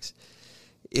find drugs?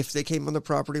 If they came on the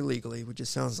property legally, which it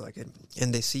sounds like it,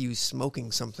 and they see you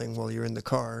smoking something while you're in the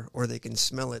car, or they can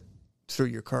smell it through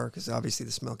your car, because obviously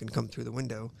the smell can come through the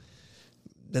window,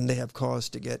 then they have cause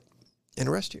to get and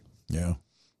arrest you. Yeah.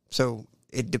 So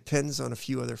it depends on a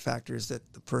few other factors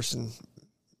that the person,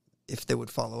 if they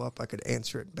would follow up, I could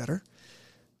answer it better.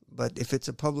 But if it's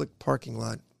a public parking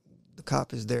lot, the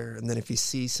cop is there, and then if he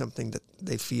sees something that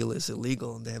they feel is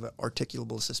illegal and they have an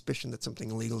articulable suspicion that something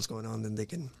illegal is going on, then they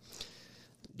can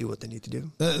do what they need to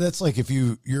do. That's like if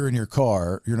you're in your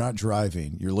car, you're not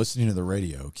driving, you're listening to the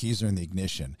radio, keys are in the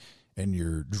ignition, and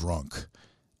you're drunk,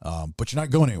 but you're not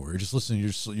going anywhere. You're just listening.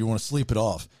 You want to sleep it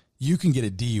off. You can get a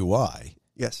DUI.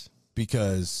 Yes.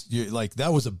 Because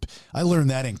I learned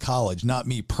that in college, not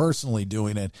me personally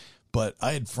doing it, but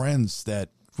I had friends that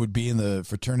would be in the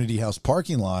fraternity house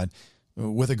parking lot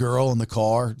with a girl in the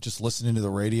car, just listening to the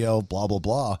radio, blah, blah,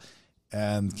 blah.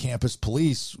 And campus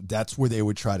police, that's where they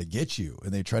would try to get you.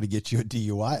 And they try to get you a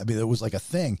DUI. I mean, it was like a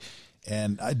thing.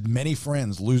 And I had many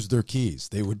friends lose their keys.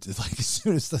 They would, like, as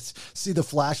soon as they see the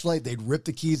flashlight, they'd rip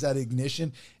the keys out of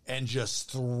ignition and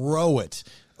just throw it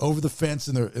over the fence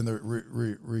in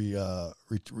the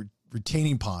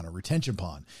retaining pond or retention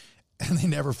pond. And they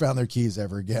never found their keys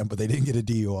ever again, but they didn't get a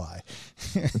DUI.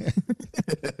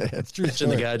 That's true. Imagine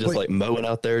the guy just like mowing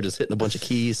out there, just hitting a bunch of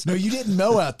keys. No, you didn't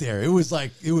mow out there. It was like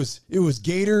it was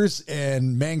gators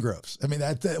and mangroves. I mean,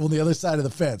 that on the other side of the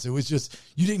fence. It was just,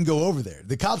 you didn't go over there.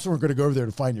 The cops weren't going to go over there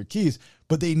to find your keys,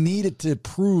 but they needed to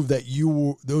prove that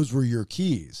those were your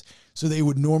keys. So they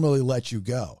would normally let you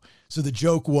go. So the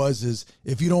joke is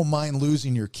if you don't mind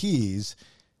losing your keys,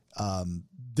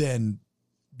 then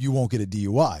you won't get a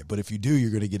DUI. But if you do, you're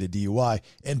going to get a DUI,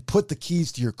 and put the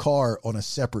keys to your car on a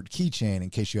separate keychain in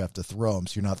case you have to throw them,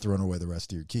 so you're not throwing away the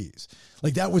rest of your keys.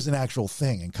 Like, that was an actual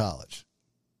thing in college.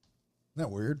 Isn't that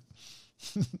weird?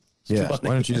 Yeah. Why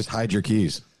don't you just hide your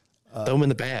keys? Throw them in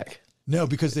the back. No,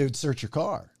 because they would search your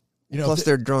car. You know, plus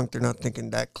they're drunk. They're not thinking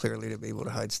that clearly to be able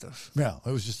to hide stuff. Yeah, it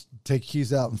was just take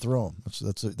keys out and throw them.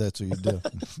 That's what you do.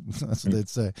 That's what they'd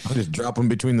say. I'll just drop them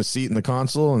between the seat and the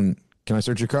console, and can I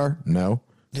search your car? No.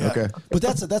 Yeah. Okay. But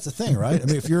that's a thing, right? I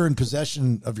mean, if you're in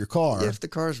possession of your car. Yeah, if the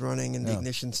car's running and the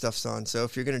ignition stuff's on. So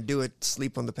if you're going to do it,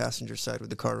 sleep on the passenger side with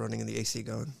the car running and the AC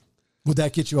going. Would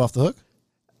that get you off the hook?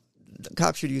 The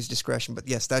cop should use discretion, but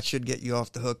yes, that should get you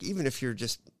off the hook. Even if you're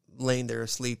just laying there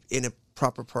asleep in a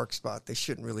proper park spot, they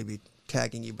shouldn't really be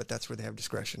tagging you, but that's where they have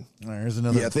discretion. All right, here's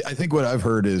another. Yeah, I think what I've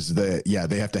heard is that,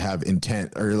 they have to have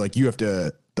intent, or like you have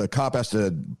to the cop has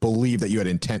to believe that you had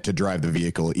intent to drive the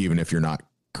vehicle, even if you're not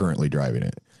currently driving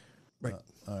it. Right.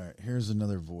 All right. Here's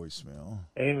another voicemail.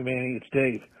 Hey, Manny, it's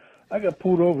Dave. I got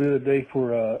pulled over the other day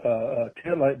for a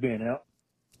taillight being out.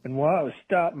 And while I was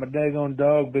stopped, my daggone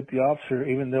dog bit the officer,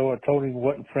 even though I told him it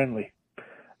wasn't friendly.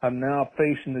 I'm now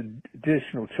facing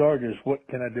additional charges. What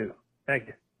can I do? Thank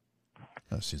you.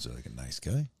 That seems like a nice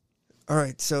guy. All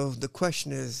right, so the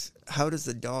question is, how does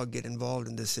the dog get involved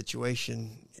in this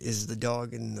situation? Is the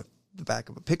dog in the back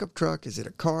of a pickup truck? Is it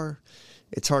a car?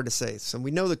 It's hard to say. So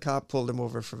we know the cop pulled him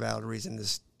over for valid reason.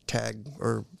 His tag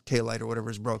or taillight or whatever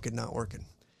is broken, not working.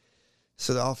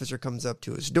 So the officer comes up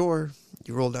to his door.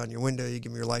 You roll down your window. You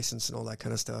give him your license and all that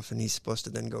kind of stuff. And he's supposed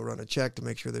to then go run a check to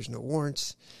make sure there's no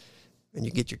warrants. And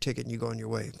you get your ticket and you go on your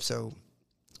way. So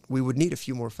we would need a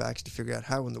few more facts to figure out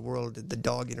how in the world did the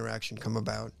dog interaction come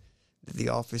about. Did the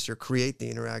officer create the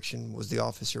interaction? Was the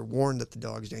officer warned that the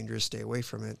dog's dangerous, stay away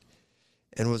from it?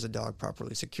 And was the dog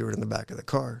properly secured in the back of the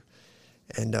car?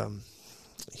 And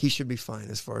he should be fine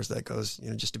as far as that goes. You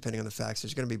know, just depending on the facts,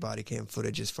 there's going to be body cam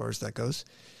footage as far as that goes.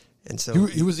 And so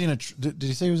he was in a. Did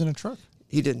he say he was in a truck?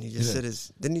 He didn't. He just said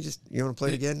his. Didn't he just? You want to play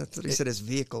it again? I thought he said his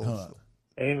vehicle.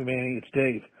 Hey, Manny, it's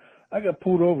Dave. I got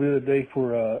pulled over the other day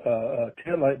for a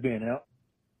taillight being out.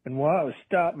 And while I was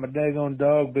stopped, my daggone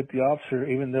dog bit the officer,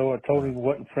 even though I told him it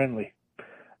wasn't friendly.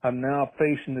 I'm now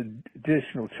facing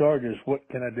additional charges. What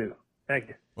can I do? Thank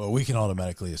you. Well, we can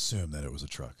automatically assume that it was a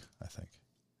truck, I think.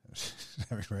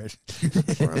 Right?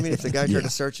 Or, I mean, if the guy tried to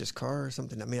search his car or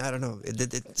something, I mean, I don't know.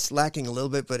 It's lacking a little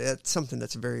bit, but it's something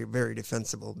that's very, very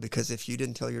defensible. Because if you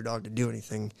didn't tell your dog to do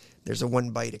anything, there's a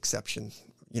 1-bite exception,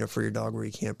 you know, for your dog where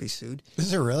you can't be sued.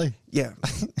 Is there really? Yeah.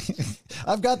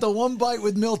 I've got the 1-bite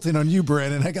with Milton on you,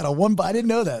 Brandon. I got a 1-bite. I didn't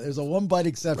know that. There's a 1-bite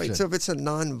exception. Right. So if it's a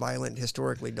non-violent,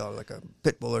 historically dog, like a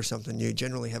pit bull or something, you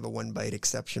generally have a 1-bite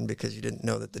exception because you didn't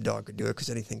know that the dog could do it because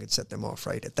anything could set them off,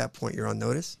 right? At that point, you're on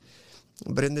notice.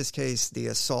 But in this case, the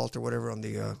assault or whatever on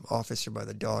the officer by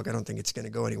the dog, I don't think it's going to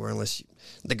go anywhere unless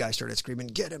the guy started screaming,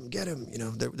 get him, get him. You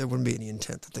know, there wouldn't be any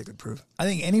intent that they could prove. I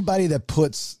think anybody that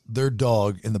puts their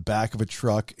dog in the back of a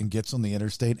truck and gets on the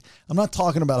interstate, I'm not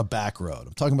talking about a back road.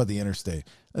 I'm talking about the interstate.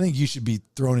 I think you should be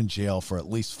thrown in jail for at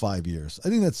least 5 years. I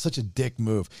think that's such a dick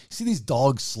move. You see these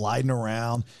dogs sliding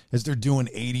around as they're doing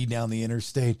 80 down the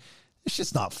interstate. It's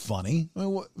just not funny. I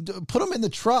mean, put them in the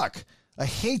truck. I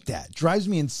hate that. It drives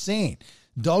me insane.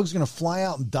 Dog's going to fly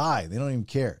out and die. They don't even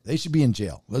care. They should be in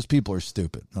jail. Those people are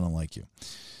stupid. I don't like you.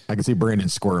 I can see Brandon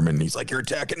squirming. He's like, you're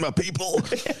attacking my people.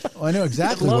 Oh, I know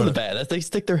exactly. They love the bat. They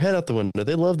stick their head out the window.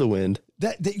 They love the wind.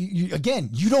 Again,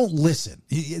 you don't listen.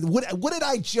 What did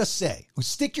I just say?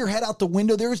 Stick your head out the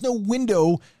window. There is no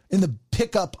window in the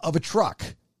pickup of a truck.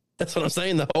 That's what I'm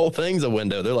saying. The whole thing's a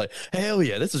window. They're like, hell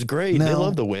yeah, this is great. No, they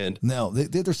love the wind. No,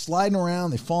 they're sliding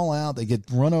around. They fall out. They get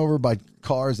run over by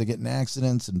cars. They get in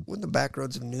accidents. And wouldn't the back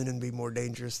roads of Noonan be more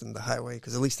dangerous than the highway?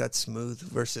 Because at least that's smooth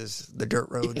versus the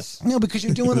dirt roads. No, because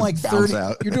you're doing like 30.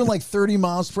 You're doing like 30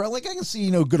 miles per hour. Like I can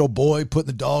see, good old boy putting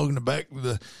the dog in the back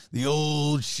of the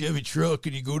old Chevy truck,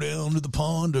 and you go down to the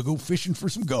pond to go fishing for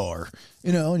some gar.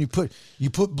 And you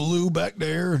put Blue back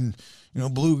there, and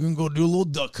Blue can go do a little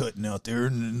duck hunting out there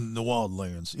in the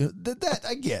wildlands. That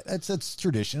I get. That's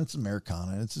tradition. It's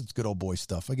Americana. It's good old boy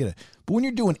stuff. I get it. But when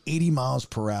you're doing 80 miles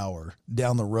per hour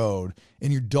down the road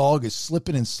and your dog is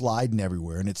slipping and sliding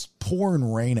everywhere and it's pouring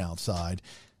rain outside,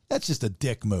 that's just a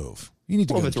dick move. You need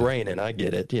to. Well, if it's raining, I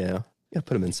get it. Yeah,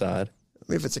 put him inside. I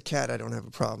mean, if it's a cat, I don't have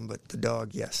a problem, but the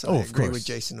dog, yes. I agree with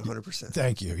Jason 100%.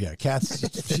 Thank you. Yeah, cats,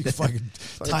 you fucking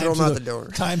throw them out the door.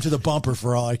 Time to the bumper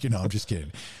for all I can know. I'm just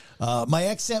kidding. My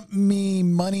ex sent me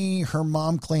money her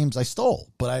mom claims I stole,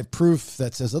 but I have proof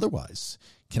that says otherwise.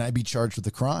 Can I be charged with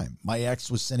a crime? My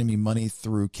ex was sending me money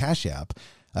through Cash App.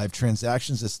 I have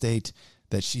transactions that state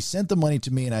that she sent the money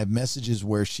to me, and I have messages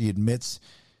where she admits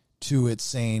to it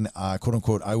saying, quote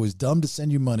unquote, I was dumb to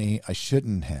send you money I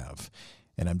shouldn't have,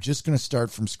 and I'm just going to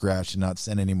start from scratch and not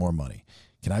send any more money.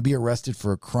 Can I be arrested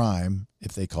for a crime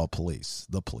if they call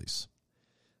the police?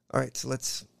 All right, so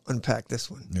let's unpack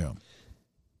this one. Yeah.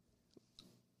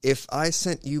 If I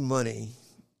sent you money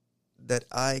that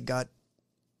I got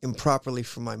improperly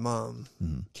from my mom,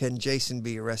 can Jason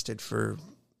be arrested for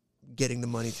getting the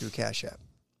money through Cash App?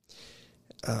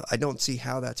 I don't see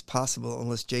how that's possible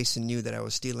unless Jason knew that I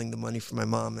was stealing the money from my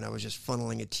mom and I was just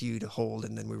funneling it to you to hold,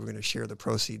 and then we were going to share the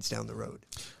proceeds down the road.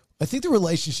 I think the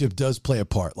relationship does play a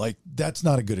part. Like, that's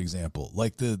not a good example.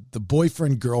 Like the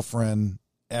boyfriend, girlfriend,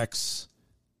 ex,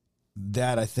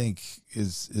 that I think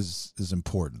is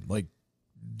important. Like,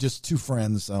 just two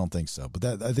friends, I don't think so.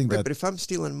 But I think right, but if I'm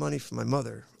stealing money from my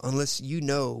mother, unless you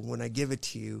know when I give it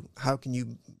to you, how can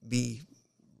you be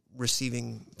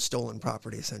receiving stolen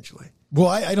property, essentially. Well,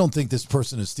 I don't think this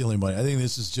person is stealing money. I think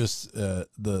this is just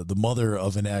the mother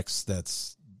of an ex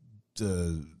that's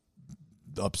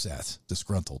upset,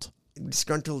 disgruntled.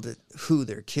 Disgruntled at who?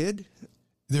 Their kid?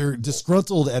 They're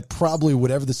disgruntled at probably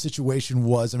whatever the situation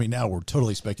was. I mean, now we're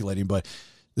totally speculating, but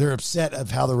they're upset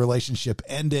of how the relationship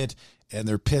ended, and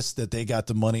they're pissed that they got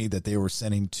the money that they were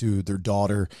sending to their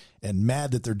daughter, and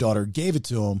mad that their daughter gave it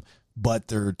to them, but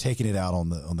they're taking it out on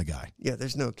the guy. Yeah,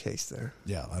 there's no case there.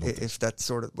 Yeah, I don't if that's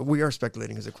sort of, but we are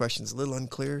speculating because the question's a little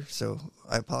unclear. So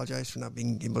I apologize for not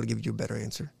being able to give you a better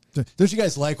answer. Don't you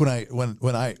guys like when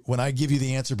I give you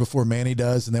the answer before Manny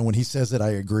does, and then when he says it,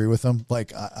 I agree with him?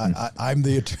 Like I'm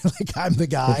the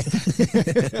guy.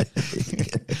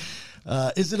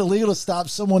 Is it illegal to stop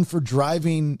someone for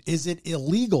driving? Is it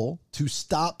illegal to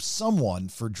stop someone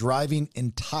for driving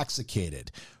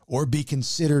intoxicated or be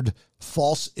considered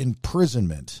false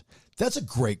imprisonment? That's a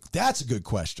good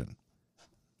question.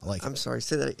 I'm sorry,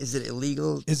 say that. Is it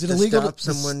illegal? Is it illegal to stop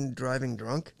someone driving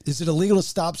drunk? Is it illegal to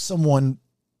stop someone?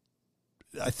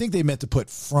 I think they meant to put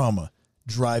from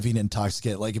driving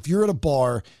intoxicated. Like if you're at a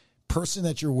bar, person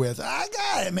that you're with, I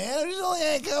got it, man. There's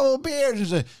only a couple of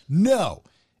beers. No.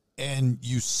 And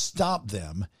you stop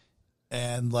them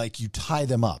and like you tie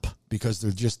them up because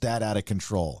they're just that out of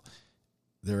control.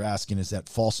 They're asking, is that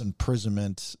false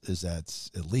imprisonment? Is that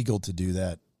illegal to do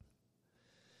that?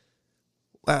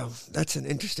 Wow, that's an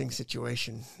interesting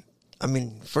situation. I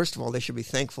mean, first of all, they should be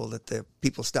thankful that the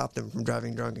people stopped them from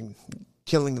driving drunk and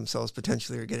killing themselves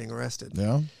potentially or getting arrested.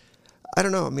 Yeah. I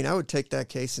don't know. I mean, I would take that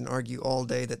case and argue all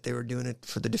day that they were doing it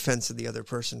for the defense of the other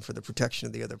person, for the protection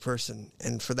of the other person.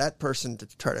 And for that person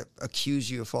to try to accuse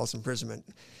you of false imprisonment,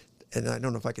 and I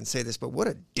don't know if I can say this, but what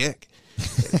a dick.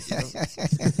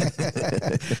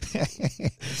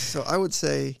 So I would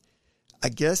say, I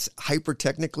guess,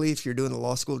 hyper-technically, if you're doing the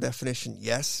law school definition,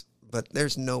 yes, but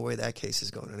there's no way that case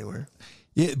is going anywhere.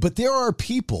 Yeah, but there are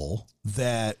people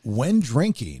that, when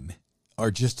drinking, are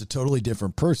just a totally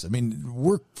different person. I mean,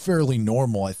 we're fairly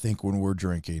normal, I think, when we're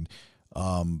drinking.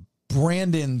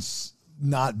 Brandon's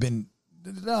not been...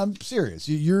 No, I'm serious.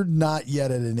 You're not yet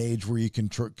at an age where you can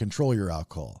control your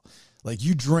alcohol. Like,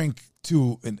 you drink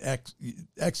to an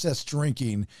excess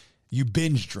drinking, you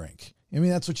binge drink. I mean,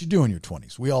 that's what you do in your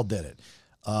 20s. We all did it.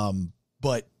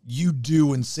 But you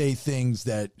do and say things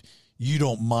that you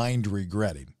don't mind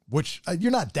regretting, which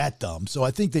you're not that dumb. So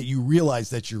I think that you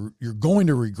realize that you're going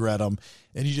to regret them,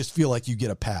 and you just feel like you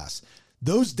get a pass.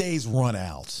 Those days run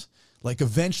out. Like,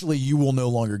 eventually you will no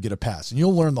longer get a pass, and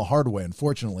you'll learn the hard way.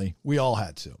 Unfortunately, we all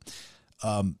had to.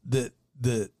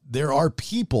 There are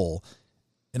people,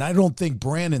 and I don't think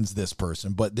Brandon's this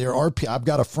person, but I've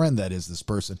got a friend that is this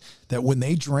person, that when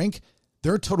they drink,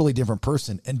 they're a totally different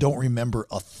person and don't remember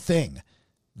a thing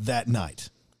that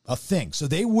night. A thing. So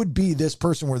they would be this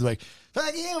person where they're like,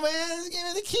 fuck you, man, give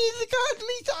me the keys, the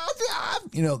car,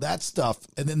 you know, that stuff.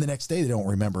 And then the next day they don't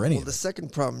remember anything. Well, the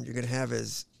second problem you're going to have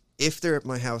is if they're at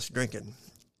my house drinking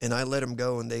and I let them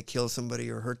go and they kill somebody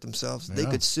or hurt themselves, they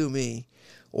could sue me.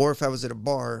 Or if I was at a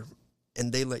bar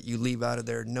and they let you leave out of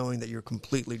there knowing that you're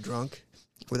completely drunk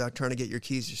without trying to get your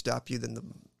keys to stop you, then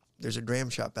there's a dram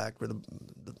shop act where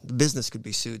the business could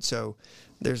be sued. So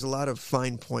there's a lot of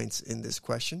fine points in this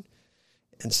question.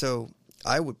 And so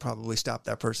I would probably stop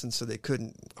that person so they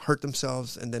couldn't hurt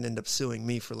themselves and then end up suing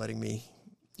me for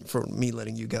me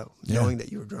letting you go, knowing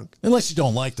that you were drunk. Unless you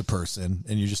don't like the person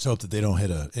and you just hope that they don't hit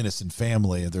an innocent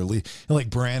family and they're like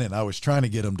Brandon, I was trying to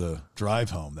get him to drive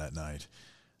home that night.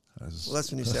 Well, that's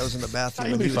when you say I was in the bathroom.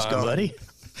 You'll be fine, buddy.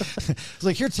 It's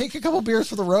like, here, take a couple beers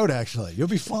for the road, actually. You'll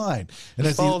be fine. And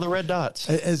just follow the red dots.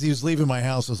 As he was leaving my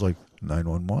house, I was like,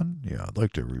 911? Yeah, I'd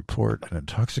like to report an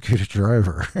intoxicated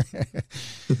driver.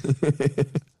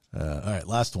 All right,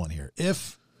 last one here.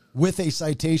 If, with a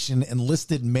citation and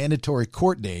listed mandatory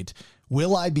court date,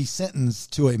 will I be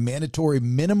sentenced to a mandatory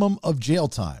minimum of jail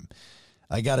time?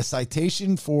 I got a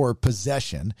citation for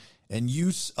possession and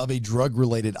use of a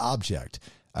drug-related object.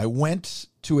 I went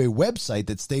to a website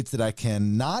that states that I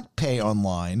cannot pay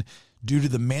online due to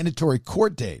the mandatory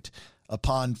court date.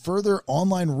 Upon further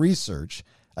online research,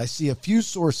 I see a few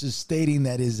sources stating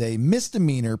that is a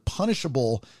misdemeanor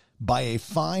punishable by a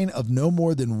fine of no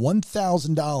more than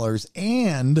 $1,000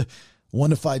 and 1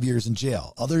 to 5 years in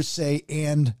jail. Others say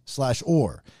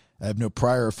and/or. I have no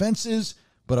prior offenses,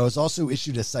 but I was also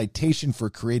issued a citation for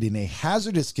creating a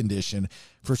hazardous condition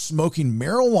for smoking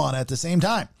marijuana at the same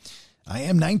time. I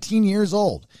am 19 years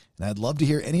old, and I'd love to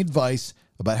hear any advice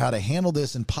about how to handle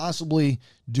this and possibly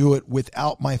do it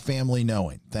without my family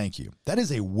knowing. Thank you. That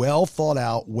is a well thought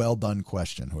out, well done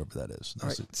question, whoever that is. All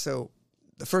right. So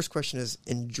The first question is,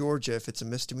 in Georgia, if it's a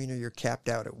misdemeanor, you're capped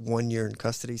out at 1 year in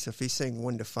custody. So if he's saying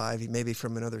 1 to 5, he may be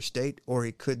from another state, or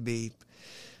he could be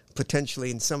potentially,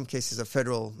 in some cases, a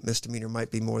federal misdemeanor might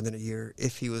be more than a year.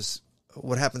 If he was,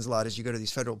 what happens a lot is you go to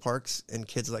these federal parks and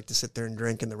kids like to sit there and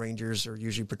drink, and the rangers are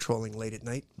usually patrolling late at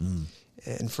night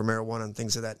and for marijuana and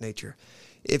things of that nature.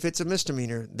 If it's a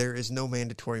misdemeanor, there is no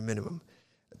mandatory minimum.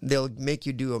 They'll make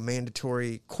you do a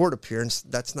mandatory court appearance.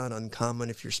 That's not uncommon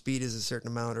if your speed is a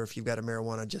certain amount or if you've got a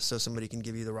marijuana, just so somebody can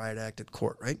give you the riot act at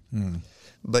court, right?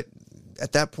 But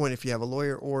at that point, if you have a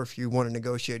lawyer or if you want to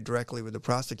negotiate directly with the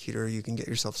prosecutor, you can get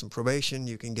yourself some probation,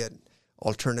 you can get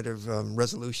alternative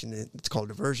resolution, it's called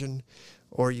diversion,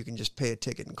 or you can just pay a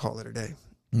ticket and call it a day.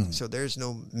 So there's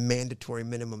no mandatory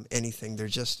minimum anything. They're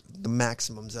just the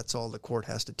maximums. That's all the court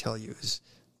has to tell you is,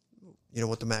 you know,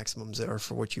 what the maximums are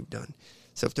for what you've done.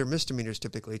 So if they're misdemeanors,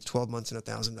 typically it's 12 months and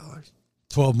 $1,000.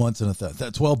 12 months and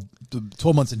 12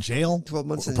 months in jail? 12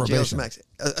 months in jail is max.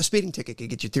 A speeding ticket could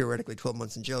get you theoretically 12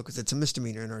 months in jail because it's a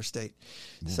misdemeanor in our state.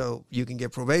 So you can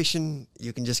get probation,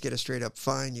 you can just get a straight up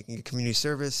fine, you can get community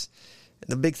service. And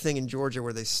the big thing in Georgia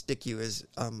where they stick you is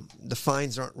the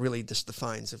fines aren't really just the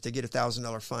fines. If they get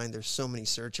 $1,000 fine, there's so many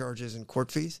surcharges and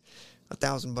court fees.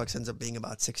 $1,000 ends up being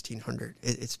about $1,600.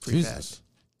 It's pretty bad.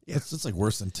 Yeah. It's like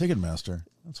worse than Ticketmaster.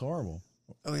 That's horrible.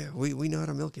 Oh, yeah. We know how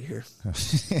to milk it here.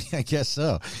 I guess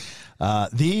so.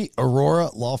 The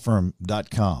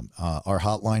AuroraLawFirm.com. Our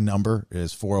hotline number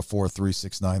is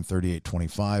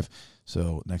 404-369-3825.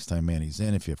 So next time Manny's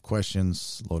in, if you have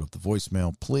questions, load up the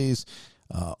voicemail, please.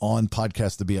 On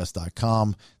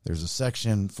podcastthebs.com, there's a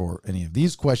section for any of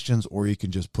these questions, or you can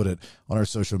just put it on our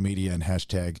social media and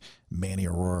hashtag Manny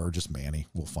Arora or just Manny.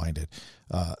 We'll find it.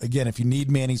 Again, if you need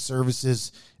Manny's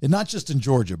services, and not just in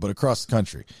Georgia, but across the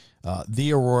country,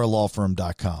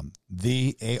 theAuroraLawFirm.com.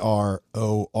 The-A-R-O-R-A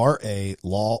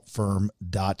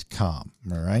lawfirm.com.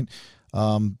 All right.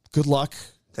 Good luck.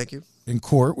 Thank you. In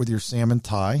court with your salmon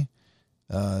tie.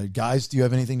 Guys, do you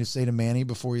have anything to say to Manny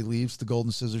before he leaves the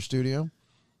Golden Scissor Studio?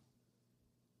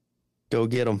 Go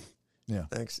get him. Yeah.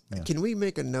 Thanks. Yeah. Can we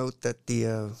make a note that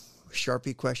the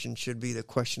Sharpie question should be the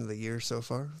question of the year so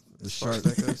far? As far as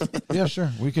that goes? Yeah, sure.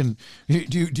 We can.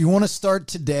 Do you want to start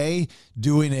today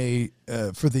doing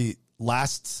for the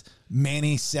last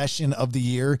Manny session of the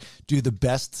year, do the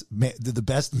best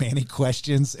Manny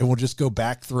questions, and we'll just go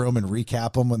back through them and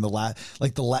recap them on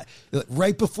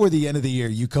right before the end of the year.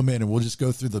 You come in and we'll just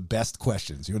go through the best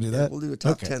questions. You want to do that? We'll do a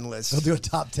top 10 list. We'll do a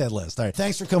top 10 list. All right.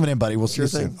 Thanks for coming in, buddy. We'll see you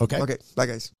soon. Okay. Okay. Bye,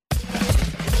 guys.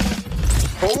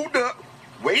 Hold up.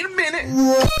 Wait a minute.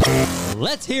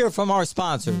 Let's hear from our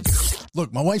sponsors.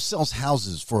 Look, my wife sells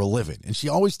houses for a living, and she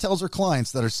always tells her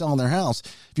clients that are selling their house,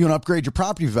 if you want to upgrade your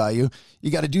property value,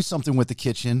 you got to do something with the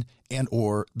kitchen and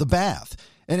or the bath.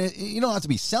 And you don't have to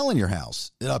be selling your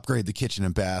house to upgrade the kitchen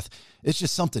and bath. It's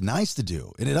just something nice to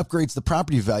do, and it upgrades the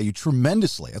property value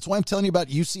tremendously. That's why I'm telling you about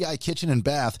UCI Kitchen and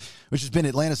Bath, which has been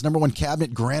Atlanta's #1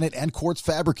 cabinet, granite, and quartz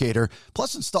fabricator,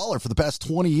 plus installer for the past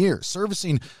 20 years,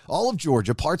 servicing all of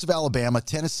Georgia, parts of Alabama,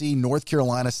 Tennessee, North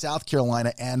Carolina, South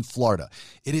Carolina, and Florida.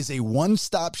 It is a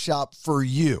one-stop shop for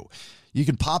you. You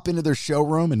can pop into their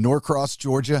showroom in Norcross,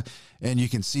 Georgia, and you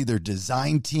can see their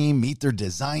design team, meet their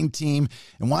design team,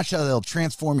 and watch how they'll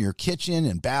transform your kitchen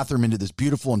and bathroom into this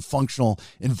beautiful and functional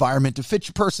environment to fit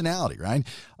your personality, right?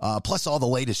 Plus all the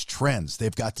latest trends.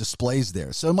 They've got displays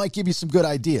there, so it might give you some good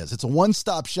ideas. It's a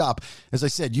one-stop shop. As I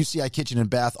said, UCI Kitchen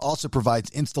and Bath also provides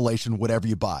installation, whatever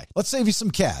you buy. Let's save you some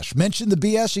cash. Mention the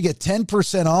BS, you get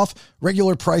 10% off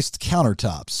regular priced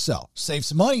countertops. So save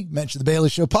some money. Mention the Bailey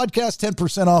Show podcast,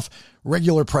 10% off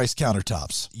regular price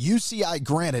countertops.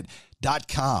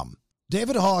 UCIGranite.com.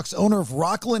 David Hawks, owner of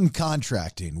Rockland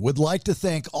Contracting, would like to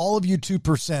thank all of you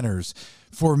 2%ers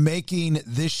for making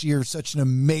this year such an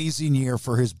amazing year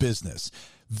for his business.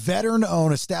 Veteran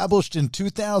owned, established in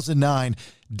 2009,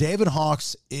 David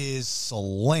Hawks is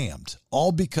slammed,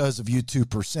 all because of you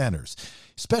 2%ers.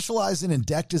 Specializing in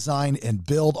deck design and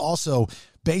build, also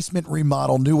basement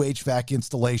remodel, new HVAC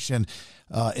installation,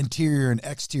 interior and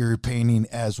exterior painting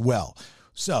as well.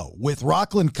 So with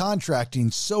Rockland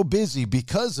Contracting so busy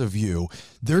because of you,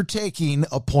 they're taking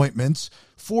appointments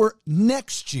for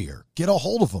next year. Get a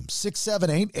hold of them,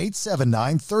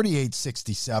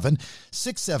 678-879-3867,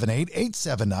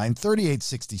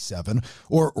 678-879-3867,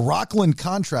 or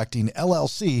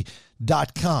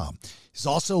rocklandcontractingllc.com. He's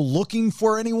also looking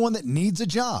for anyone that needs a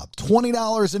job.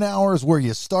 $20 an hour is where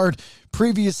you start.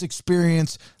 Previous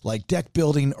experience like deck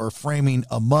building or framing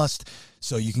a must.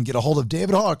 So you can get a hold of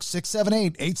David Hawks,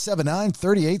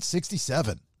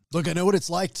 678-879-3867. Look, I know what it's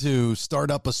like to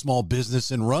start up a small business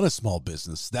and run a small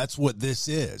business. That's what this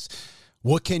is.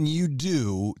 What can you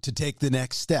do to take the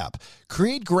next step?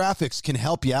 Create Graphics can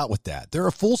help you out with that. They're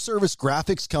a full-service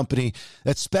graphics company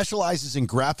that specializes in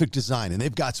graphic design, and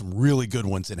they've got some really good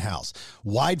ones in-house.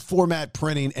 Wide format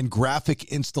printing and graphic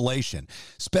installation.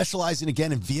 Specializing,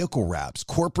 again, in vehicle wraps,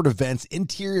 corporate events,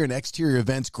 interior and exterior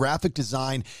events, graphic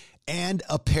design, and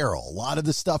apparel. A lot of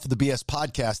the stuff of the BS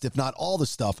podcast, if not all the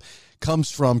stuff, comes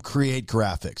from Create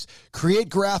Graphics.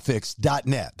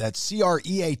 CreateGraphics.net. That's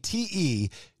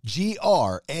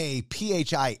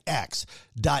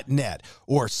CreateGraphics.net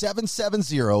or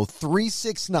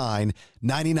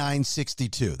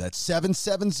 770-369-9962. That's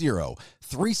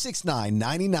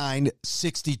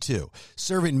 770-369-9962.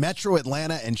 Serving Metro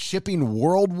Atlanta and shipping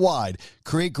worldwide.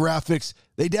 Create Graphics,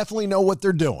 they definitely know what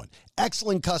they're doing.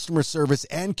 Excellent customer service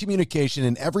and communication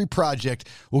in every project.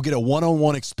 Will get a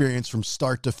one-on-one experience from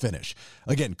start to finish.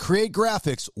 Again, Create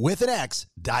Graphics with an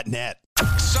X.net.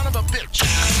 Son of a bitch.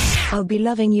 I'll be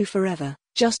loving you forever,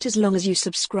 just as long as you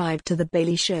subscribe to The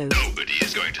Bailey Show. Nobody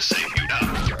is going to save you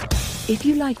now. If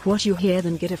you like what you hear,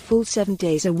 then get a full 7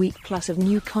 days a week plus of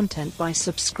new content by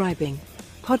subscribing.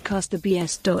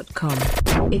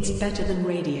 PodcastTheBS.com. It's better than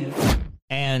radio.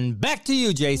 And back to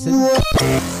you, Jason.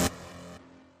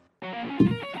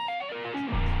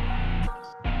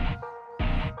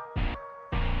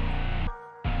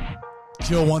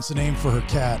 Jill wants a name for her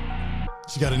cat.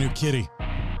 She got a new kitty.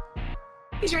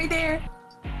 He's right there.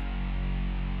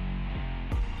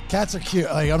 Cats are cute.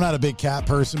 Like, I'm not a big cat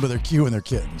person, but they're cute when they're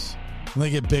kittens. When they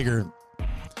get bigger,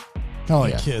 kind of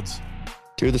like kids.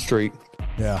 To the street.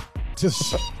 Yeah. To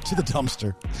the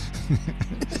dumpster.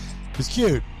 It's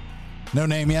cute. No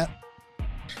name yet?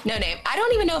 No name. I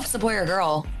don't even know if it's a boy or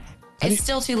girl. It's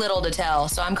still too little to tell.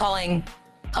 So I'm calling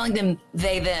them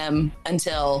they, them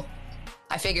until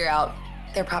I figure out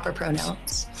their proper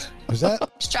pronouns. Is that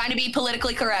just trying to be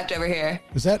politically correct over here?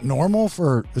 Is that normal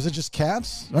for? Is it just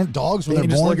cats? Aren't dogs when Can you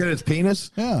they're just born? look at its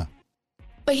penis? Yeah.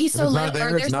 But he's so If it's not little.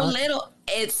 there, Or it's they're so not? little.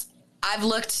 I've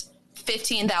looked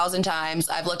 15,000 times.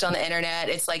 I've looked on the internet.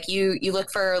 It's like you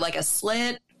look for like a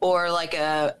slit or like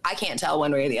I can't tell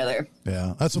one way or the other.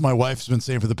 Yeah, that's what my wife's been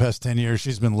saying for the past 10 years.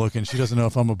 She's been looking. She doesn't know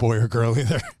if I'm a boy or girl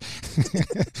either.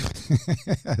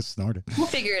 I snorted. We'll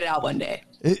figure it out one day.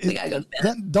 We gotta go to bed.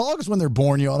 That dogs, when they're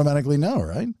born, you automatically know,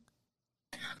 right?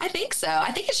 I think so.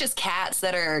 I think it's just cats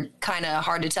that are kind of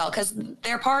hard to tell because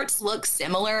their parts look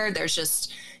similar. There's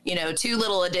just, two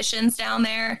little additions down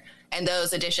there, and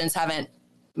those additions haven't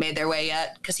made their way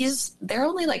yet because they're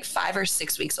only like 5 or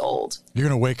 6 weeks old. You're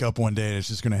going to wake up one day and it's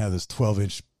just going to have this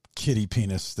 12-inch kitty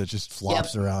penis that just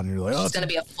flops around. And you're like, oh, it's going to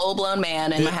be a full-blown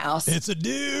man in my house. It's a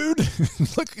dude.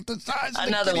 Look at the size of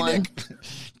Another the kitty one. dick.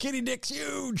 Kitty dick's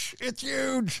huge. It's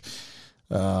huge.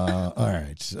 All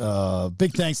right.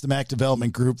 Big thanks to Mac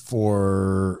Development Group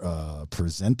for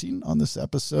presenting on this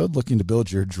episode. Looking to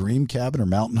build your dream cabin or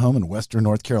mountain home in Western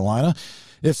North Carolina?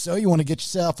 If so, you want to get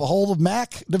yourself a hold of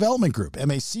Mac Development Group,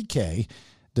 MACK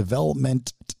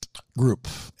Development Group,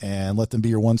 and let them be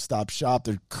your one-stop shop.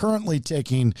 They're currently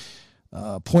taking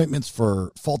appointments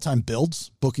for full-time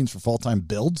builds, bookings for full-time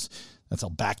builds. That's how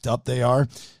backed up they are.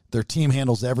 Their team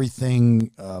handles everything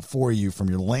for you from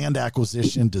your land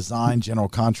acquisition, design, general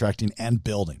contracting, and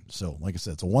building. So, like I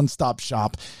said, it's a one-stop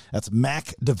shop. That's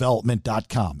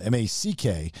macdevelopment.com,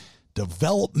 M-A-C-K,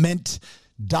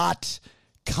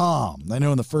 development.com. I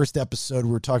know in the first episode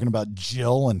we were talking about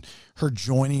Jill and her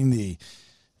joining the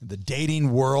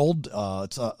dating world.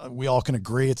 We all can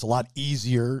agree it's a lot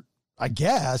easier, I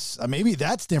guess. Maybe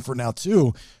that's different now,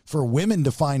 too, for women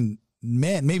to find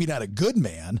men, maybe not a good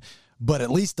man, but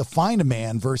at least to find a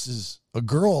man versus a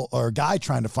girl or a guy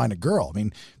trying to find a girl. I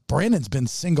mean, Brandon's been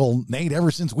single, Nate,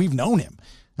 ever since we've known him.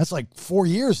 That's like 4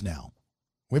 years now.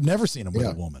 We've never seen him with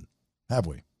a woman, have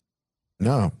we?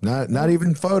 No, not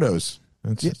even photos.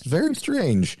 It's very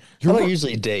strange. I don't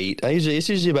usually date. It's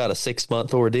usually about a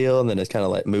 6-month ordeal, and then it's kind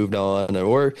of like moved on,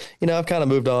 or I've kind of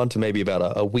moved on to maybe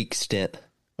about a week stint.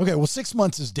 Okay, well, 6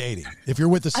 months is dating. If you're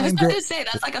with the I was same about girl, to say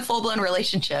that's like a full-blown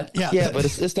relationship. Yeah, but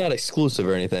it's not exclusive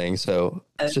or anything, so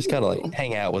it's just kind of like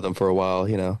hang out with them for a while,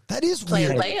 That is Play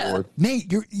weird.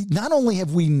 Nate, not only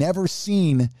have we never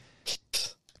seen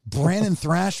Brandon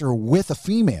Thrasher with a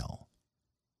female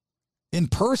in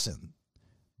person,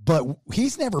 but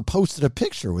he's never posted a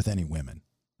picture with any women.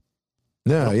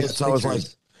 No, it's always like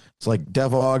it's like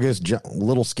Dev August,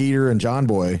 Little Skeeter, and John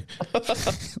Boy. Little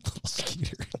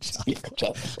Skeeter and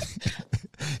John Boy.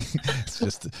 It's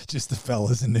just the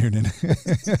fellas in Noonan.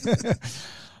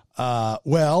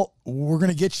 Well, we're going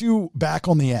to get you back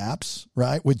on the apps,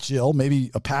 right, with Jill,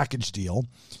 maybe a package deal,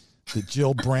 the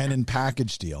Jill Brandon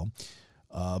package deal.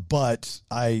 But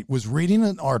I was reading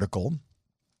an article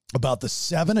about the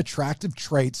 7 attractive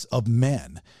traits of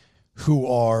men who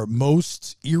are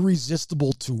most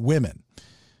irresistible to women.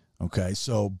 Okay,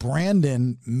 so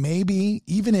Brandon, maybe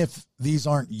even if these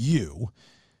aren't you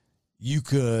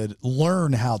could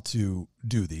learn how to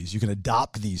do these. You can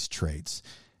adopt these traits.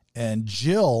 And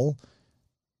Jill,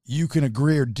 you can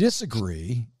agree or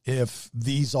disagree if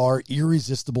these are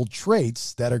irresistible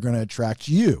traits that are going to attract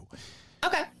you.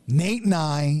 Okay. Nate and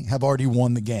I have already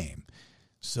won the game.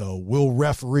 So we'll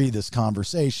referee this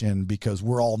conversation because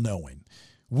we're all knowing.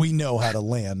 We know how to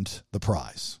land the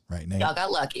prize, right, Nate? Y'all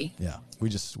got lucky. Yeah, we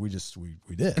did.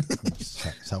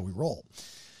 That's how we roll.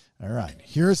 All right.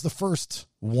 Here's the first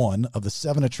one of the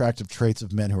 7 attractive traits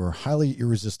of men who are highly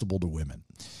irresistible to women.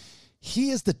 He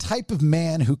is the type of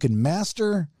man who can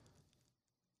master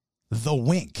the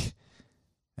wink.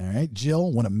 All right,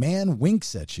 Jill, when a man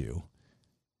winks at you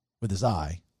with his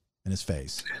eye and his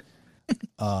face,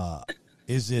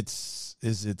 is it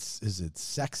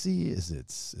sexy? Is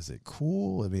it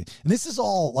cool? I mean, and this is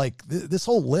all like this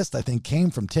whole list I think came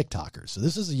from TikTokers. So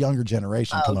this is a younger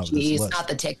generation coming up with this list. Not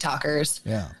the TikTokers.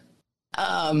 Yeah.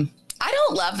 I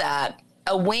don't love that.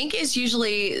 A wink is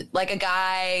usually like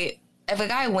if a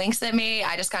guy winks at me,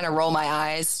 I just kind of roll my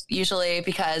eyes usually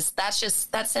because that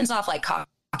sends off like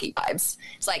cocky vibes.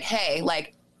 It's like, hey,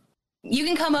 like you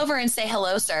can come over and say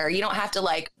hello, sir. You don't have to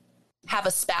like have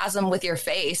a spasm with your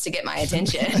face to get my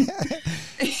attention.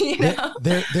 You know?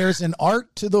 There's an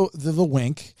art to the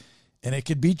wink, and it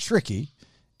could be tricky.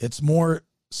 It's more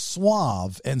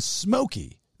suave and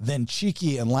smoky than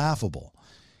cheeky and laughable.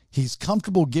 He's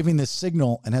comfortable giving this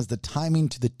signal and has the timing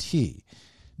to the T.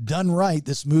 Done right,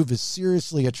 this move is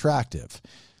seriously attractive.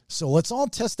 So let's all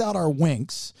test out our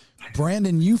winks.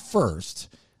 Brandon, you first.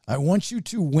 I want you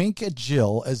to wink at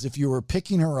Jill as if you were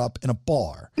picking her up in a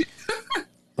bar. I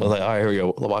was like, all right, here we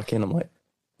go. Walk in. I'm like,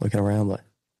 looking around, like.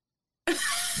 I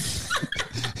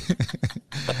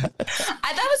thought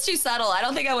it was too subtle. I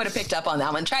don't think I would have picked up on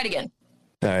that one. Try it again.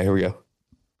 All right, here we go.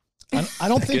 I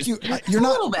don't think you're not.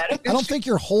 I don't think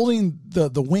you're holding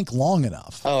the wink long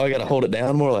enough. Oh, I got to hold it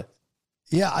down more, like.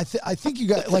 Yeah, I think you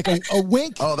got like a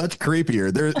wink. Oh, that's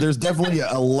creepier. There's definitely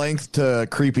a length to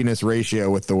creepiness ratio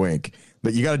with the wink,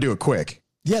 but you got to do it quick.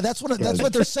 Yeah, that's what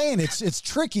they're saying. It's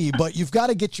tricky, but you've got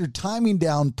to get your timing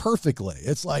down perfectly.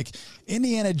 It's like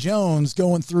Indiana Jones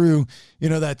going through,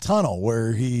 that tunnel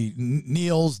where he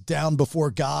kneels down before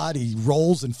God, he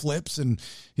rolls and flips, and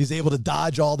he's able to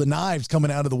dodge all the knives coming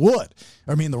out of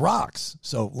the rocks.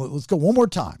 So let's go one more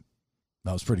time.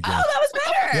 That was pretty good. Oh, that was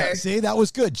better. Yeah, see, that was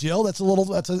good, Jill. That's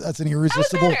an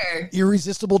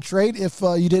irresistible trait. If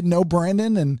you didn't know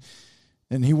Brandon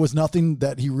and he was nothing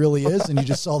that he really is, and you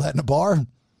just saw that in a bar.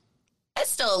 It's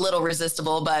still a little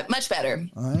resistible, but much better.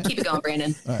 Right. Keep it going,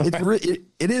 Brandon. Right.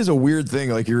 It is a weird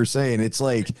thing, like you were saying. It's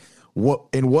like,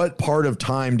 what part of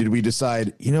time did we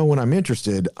decide, when I'm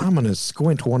interested, I'm going to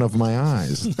squint one of my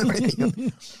eyes? Or it's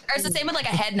the same with like a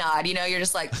head nod, you're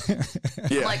just like,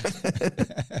 yeah. Like,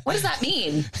 what does that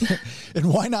mean?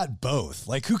 And why not both?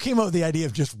 Like, who came up with the idea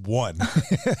of just one?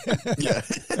 Yeah.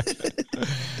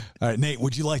 All right, Nate,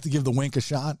 would you like to give the wink a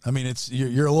shot? I mean,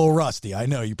 you're a little rusty. I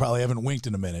know you probably haven't winked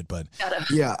in a minute, but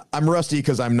yeah, I'm rusty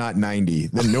because I'm not 90.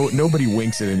 Then nobody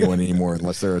winks at anyone anymore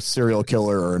unless they're a serial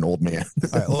killer or an old man.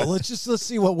 All right, well, let's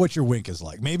see what your wink is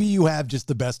like. Maybe you have just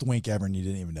the best wink ever and you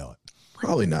didn't even know it.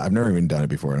 Probably not. I've never even done it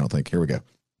before. I don't think. Here we go.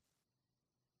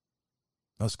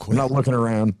 That was quick. I'm not looking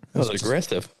around. That was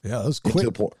aggressive. Yeah, that was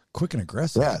quick and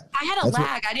aggressive. Yeah. I had a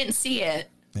lag. I didn't see it.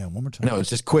 Yeah, one more time. No,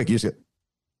 it's just quick. You just get.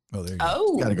 Oh, there you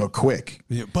go. Got to go quick.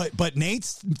 Yeah, but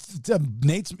Nate's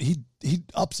he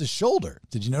ups his shoulder.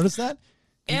 Did you notice that?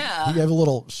 Yeah. You have a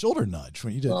little shoulder nudge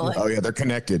when you did. Oh yeah, they're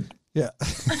connected. Yeah.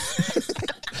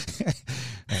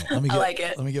 Right, I like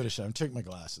it. Let me give it a shot. I'm taking my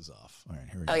glasses off. All right,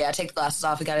 here we go. Oh yeah, take the glasses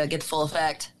off. We gotta get the full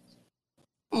effect.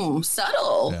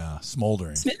 Subtle. Yeah,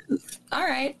 smoldering. Smooth. All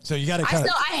right. So you got to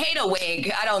I hate a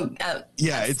wig. I don't.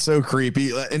 Yeah, it's so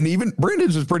creepy. And even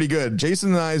Brandon's was pretty good. Jason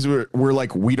and I's were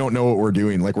like, we don't know what we're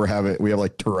doing. Like we have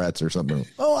like Tourette's or something.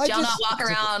 Oh, y'all not walk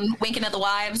around winking at the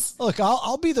wives? Look,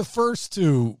 I'll be the first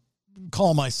to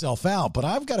call myself out, but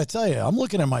I've got to tell you, I'm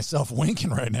looking at myself winking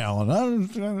right now,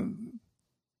 and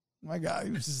my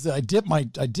God, I dip.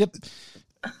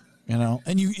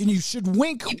 And you should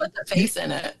wink. You put the face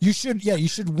in it. You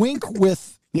should wink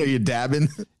with. Yeah, you dabbing.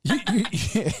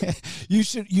 You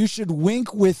should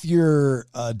wink with your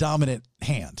dominant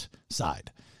hand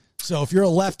side. So if you're a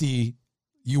lefty,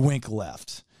 you wink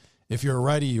left. If you're a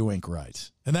righty, you wink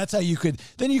right. And that's how you could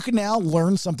now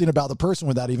learn something about the person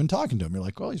without even talking to him. You're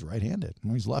like, well, he's right-handed.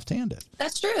 Well, he's left-handed.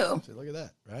 That's true. So look at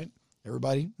that, right?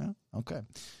 Everybody, Okay.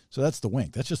 So that's the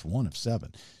wink. That's just 1 of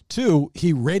 7. 2,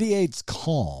 he radiates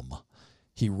calm.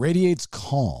 He radiates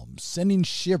calm, sending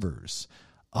shivers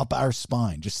up our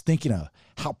spine. Just thinking of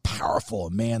how powerful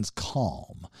a man's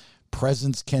calm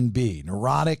presence can be.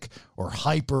 Neurotic or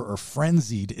hyper or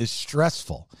frenzied is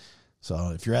stressful.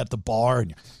 So if you're at the bar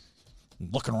and you're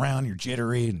looking around, you're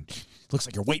jittery and it looks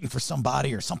like you're waiting for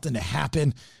somebody or something to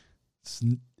happen,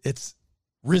 it's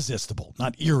resistible,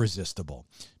 not irresistible.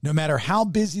 No matter how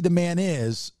busy the man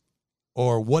is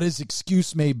or what his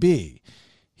excuse may be,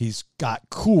 he's got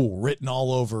cool written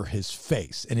all over his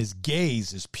face, and his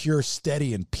gaze is pure,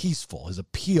 steady, and peaceful. His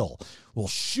appeal will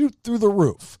shoot through the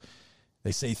roof.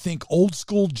 They say, think old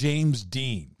school James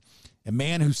Dean, a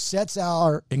man who sets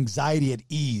our anxiety at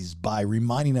ease by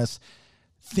reminding us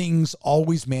things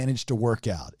always manage to work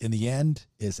out. In the end,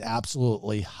 is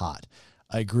absolutely hot.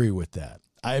 I agree with that.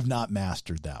 I have not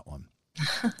mastered that one.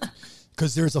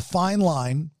 Because there's a fine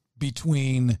line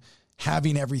between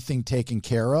having everything taken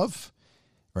care of,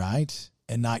 right,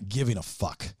 and not giving a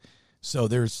fuck. So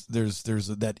there's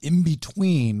that in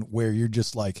between where you're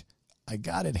just like, I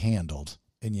got it handled,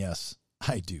 and yes,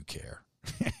 I do care.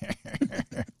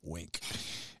 Wink.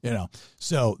 You know,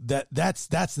 so that's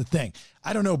the thing.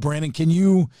 I don't know, Brandon, can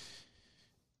you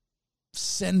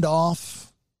send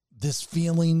off this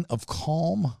feeling of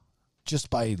calm just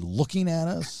by looking at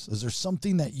us? Is there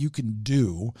something that you can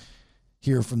do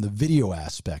here from the video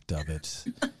aspect of it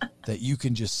that you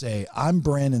can just say, I'm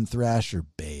Brandon Thrasher,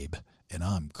 babe, and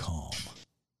I'm calm?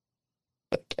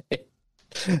 Okay.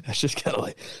 I just kind of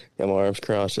like got my arms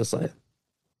crossed, just like.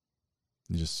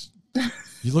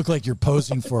 You look like you're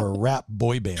posing for a rap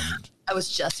boy band. I was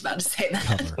just about to say that.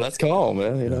 Cover. That's calm,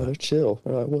 man. You know, they're chill.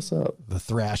 They're like, what's up? The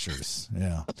Thrashers.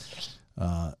 Yeah.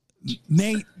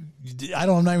 Nate,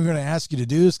 I'm not even going to ask you to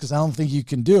do this because I don't think you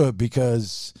can do it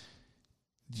because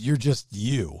you're just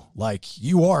you. Like,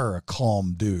 you are a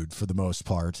calm dude for the most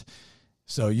part.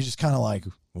 So you just kind of like,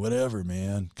 whatever,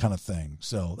 man, kind of thing.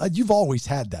 So you've always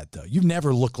had that, though. You've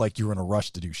never looked like you were in a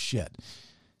rush to do shit.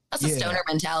 That's a stoner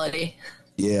mentality.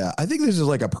 Yeah, I think this is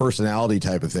like a personality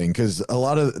type of thing because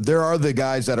there are the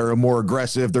guys that are more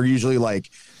aggressive. They're usually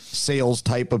like sales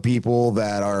type of people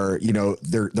that are, you know,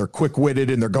 they're quick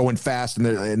witted and they're going fast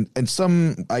and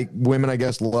some women, I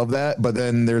guess, love that. But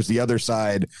then there's the other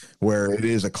side where it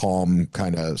is a calm,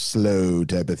 kind of slow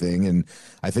type of thing. And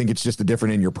I think it's just a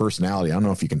different in your personality. I don't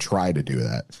know if you can try to do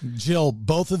that. Jill,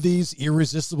 both of these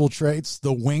irresistible traits,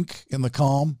 the wink and the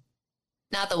calm.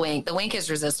 Not the wink. The wink is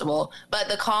resistible, but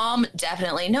the calm,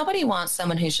 definitely. Nobody wants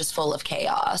someone who's just full of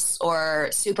chaos or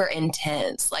super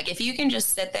intense. Like, if you can just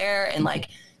sit there and like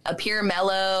appear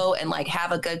mellow and like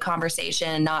have a good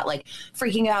conversation, not like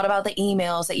freaking out about the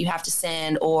emails that you have to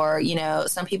send, or, you know,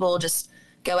 some people just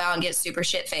go out and get super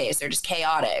shit faced. They're just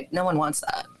chaotic. No one wants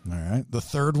that. All right. The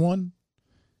third one,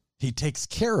 he takes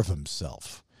care of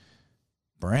himself.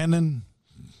 Brandon,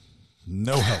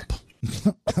 no help.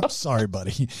 I'm sorry,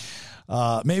 buddy.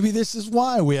 Maybe this is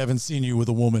why we haven't seen you with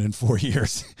a woman in 4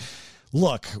 years.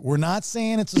 Look, we're not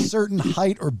saying it's a certain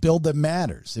height or build that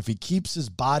matters. If he keeps his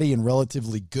body in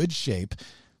relatively good shape,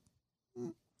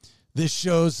 this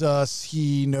shows us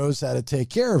he knows how to take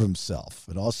care of himself.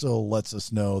 It also lets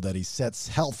us know that he sets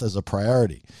health as a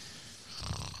priority.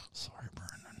 Sorry,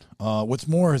 Brandon. What's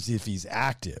more is if he's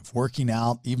active, working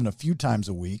out even a few times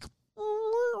a week.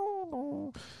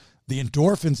 The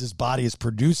endorphins his body is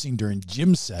producing during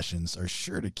gym sessions are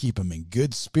sure to keep him in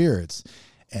good spirits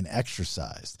and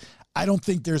exercised. I don't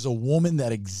think there's a woman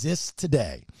that exists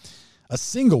today, a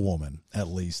single woman at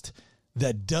least,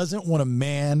 that doesn't want a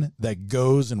man that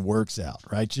goes and works out,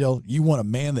 right, Jill? You want a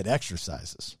man that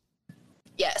exercises.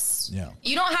 Yes. Yeah.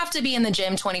 You don't have to be in the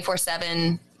gym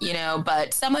 24/7, you know,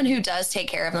 but someone who does take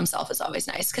care of themselves is always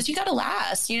nice because you got to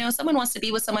last. You know, someone wants to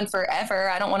be with someone forever.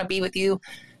 I don't want to be with you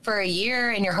for a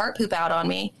year and your heart poop out on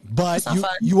me. But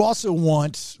you also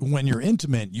want, when you're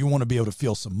intimate, you want to be able to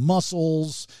feel some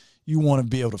muscles. You want to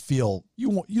be able to feel,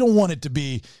 you don't want it to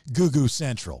be goo-goo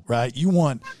central, right? You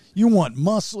want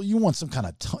muscle. You want some kind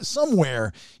of,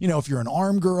 somewhere, you know, if you're an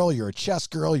arm girl, you're a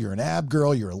chest girl, you're an ab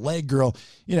girl, you're a leg girl,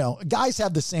 you know, guys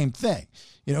have the same thing.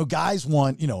 You know, guys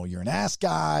want, you know, you're an ass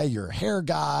guy, you're a hair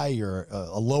guy, you're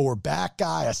a lower back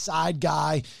guy, a side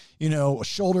guy, you know, a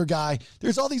shoulder guy.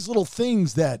 There's all these little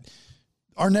things that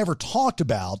are never talked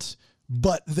about,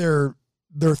 but they're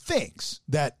things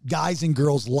that guys and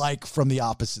girls like from the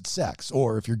opposite sex,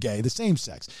 or if you're gay, the same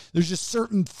sex. There's just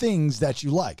certain things that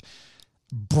you like.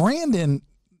 Brandon,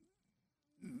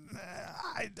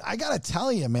 I got to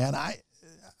tell you, man,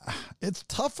 it's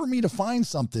tough for me to find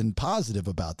something positive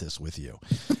about this with you.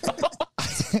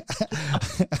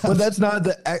 But that's not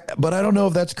but I don't know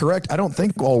if that's correct. I don't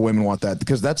think all women want that,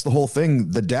 because that's the whole thing.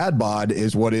 The dad bod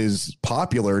is what is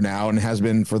popular now and has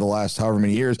been for the last however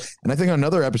many years. And I think on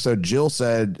another episode, Jill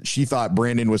said she thought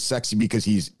Brandon was sexy because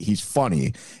he's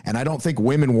funny. And I don't think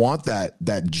women want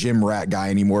that gym rat guy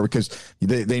anymore, because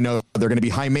they know they're going to be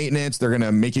high maintenance. They're going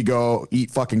to make you go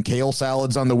eat fucking kale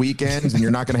salads on the weekends, and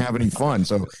you're not going to have any fun.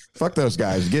 So fuck those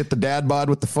guys. Get the dad bod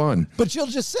with the fun. But Jill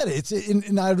just said it.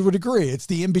 And I would agree. It's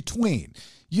the in between.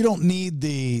 You don't need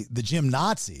the gym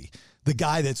Nazi, the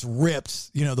guy that's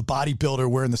ripped, the bodybuilder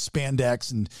wearing the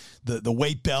spandex and the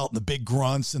weight belt and the big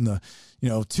grunts and the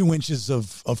 2 inches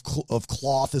of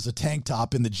cloth as a tank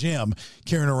top in the gym,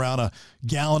 carrying around a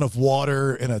gallon of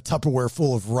water and a Tupperware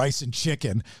full of rice and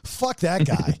chicken. Fuck that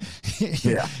guy.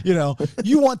 Yeah.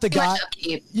 You want the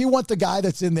guy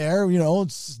that's in there,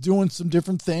 doing some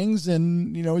different things,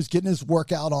 and he's getting his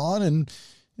workout on, and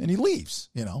he leaves.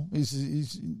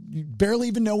 He's you barely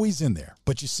even know he's in there,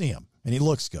 but you see him and he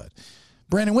looks good.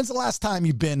 Brandon, when's the last time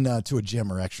you've been to a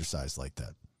gym or exercise like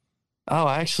that? Oh,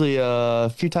 actually,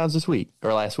 a few times this week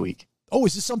or last week. Oh,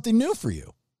 is this something new for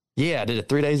you? Yeah, I did it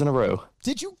 3 days in a row.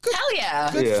 Did you? Hell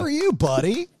yeah! Good for you,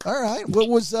 buddy. All right. What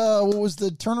was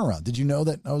the turnaround? Did you know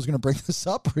that I was going to bring this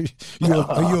up? Are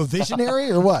you a visionary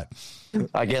or what?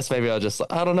 I guess maybe I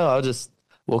don't know. I just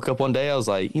woke up one day. I was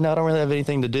like, I don't really have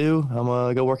anything to do. I'm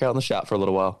gonna go work out in the shop for a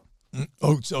little while.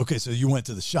 Oh, okay. So you went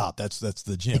to the shop. That's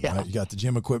the gym, right? You got the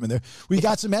gym equipment there. We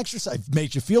got some exercise.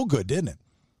 Made you feel good, didn't it?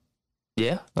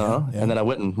 Yeah. Yeah. And then I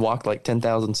went and walked like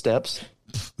 10,000 steps.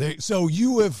 So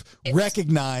you have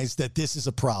recognized that this is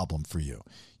a problem for you.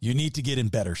 You need to get in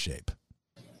better shape.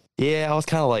 Yeah, I was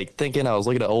kind of like thinking, I was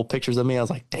looking at old pictures of me. I was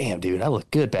like, damn, dude, I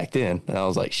look good back then. And I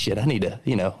was like, shit, I need to,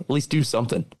 at least do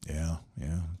something. Yeah.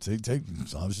 So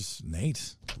I was just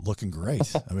Nate looking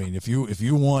great. I mean, if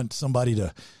you want somebody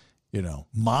to,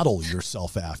 model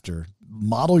yourself after.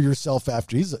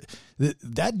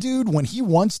 That dude, when he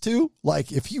wants to,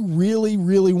 like, if he really,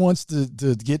 really wants to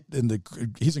get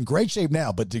he's in great shape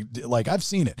now, but like, I've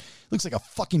seen it. Looks like a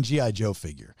fucking G.I. Joe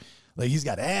figure. Like, he's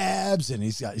got abs and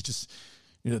he's just,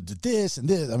 this and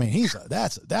this. I mean,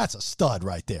 that's a stud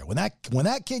right there. When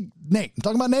that kid, Nate, I'm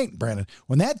talking about Nate, Brandon,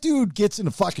 when that dude gets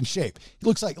into fucking shape, he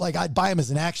looks like I'd buy him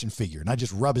as an action figure and I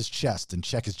just rub his chest and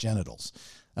check his genitals.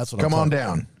 That's what Come on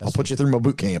down. I'll put you through my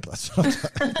boot camp.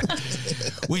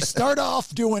 We start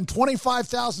off doing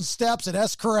 25,000 steps at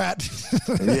Escaret.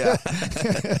 Yeah.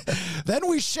 Then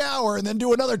we shower and then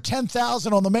do another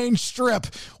 10,000 on the main strip,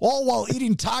 all while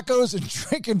eating tacos and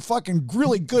drinking fucking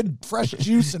really good fresh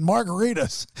juice and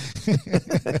margaritas.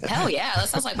 Hell yeah. That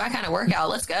sounds like my kind of workout.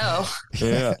 Let's go.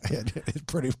 Yeah. It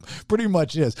pretty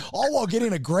much is. All while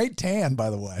getting a great tan, by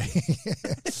the way.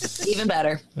 Even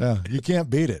better. Yeah, you can't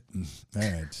beat it. All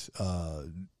right.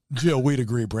 Jill, we'd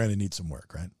agree Brandon needs some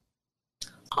work, right?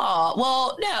 Oh,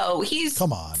 well, no, he's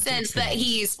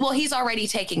he's already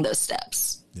taking those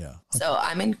steps. Yeah. Okay. So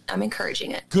I'm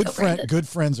encouraging it. Good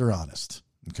friends are honest.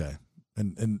 Okay.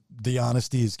 And the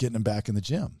honesty is getting him back in the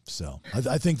gym. So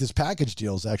I think this package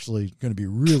deal is actually going to be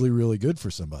really, really good for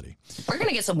somebody. We're going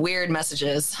to get some weird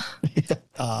messages.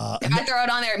 I throw it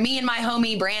on there. Me and my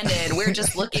homie Brandon, we're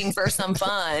just looking for some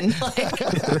fun.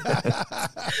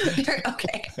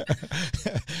 Okay.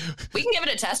 We can give it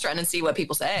a test run and see what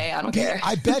people say. I don't care.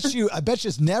 I bet you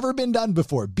it's never been done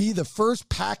before. Be the first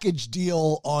package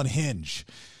deal on Hinge.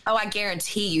 Oh, I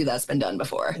guarantee you that's been done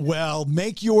before. Well,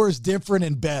 make yours different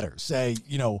and better. Say,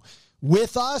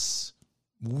 with us,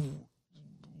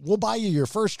 we'll buy you your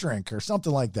first drink or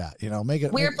something like that. Make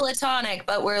it. We're platonic,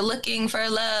 but we're looking for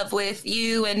love with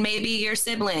you and maybe your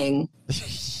sibling.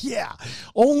 Yeah.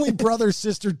 Only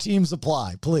brother-sister teams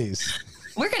apply, please.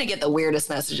 We're going to get the weirdest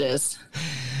messages.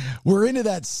 We're into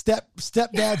that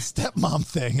stepdad, stepmom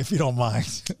thing, if you don't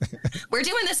mind. We're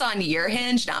doing this on your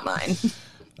Hinge, not mine.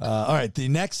 All right, the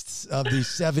next of the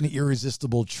 7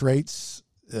 irresistible traits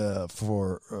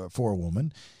for a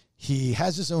woman, he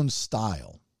has his own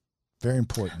style. Very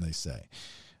important, they say.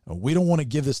 We don't want to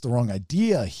give this the wrong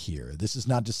idea here. This is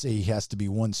not to say he has to be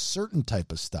one certain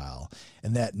type of style,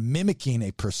 and that mimicking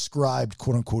a prescribed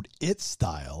quote-unquote it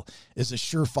style is a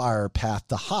surefire path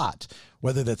to hot,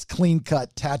 whether that's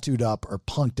clean-cut, tattooed up, or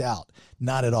punked out.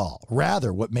 Not at all.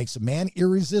 Rather, what makes a man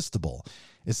irresistible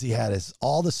is he has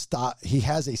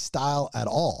a style at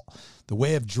all. The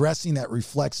way of dressing that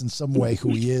reflects in some way who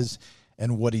he is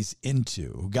and what he's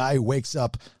into. A guy who wakes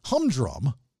up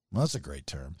humdrum, well, that's a great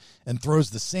term, and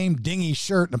throws the same dingy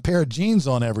shirt and a pair of jeans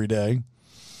on every day.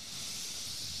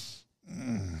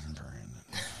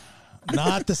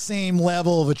 Not the same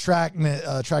level of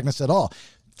attractiveness at all.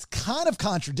 it's kind of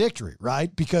contradictory,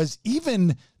 right? Because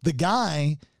even the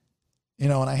guy,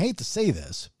 and I hate to say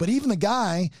this, but even the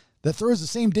guy that throws the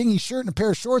same dingy shirt and a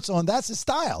pair of shorts on, that's his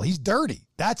style. He's dirty.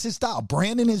 That's his style.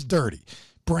 Brandon is dirty.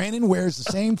 Brandon wears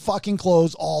the same fucking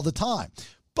clothes all the time.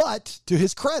 But to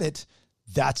his credit,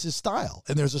 that's his style.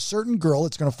 And there's a certain girl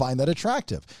that's going to find that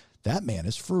attractive. That man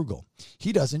is frugal.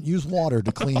 He doesn't use water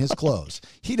to clean his clothes.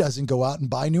 He doesn't go out and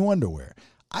buy new underwear.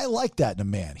 I like that in a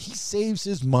man. He saves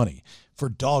his money for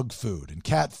dog food and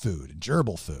cat food and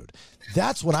gerbil food.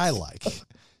 That's what I like.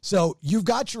 So you've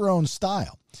got your own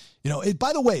style.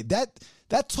 By the way,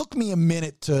 that took me a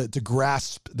minute to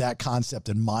grasp that concept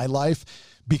in my life,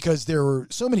 because there were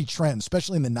so many trends,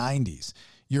 especially in the 90s.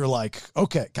 You're like,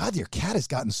 okay, God, your cat has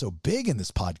gotten so big in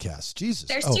this podcast. Jesus.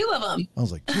 There's 2 of them. I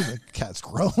was like, dude, that cat's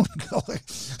grown.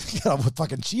 With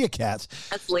fucking chia cats.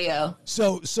 That's Leo.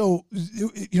 So, in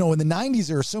the 90s,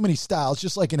 there are so many styles,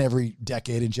 just like in every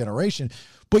decade and generation,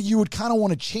 but you would kind of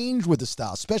want to change with the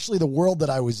style, especially the world that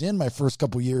I was in my first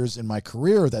couple years in my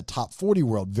career, that top 40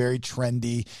 world, very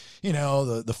trendy,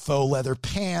 the faux leather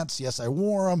pants. Yes, I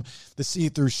wore them. The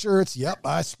see-through shirts. Yep,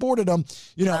 I sported them.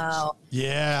 Wow.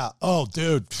 Yeah. Oh,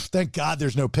 dude, thank God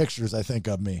there's no pictures, I think,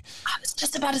 of me. I was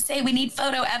just about to say we need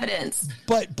photo evidence.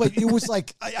 But it was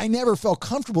like, I never felt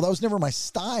comfortable. That was never my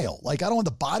style. Like, I don't want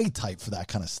the body type for that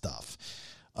kind of stuff.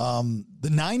 The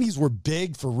 90s were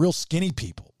big for real skinny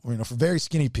people. For very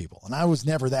skinny people. And I was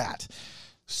never that.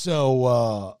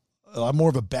 So, I'm more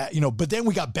of a but then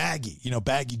we got baggy,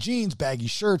 baggy jeans, baggy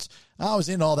shirts. I was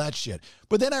into all that shit.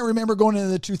 But then I remember going into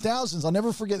the 2000s. I'll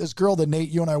never forget this girl that Nate,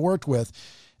 you and I worked with.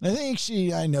 And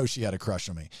I know she had a crush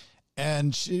on me.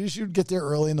 And she would get there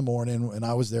early in the morning, and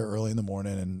I was there early in the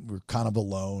morning, and we were kind of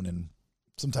alone. And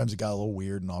sometimes it got a little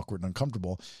weird and awkward and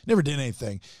uncomfortable. Never did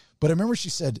anything. But I remember she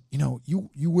said,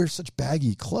 you wear such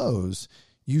baggy clothes.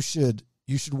 You should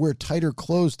wear tighter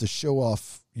clothes to show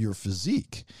off your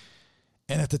physique.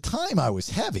 And at the time I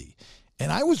was heavy,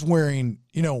 and I was wearing,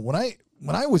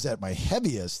 when I was at my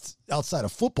heaviest outside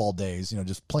of football days,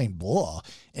 just playing blah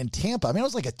in Tampa, I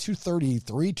was like at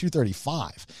 233,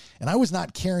 235, and I was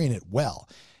not carrying it well.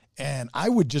 And I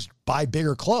would just buy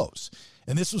bigger clothes.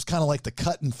 And this was kind of like the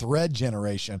cut and thread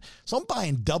generation. So I'm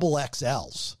buying double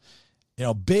XLs.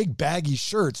 Big baggy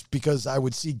shirts, because I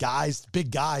would see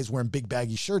big guys wearing big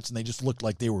baggy shirts, and they just looked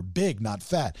like they were big, not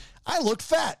fat. I looked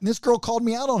fat, and this girl called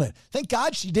me out on it. Thank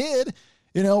God she did.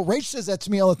 Rach says that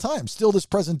to me all the time. Still this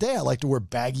present day, I like to wear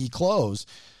baggy clothes.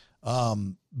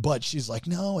 But she's like,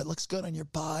 no, it looks good on your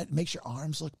butt. It makes your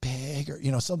arms look big, or,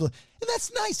 something. And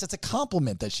that's nice. That's a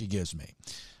compliment that she gives me.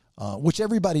 Which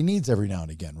everybody needs every now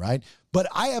and again, right? But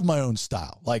I have my own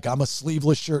style. Like, I'm a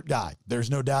sleeveless shirt guy.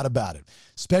 There's no doubt about it.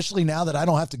 Especially now that I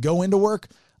don't have to go into work.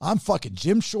 I'm fucking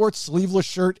gym shorts, sleeveless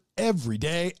shirt every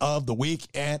day of the week,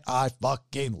 and I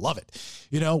fucking love it.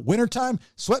 Wintertime,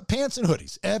 sweatpants and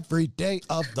hoodies every day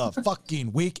of the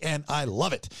fucking week, and I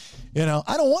love it. I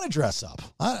don't want to dress up.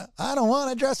 I don't want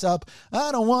to dress up.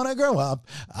 I don't want to grow up.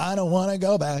 I don't want to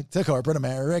go back to corporate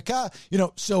America.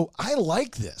 So I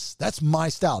like this. That's my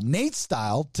style. Nate's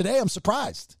style, today I'm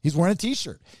surprised. He's wearing a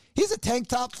t-shirt. He's a tank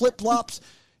top, flip-flops,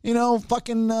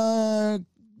 fucking...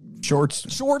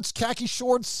 Shorts, khaki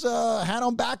shorts, hat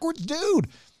on backwards. Dude,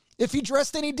 if he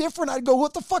dressed any different, I'd go,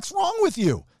 what the fuck's wrong with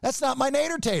you? That's not my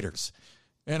nader taters.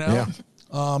 Yeah.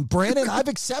 Brandon, I've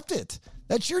accepted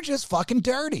that you're just fucking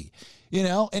dirty,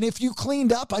 and if you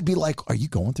cleaned up, I'd be like, are you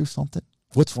going through something?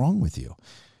 What's wrong with you?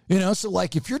 So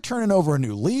like, if you're turning over a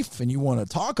new leaf and you want to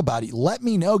talk about it, let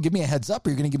me know, give me a heads up, or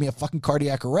you're going to give me a fucking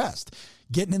cardiac arrest.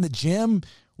 Getting in the gym.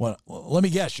 Well, let me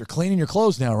guess, you're cleaning your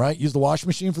clothes now, right? Use the washing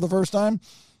machine for the first time?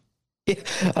 Yeah,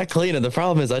 I clean it. The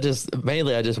problem is I just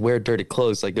wear dirty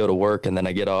clothes. I go to work and then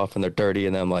I get off and they're dirty.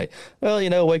 And then I'm like,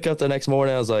 well, wake up the next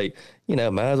morning. I was like, might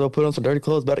as well put on some dirty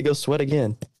clothes. About to go sweat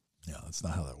again. Yeah, that's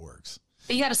not how that works.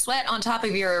 But you got to sweat on top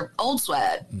of your old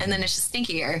sweat, and then it's just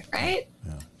stinkier, right?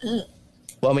 Yeah.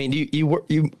 Well,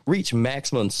 you reach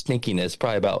maximum stinkiness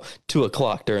probably about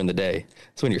 2:00 during the day.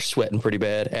 It's when you're sweating pretty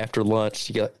bad. After lunch,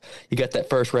 you got that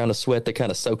first round of sweat that kind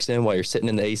of soaks in while you're sitting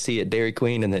in the AC at Dairy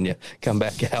Queen, and then you come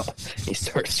back out and you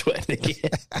start sweating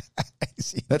again.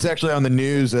 That's actually on the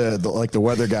news, like the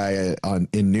weather guy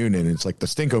in Noonan. It's like the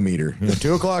stinkometer.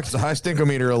 2:00 is a high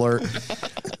stinkometer alert.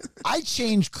 I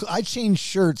change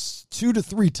shirts 2 to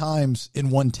 3 times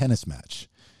in one tennis match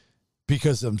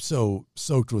because I'm so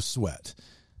soaked with sweat.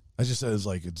 I just said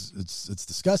it's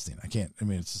disgusting. I can't.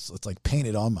 It's like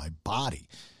painted on my body.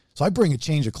 So I bring a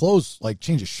change of clothes, like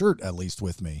change a shirt at least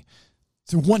with me,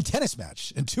 through one tennis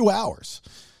match in 2 hours.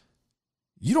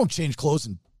 You don't change clothes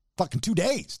in fucking 2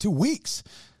 days, 2 weeks.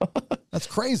 That's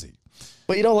crazy.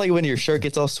 But you don't like when your shirt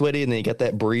gets all sweaty and then you got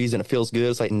that breeze and it feels good.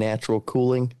 It's like natural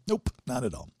cooling. Nope, not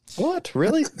at all. What?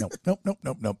 Really?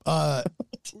 Nope.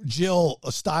 Jill,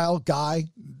 a style guy,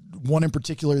 one in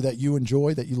particular that you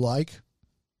enjoy, that you like?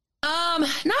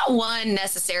 Not one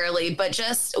necessarily, but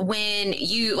just when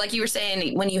you, like you were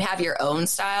saying, when you have your own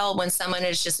style, when someone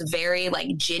is just very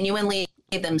like genuinely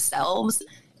themselves,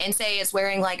 and say it's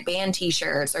wearing like band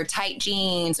t-shirts or tight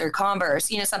jeans or Converse,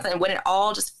 something, when it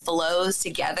all just flows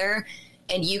together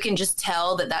and you can just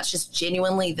tell that that's just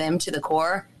genuinely them to the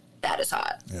core, that is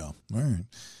hot. Yeah. All right.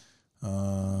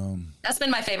 That's been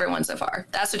my favorite one so far.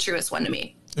 That's the truest one to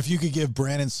me. If you could give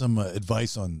Brandon some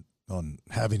advice on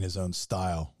having his own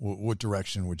style, what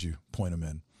direction would you point him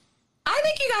in? I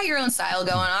think you got your own style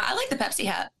going on. I like the Pepsi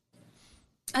hat.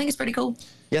 I think it's pretty cool.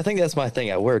 Yeah, I think that's my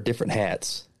thing. I wear different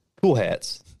hats. Cool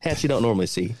hats. Hats you don't normally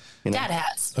see. Dad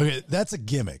hats. Okay, that's a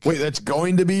gimmick. Wait, that's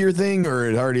going to be your thing, or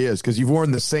it already is? Because you've worn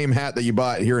the same hat that you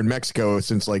bought here in Mexico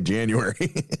since like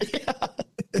January.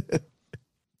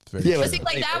 Yeah, see,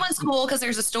 like that one's cool because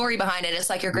there's a story behind it. It's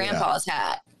like your grandpa's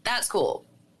hat. That's cool.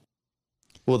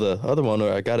 Well, the other one,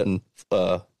 I got it in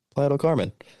Playa del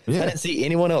Carmen. Yeah. I didn't see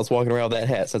anyone else walking around with that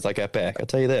hat since I got back. I'll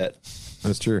tell you that.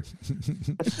 That's true.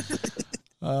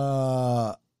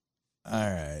 All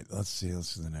right. Let's see.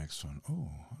 Let's do the next one. Oh,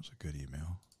 that's a good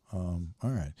email. All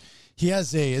right.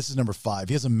 This is number 5.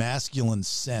 He has a masculine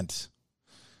scent.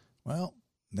 Well,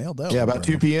 nailed that. Yeah, one, about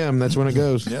 2 p.m. That's when it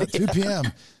goes. Yeah, 2 p.m.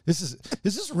 Is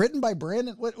this written by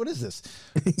Brandon? What is this?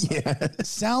 Yeah.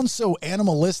 Sounds so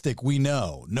animalistic, we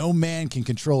know. No man can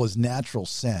control his natural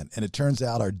scent, and it turns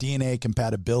out our DNA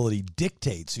compatibility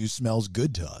dictates who smells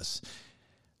good to us.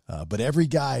 But every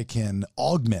guy can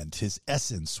augment his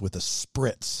essence with a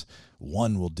spritz.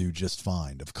 One will do just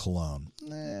fine of cologne.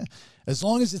 As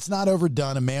long as it's not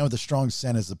overdone, a man with a strong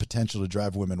scent has the potential to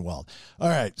drive women wild. All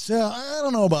right, so I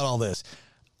don't know about all this.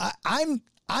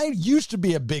 I used to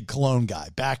be a big cologne guy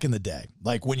back in the day,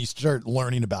 like when you start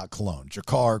learning about cologne.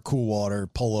 Jacquard, Cool Water,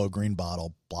 Polo, Green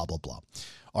Bottle, blah, blah, blah.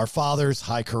 Our fathers,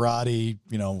 High Karate,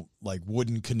 like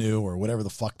Wooden Canoe or whatever the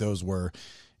fuck those were.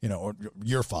 Or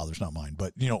your father's, not mine,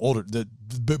 but, older, the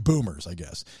boomers, I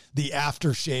guess. The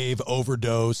aftershave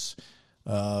overdose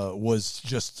was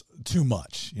just too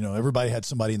much. Everybody had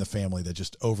somebody in the family that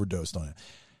just overdosed on it.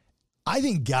 I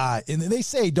think and they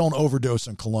say don't overdose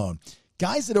on cologne.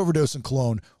 Guys that overdose on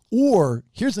cologne, or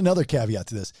here's another caveat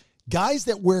to this, guys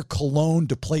that wear cologne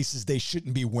to places they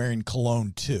shouldn't be wearing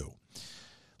cologne to.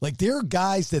 Like, there are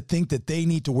guys that think that they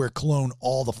need to wear cologne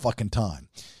all the fucking time.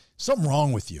 Something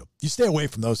wrong with you. You stay away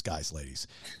from those guys, ladies.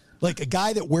 Like a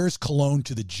guy that wears cologne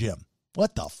to the gym.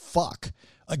 What the fuck?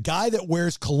 A guy that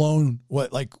wears cologne,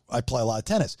 like I play a lot of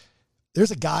tennis. There's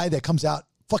a guy that comes out,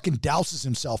 fucking douses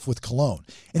himself with cologne.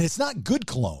 And it's not good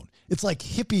cologne. It's like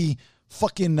hippie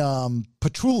fucking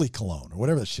patchouli cologne or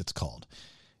whatever the shit's called.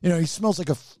 He smells like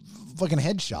a fucking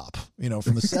head shop,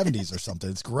 from the 70s or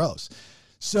something. It's gross.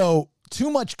 So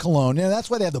too much cologne. That's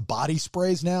why they have the body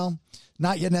sprays now.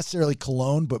 Not yet necessarily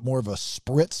cologne, but more of a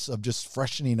spritz of just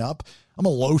freshening up. I'm a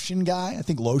lotion guy. I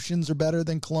think lotions are better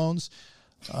than colognes.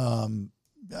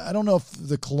 I don't know if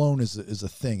the cologne is a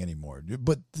thing anymore.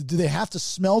 But do they have to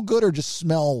smell good or just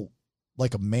smell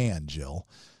like a man, Jill?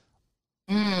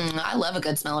 I love a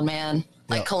good smelling man,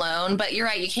 like cologne, but you're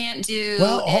right. You can't do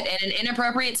it in an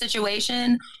inappropriate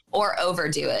situation or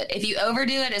overdo it. If you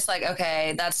overdo it, it's like,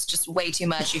 okay, that's just way too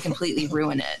much. You completely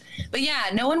ruin it. But yeah,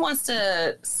 no one wants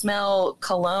to smell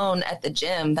cologne at the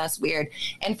gym. That's weird.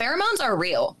 And pheromones are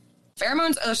real.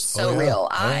 Pheromones are so real.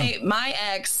 My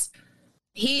ex,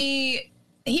 he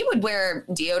would wear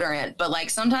deodorant, but like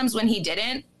sometimes when he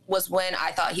didn't was when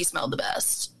I thought he smelled the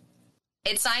best.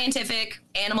 It's scientific,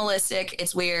 animalistic.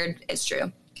 It's weird. It's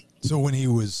true. So when he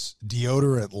was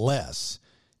deodorant-less,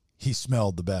 he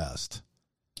smelled the best.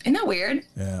 Isn't that weird?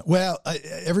 Yeah. Well,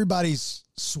 everybody's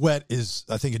sweat is,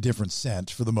 I think, a different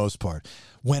scent for the most part.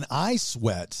 When I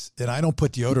sweat and I don't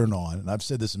put deodorant on, and I've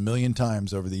said this a million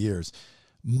times over the years,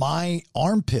 my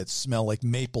armpits smell like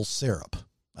maple syrup.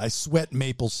 I sweat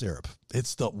maple syrup.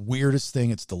 It's the weirdest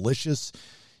thing. It's delicious.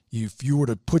 If you were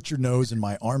to put your nose in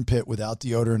my armpit without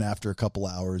deodorant after a couple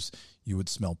hours, you would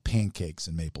smell pancakes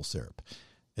and maple syrup.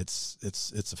 It's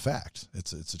a fact.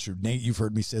 It's a true. Nate, you've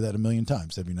heard me say that a million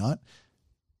times, have you not?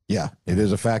 Yeah, it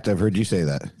is a fact. I've heard you say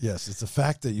that. Yes, it's a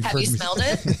fact that you've heard me. Have you smelled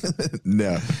it?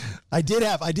 No. I did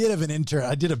have an intern.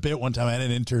 I did a bit one time. I had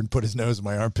an intern put his nose in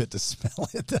my armpit to smell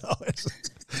it, though.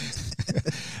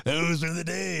 Those are the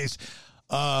days.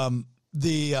 But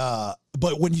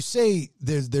when you say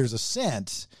there's a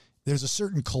scent, there's a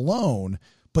certain cologne,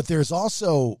 but there's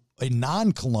also a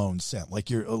non-cologne scent, like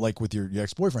with your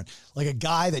ex-boyfriend, like a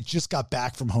guy that just got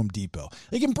back from Home Depot.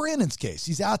 Like in Brandon's case,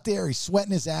 he's out there, he's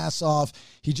sweating his ass off.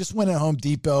 He just went to Home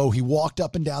Depot. He walked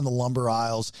up and down the lumber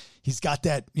aisles. He's got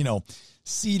that,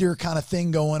 cedar kind of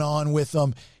thing going on with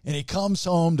him. And he comes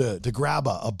home to grab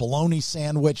a bologna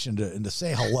sandwich and to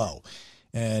say hello.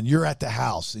 And you're at the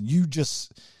house and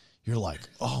you're like,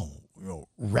 oh,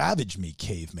 ravage me,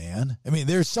 caveman. I mean,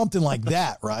 there's something like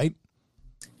that, right?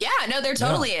 Yeah, no, there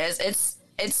totally is.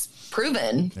 It's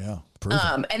proven. Yeah,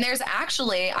 proven. And there's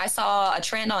actually, I saw a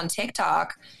trend on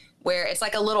TikTok where it's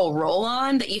like a little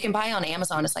roll-on that you can buy on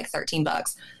Amazon. It's like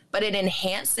 $13, but it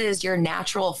enhances your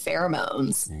natural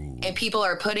pheromones. Ooh. And people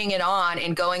are putting it on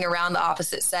and going around the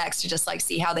opposite sex to just like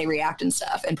see how they react and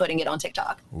stuff and putting it on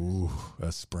TikTok. Ooh,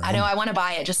 that's brand. I know. I want to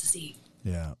buy it just to see.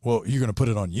 Yeah. Well, you're going to put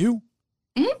it on you?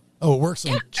 Mm-hmm. Oh, it works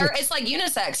on chicks. Or it's like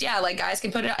unisex. Yeah, like guys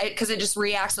can put it because it just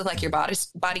reacts with like your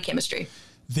body chemistry.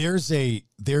 There was a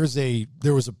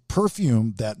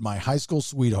perfume that my high school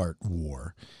sweetheart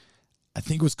wore. I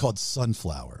think it was called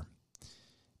Sunflower.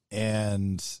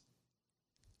 And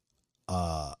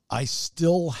I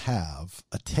still have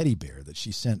a teddy bear that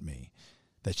she sent me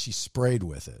that she sprayed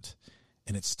with it,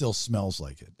 and it still smells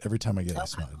like it. Every time I get it, I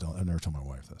smell it. I've never told my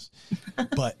wife this.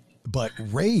 But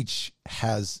Rach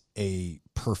has a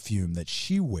perfume that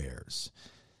she wears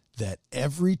that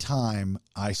every time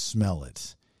I smell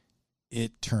it,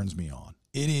 it turns me on.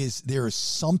 There is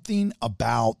something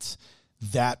about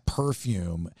that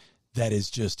perfume that is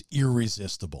just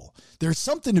irresistible. There's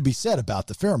something to be said about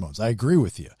the pheromones. I agree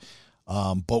with you.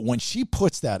 But when she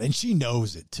puts that, and she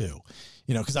knows it too,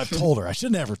 because I've told her, I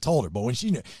should have never told her, but when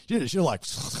she'll like,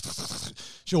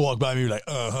 she'll walk by me like,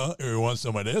 you want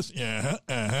some of this? Yeah,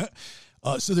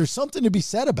 so there's something to be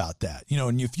said about that,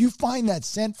 and if you find that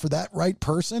scent for that right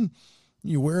person,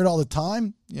 you wear it all the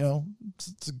time,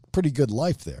 it's a pretty good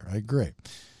life there. I agree.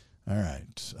 All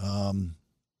right.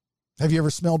 Have you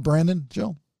ever smelled Brandon,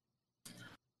 Jill?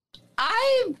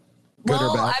 I've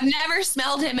never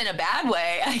smelled him in a bad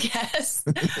way, I guess.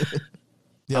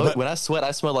 Yeah, when I sweat,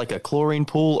 I smell like a chlorine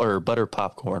pool or butter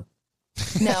popcorn.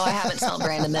 No, I haven't smelled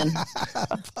Brandon then.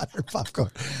 Butter popcorn.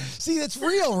 See, that's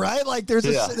real, right? Like there's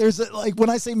like when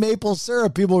I say maple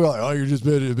syrup, people are like, "Oh, you're just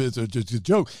it's a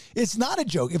joke." It's not a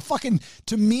joke. It fucking,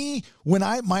 to me, when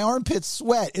my armpits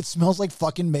sweat, it smells like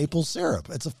fucking maple syrup.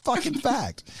 It's a fucking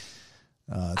fact.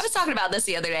 I was talking about this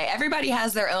the other day. Everybody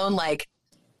has their own like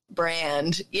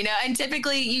brand, and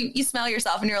typically you smell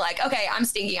yourself and you're like, okay, I'm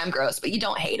stinky, I'm gross, but you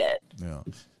don't hate it.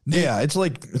 Yeah, it's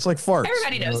like farts.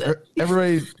 Everybody knows it.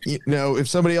 Everybody, if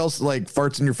somebody else like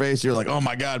farts in your face, you're like, oh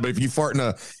my God. But if you fart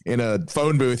in a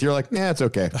phone booth, you're like, nah, it's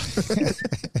okay.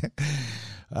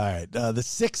 All right. The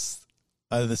sixth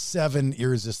of the 7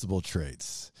 irresistible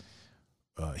traits.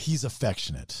 He's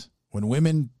affectionate. When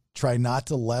women try not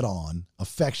to let on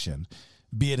affection,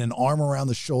 be it an arm around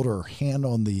the shoulder or hand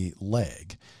on the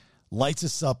leg, lights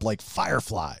us up like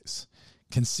fireflies.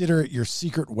 Consider it your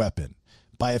secret weapon.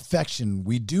 By affection,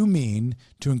 we do mean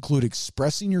to include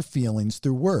expressing your feelings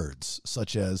through words,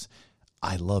 such as,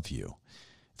 I love you.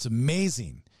 It's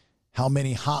amazing how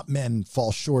many hot men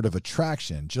fall short of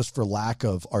attraction just for lack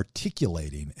of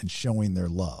articulating and showing their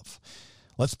love.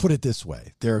 Let's put it this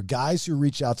way. There are guys who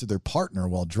reach out to their partner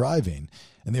while driving,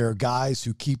 and there are guys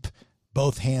who keep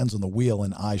both hands on the wheel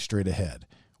and eyes straight ahead.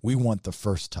 We want the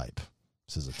first type,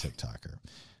 says a TikToker.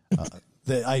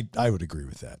 I would agree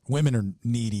with that. Women are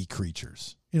needy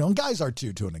creatures, and guys are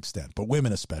too, to an extent, but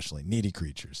women especially, needy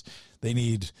creatures. They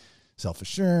need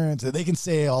self-assurance. They can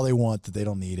say all they want that they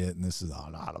don't need it. And this is, oh,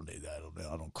 no, I don't need that.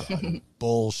 I don't cry.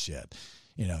 Bullshit.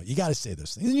 You got to say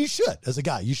those things. And you should, as a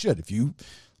guy, you should. If you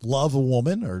love a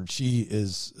woman or she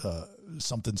is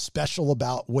something special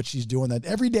about what she's doing, that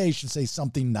every day you should say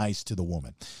something nice to the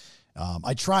woman.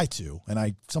 I try to, and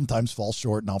I sometimes fall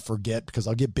short and I'll forget because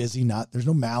I'll get busy. There's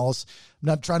no malice. I'm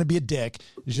not trying to be a dick.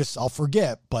 It's just, I'll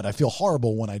forget, but I feel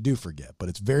horrible when I do forget. But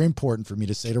it's very important for me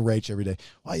to say to Rach every day,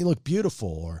 wow, you look beautiful,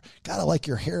 or God, I like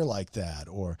your hair like that,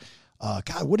 or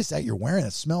God, what is that you're wearing?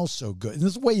 It smells so good. And this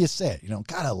is the way you say it,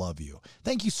 God, I love you.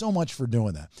 Thank you so much for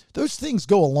doing that. Those things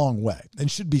go a long way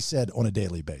and should be said on a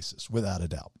daily basis, without a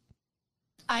doubt.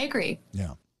 I agree.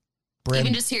 Yeah. Brandon,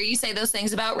 even just hear you say those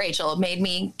things about Rachel made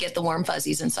me get the warm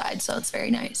fuzzies inside. So it's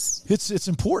very nice. It's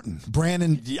important.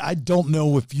 Brandon, I don't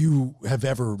know if you have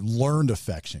ever learned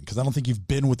affection, because I don't think you've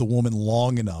been with a woman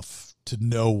long enough to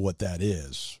know what that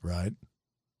is, right?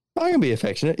 I can be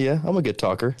affectionate. Yeah, I'm a good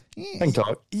talker. I can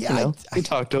talk. Yeah, I can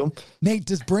talk to him. Nate,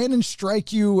 does Brandon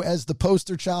strike you as the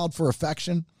poster child for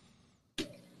affection?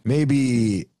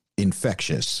 Maybe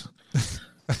infectious.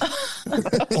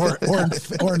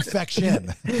 or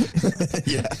infection.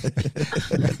 Yeah.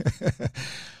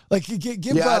 Like,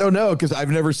 give I don't know, because I've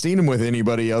never seen him with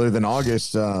anybody other than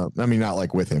August. I mean, not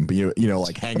like with him, but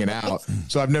like hanging out.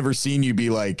 So I've never seen you be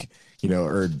like,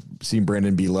 or seen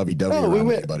Brandon be lovey-dovey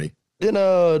around anybody.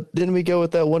 Didn't we go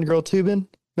with that one girl tubing?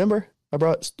 Remember? I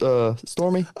brought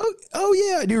Stormy. Oh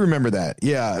yeah, I do remember that.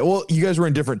 Yeah. Well, you guys were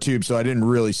in different tubes, so I didn't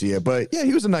really see it. But yeah,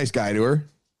 he was a nice guy to her.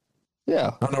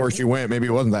 Yeah. I don't know where she went. Maybe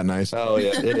it wasn't that nice. Oh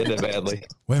yeah, it ended badly.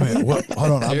 Wait a minute. What?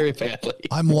 Hold on. Very badly.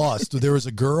 I'm lost. There was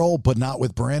a girl, but not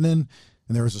with Brandon,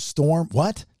 and there was a storm.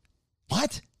 What?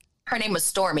 Her name was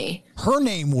Stormy. Her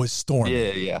name was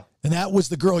Stormy. Yeah. And that was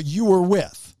the girl you were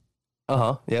with.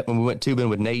 Yeah. When we went tubing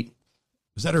with Nate.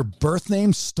 Was that her birth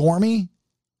name, Stormy?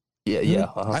 Yeah.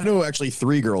 I know actually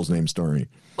 3 girls named Stormy.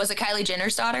 Was it Kylie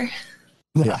Jenner's daughter?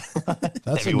 Yeah,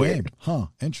 that's a name, huh?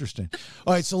 Interesting.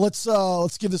 All right, so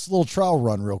let's give this a little trial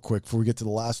run real quick before we get to the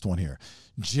last one here.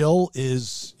 Jill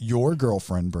is your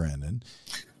girlfriend, Brandon.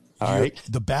 All right.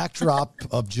 The backdrop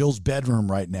of Jill's bedroom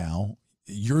right now,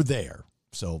 you're there.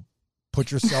 So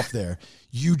put yourself there.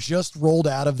 You just rolled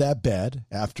out of that bed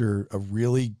after a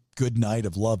really good night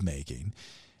of lovemaking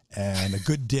and a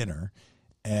good dinner,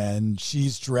 and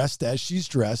she's dressed as she's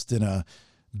dressed in a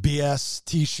BS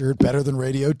t-shirt, Better Than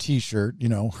Radio t-shirt.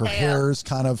 Her hair's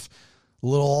kind of a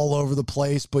little all over the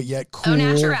place, but yet cool.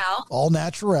 All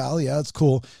natural. Yeah, it's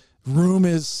cool. Room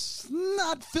is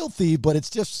not filthy, but it's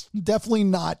just definitely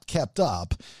not kept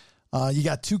up. You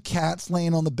got 2 cats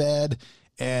laying on the bed,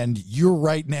 and you're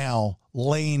right now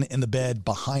laying in the bed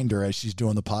behind her as she's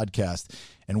doing the podcast.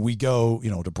 And we go,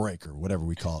 to break or whatever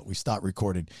we call it. We stop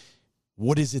recording.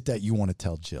 What is it that you want to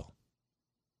tell Jill?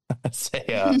 Say,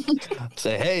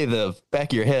 hey, the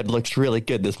back of your head looks really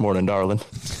good this morning, darling.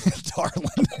 Darling?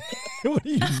 What are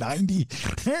you, 90?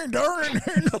 Hey, darling.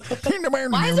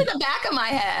 Why is it the back of my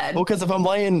head? Well, because if I'm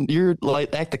laying, you're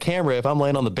like at the camera. If I'm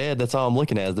laying on the bed, that's all I'm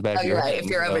looking at is the back of your head. If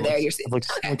you're over there, you're seeing.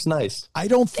 Looks nice. I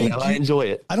don't think I enjoy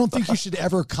it. I don't think you should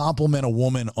ever compliment a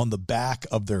woman on the back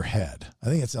of their head. I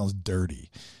think it sounds dirty.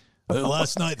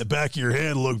 Last night, the back of your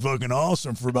head looked fucking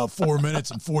awesome for about 4 minutes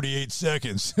and 48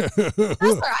 seconds. That's where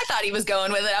I thought he was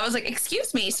going with it. I was like,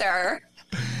 excuse me, sir.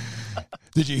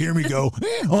 Did you hear me go,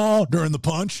 during the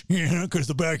punch? Yeah, because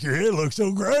the back of your head looks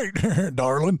so great,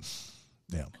 darling.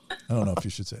 Yeah, I don't know if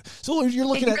you should say it. So you're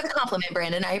looking Thank you for the compliment,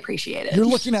 Brandon. I appreciate it. You're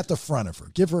looking at the front of her.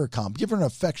 Give her an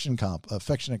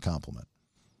affectionate compliment.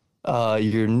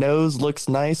 Your nose looks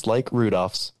nice like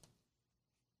Rudolph's.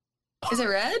 Is it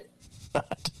red?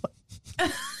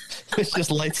 It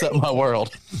just lights up my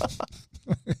world.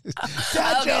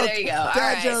 Dad joke. There you go. All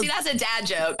right. Joke. See, that's a dad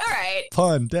joke. All right.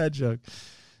 Pun, dad joke.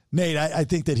 Nate, I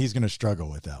think that he's going to struggle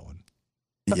with that one.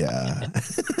 Yeah.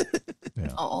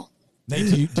 Yeah. Oh.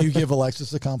 Nate, do you give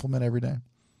Alexis a compliment every day?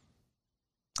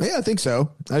 Yeah, I think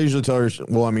so. I usually tell her,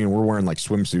 well, I mean, we're wearing like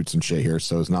swimsuits and shit here,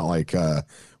 so it's not like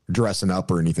dressing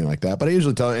up or anything like that. But I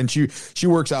usually tell her, and she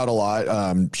works out a lot.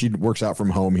 She works out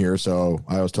from home here, so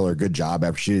I always tell her good job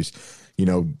after she's,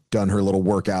 done her little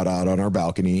workout out on our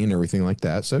balcony and everything like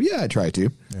that. So yeah, I try to.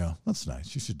 Yeah, that's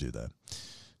nice. You should do that.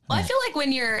 Well, I feel like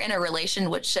when you're in a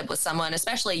relationship with someone,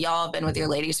 especially y'all have been with your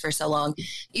ladies for so long,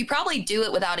 you probably do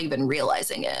it without even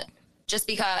realizing it. Just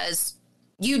because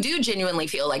you do genuinely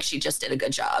feel like she just did a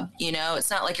good job. It's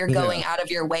not like you're going out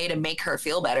of your way to make her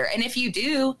feel better. And if you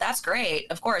do, that's great.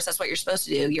 Of course, that's what you're supposed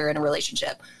to do. You're in a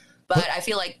relationship. But I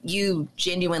feel like you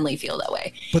genuinely feel that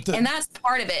way. And that's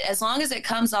part of it. As long as it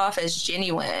comes off as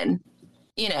genuine,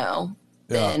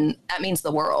 then that means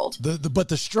the world. But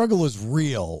the struggle is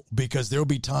real because there'll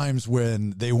be times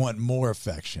when they want more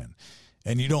affection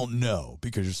and you don't know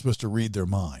because you're supposed to read their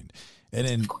mind. And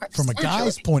then from a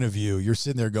guy's point of view, you're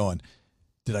sitting there going,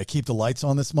 did I keep the lights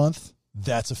on this month?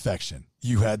 That's affection.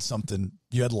 You had something,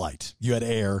 you had light, you had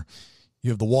air, you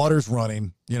have the waters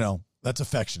running, that's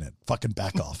affectionate. Fucking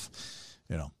back off.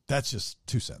 That's just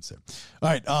 2 cents there. All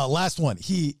right. Last one.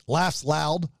 He laughs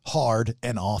loud, hard,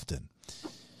 and often.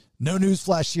 No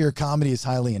newsflash here. Comedy is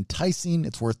highly enticing.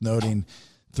 It's worth noting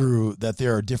that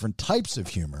there are different types of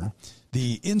humor.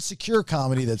 The insecure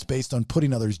comedy that's based on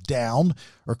putting others down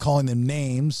or calling them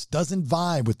names doesn't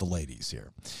vibe with the ladies here.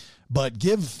 But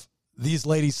give these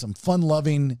ladies some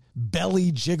fun-loving,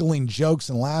 belly-jiggling jokes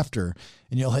and laughter,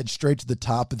 and you'll head straight to the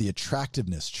top of the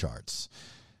attractiveness charts.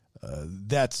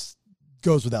 That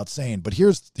goes without saying. But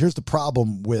here's the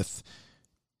problem with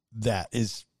that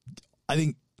is I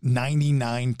think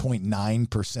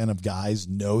 99.9% of guys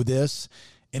know this,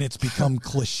 and it's become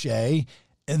cliche,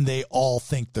 and they all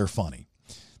think they're funny.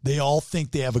 They all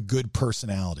think they have a good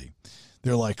personality.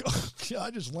 They're like, oh,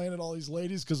 I just landed all these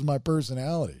ladies because of my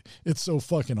personality. It's so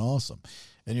fucking awesome.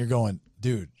 And you're going,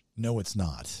 dude, no, it's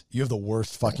not. You have the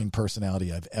worst fucking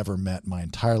personality I've ever met in my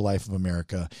entire life of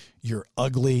America. You're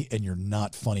ugly and you're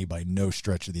not funny by no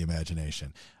stretch of the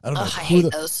imagination. I don't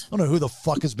know who the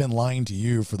fuck has been lying to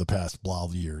you for the past blah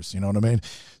years. You know what I mean?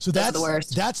 So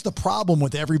that's the problem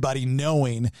with everybody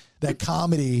knowing that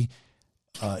comedy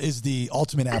is the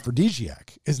ultimate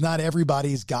aphrodisiac. Is not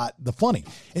everybody's got the funny.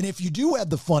 And if you do have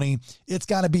the funny, it's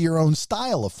got to be your own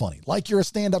style of funny. Like you're a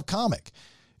stand-up comic.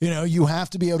 You know, you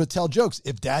have to be able to tell jokes.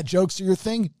 If dad jokes are your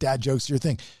thing, dad jokes are your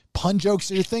thing. Pun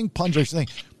jokes are your thing, pun jokes are your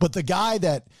thing. But the guy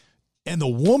that, and the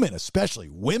woman especially,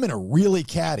 women are really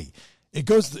catty. It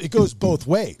goes both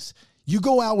ways. You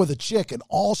go out with a chick and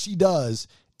all she does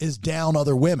is down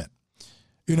other women,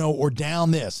 you know, or down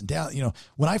this and down, you know.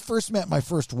 When I first met my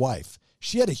first wife,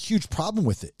 she had a huge problem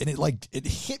with it. And it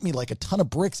hit me like a ton of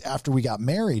bricks after we got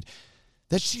married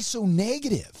that she's so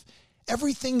negative.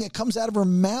 Everything that comes out of her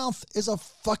mouth is a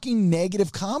fucking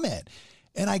negative comment.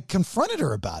 And I confronted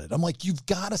her about it. I'm like, you've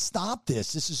got to stop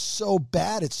this. This is so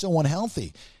bad. It's so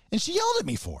unhealthy. And she yelled at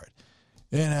me for it,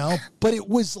 you know? But it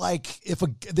was like,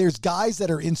 there's guys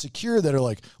that are insecure that are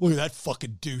like, look at that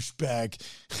fucking douchebag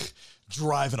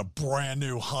driving a brand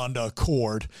new Honda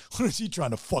Accord. What is he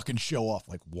trying to fucking show off?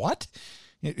 Like, what?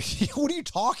 What are you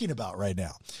talking about right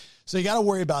now? So you got to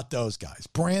worry about those guys.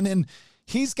 Brandon,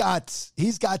 he's got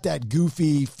that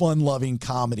goofy, fun-loving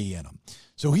comedy in him.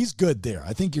 So he's good there.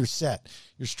 I think you're set.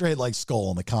 You're straight like Skull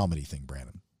on the comedy thing,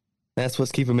 Brandon. That's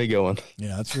what's keeping me going.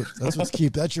 Yeah, that's your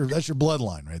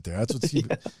bloodline right there. That's what's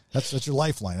that's your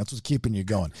lifeline. That's what's keeping you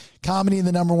going. Comedy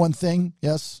the number one thing.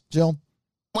 Yes, Jill?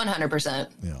 100%.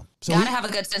 Yeah. So you got to have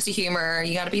a good sense of humor.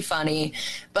 You got to be funny.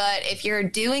 But if you're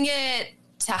doing it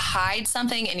to hide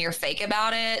something and you're fake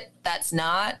about it, that's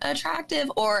not attractive.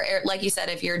 Or like you said,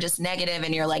 if you're just negative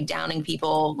and you're like downing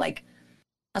people, like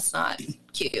that's not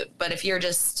cute. But if you're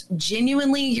just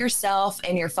genuinely yourself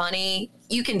and you're funny,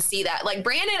 you can see that. Like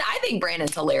Brandon, I think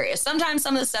Brandon's hilarious. Sometimes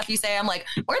some of the stuff you say, I'm like,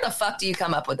 where the fuck do you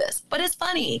come up with this? But it's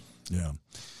funny. Yeah.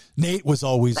 Nate was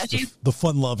always the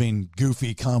fun-loving,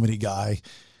 goofy comedy guy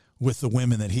with the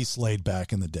women that he slayed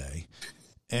back in the day.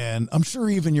 And I'm sure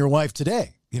even your wife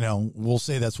today, you know, will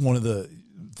say that's one of the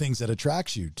things that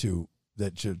attracts her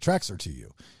to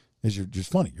you is you're just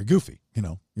funny. You're goofy, you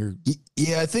know,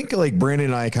 I think like Brandon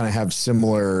and I kind of have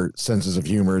similar senses of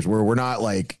humors where we're not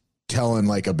like telling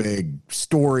like a big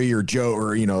story or joke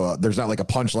or, you know, there's not like a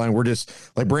punchline. We're just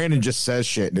like Brandon just says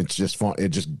shit and it's just fun. It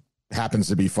just happens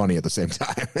to be funny at the same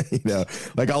time. You know,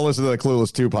 like I'll listen to the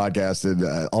Clueless 2 podcast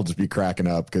and I'll just be cracking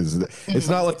up because it's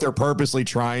not like they're purposely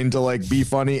trying to like be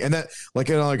funny. And that like,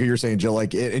 you know, like you're saying, Jill,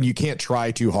 like and you can't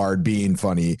try too hard being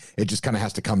funny. It just kind of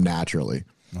has to come naturally.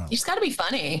 You just got to be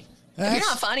funny. If you're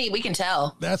not funny, we can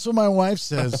tell. That's what my wife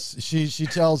says. she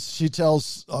tells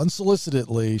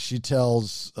unsolicitedly, she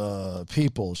tells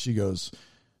people, she goes,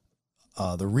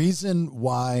 the reason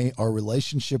why our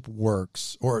relationship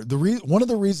works, or one of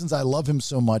the reasons I love him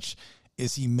so much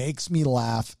is he makes me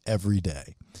laugh every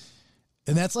day.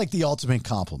 And that's like the ultimate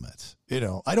compliment. You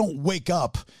know, I don't wake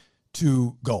up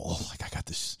to go, oh, like I got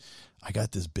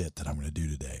this bit that I'm going to do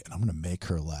today and I'm going to make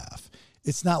her laugh.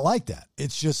 It's not like that.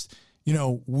 It's just, you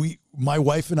know, my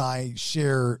wife and I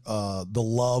share the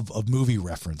love of movie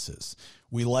references.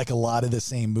 We like a lot of the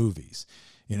same movies.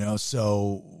 You know,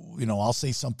 so, you know, I'll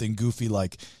say something goofy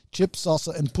like chip,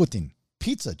 salsa, and pudding.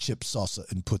 Pizza, chip, salsa,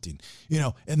 and pudding. You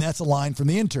know, and that's a line from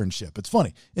the internship. It's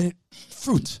funny. And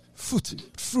fruit.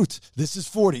 This is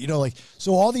 40. You know, like,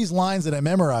 so all these lines that I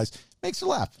memorized makes her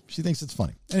laugh. She thinks it's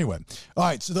funny. Anyway, all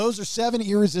right, so those are 7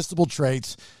 irresistible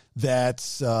traits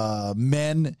that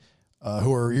men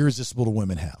who are irresistible to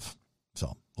women have.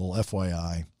 So, a little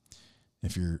FYI.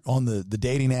 If you're on the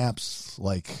dating apps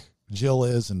like Jill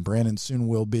is and Brandon soon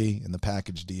will be in the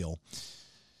package deal.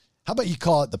 How about you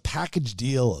call it the package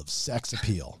deal of sex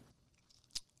appeal?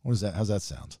 What is that? How's that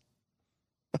sound?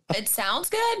 It sounds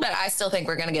good, but I still think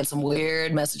we're going to get some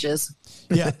weird messages.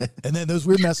 Yeah. And then those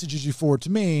weird messages you forward to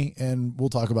me and we'll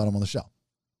talk about them on the show.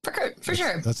 For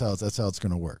sure. That's how it's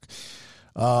going to work.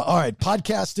 All right.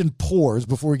 Podcast and pores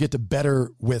before we get to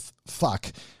better with fuck.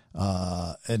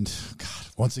 And God,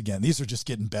 once again, these are just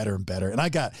getting better and better. And I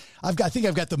think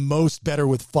I've got the most better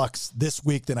with fucks this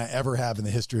week than I ever have in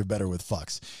the history of better with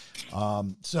fucks.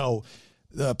 So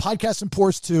the podcast and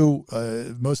pores too.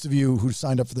 Most of you who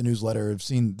signed up for the newsletter have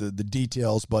seen the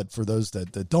details, but for those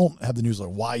that don't have the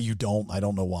newsletter, why you don't, I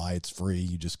don't know why. It's free.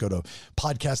 You just go to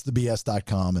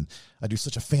podcastthebs.com and I do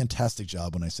such a fantastic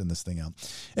job when I send this thing out.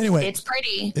 Anyway, it's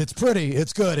pretty. It's pretty.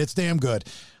 It's good. It's damn good.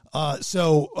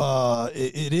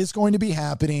 It is going to be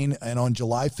happening, and on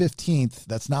July 15th,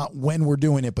 that's not when we're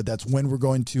doing it, but that's when we're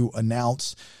going to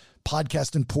announce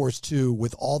Podcast and Pours 2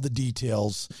 with all the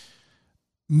details,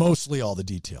 mostly all the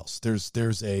details.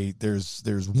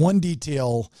 There's one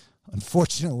detail,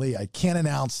 unfortunately, I can't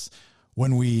announce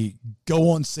when we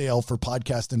go on sale for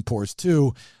Podcast and Pours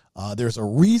 2. There's a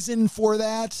reason for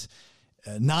that,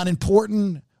 not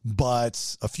important,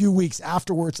 but a few weeks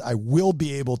afterwards, I will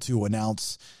be able to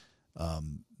announce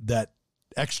that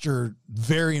extra,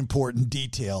 very important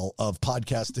detail of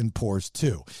Podcast and Pours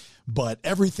 2. But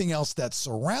everything else that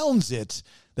surrounds it,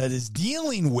 that is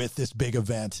dealing with this big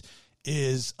event,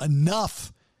 is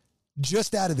enough,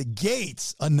 just out of the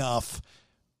gates, enough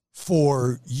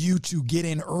for you to get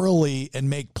in early and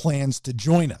make plans to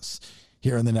join us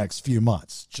here in the next few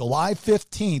months. July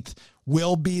 15th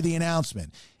will be the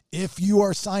announcement. If you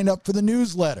are signed up for the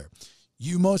newsletter,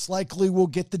 you most likely will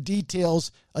get the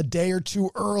details a day or two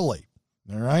early.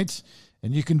 All right?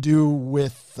 And you can do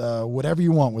with whatever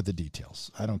you want with the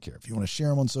details. I don't care. If you want to share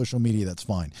them on social media, that's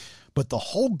fine. But the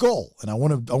whole goal, and I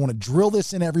want to drill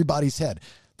this in everybody's head,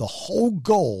 the whole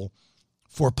goal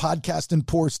for Podcast and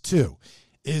Pours 2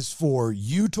 is for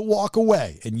you to walk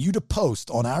away and you to post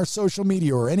on our social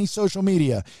media or any social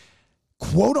media,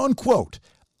 quote unquote,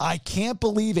 I can't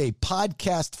believe a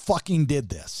podcast fucking did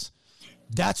this.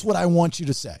 That's what I want you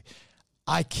to say.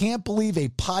 I can't believe a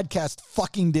podcast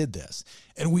fucking did this.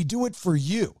 And we do it for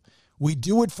you. We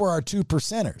do it for our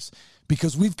 2%ers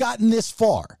because we've gotten this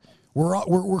far.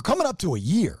 We're coming up to a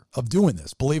year of doing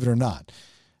this, believe it or not.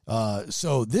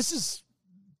 So this is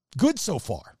good so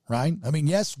far, right? I mean,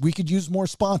 yes, we could use more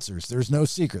sponsors. There's no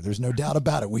secret. There's no doubt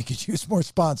about it. We could use more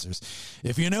sponsors.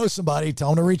 If you know somebody, tell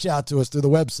them to reach out to us through the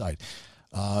website.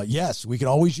 Yes, we could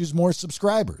always use more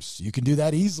subscribers. You can do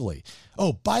that easily.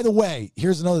 Oh, by the way,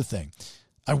 here's another thing.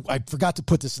 I forgot to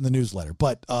put this in the newsletter,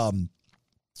 but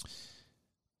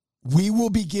we will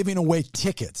be giving away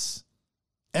tickets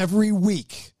every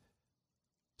week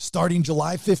starting on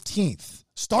July 15th,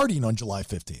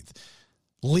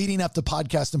 leading up to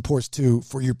Podcast and Pours 2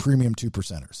 for your premium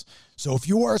 2%ers. So if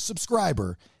you are a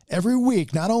subscriber, every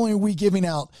week, not only are we giving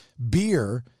out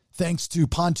beer thanks to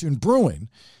Pontoon Brewing,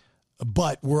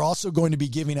 but we're also going to be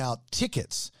giving out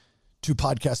tickets to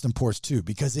Podcast and Pours 2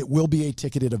 because it will be a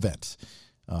ticketed event.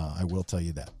 I will tell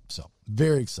you that. So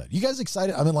very excited. You guys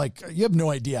excited? I mean, like, you have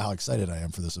no idea how excited I am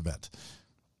for this event.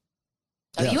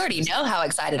 Oh, yeah. You already know how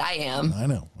excited I am. I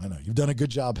know. You've done a good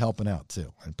job helping out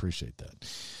too. I appreciate that.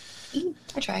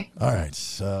 I try. All right.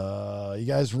 You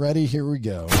guys ready? Here we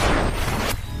go.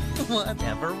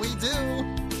 Whatever we do,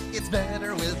 it's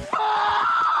better with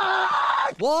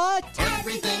What?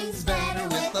 Everything's better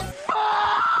with the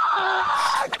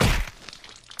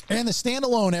And the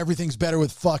standalone Everything's Better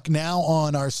with Fuck now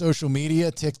on our social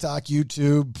media, TikTok,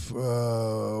 YouTube.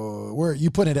 Where you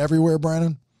put it everywhere,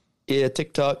 Brandon? Yeah,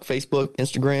 TikTok, Facebook,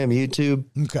 Instagram, YouTube.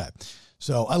 Okay.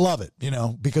 So I love it,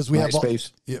 because we have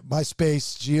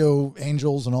MySpace, Geo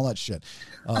Angels, and all that shit.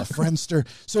 Friendster.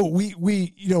 So we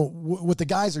what the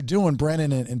guys are doing,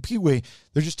 Brennan and Pee Wee,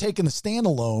 they're just taking the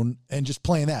standalone and just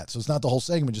playing that. So it's not the whole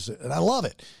segment. And I love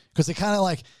it because it kind of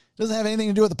like doesn't have anything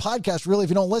to do with the podcast. Really, if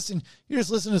you don't listen, you're just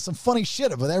listening to some funny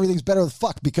shit about Everything's Better with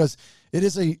Fuck because it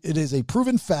is a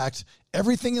proven fact.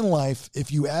 Everything in life,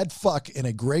 if you add fuck in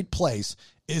a great place,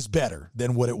 is better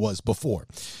than what it was before.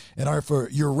 And if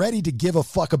you're ready to give a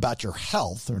fuck about your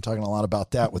health, and we're talking a lot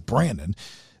about that with Brandon,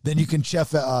 then you can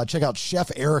check out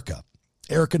Chef Erica,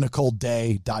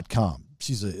 ericanicoleday.com.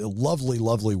 She's a lovely,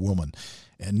 lovely woman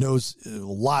and knows a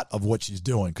lot of what she's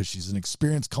doing because she's an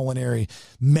experienced culinary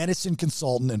medicine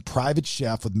consultant and private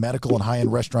chef with medical and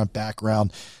high-end restaurant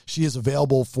background. She is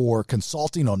available for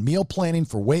consulting on meal planning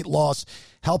for weight loss,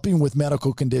 helping with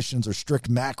medical conditions or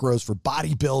strict macros for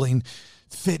bodybuilding,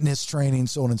 fitness training,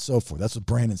 so on and so forth. That's what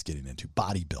Brandon's getting into,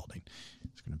 bodybuilding.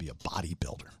 He's going to be a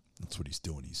bodybuilder. That's what he's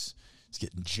doing. He's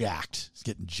getting jacked. He's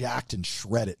getting jacked and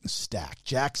shredded and stacked.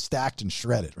 Jacked, stacked, and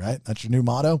shredded, right? That's your new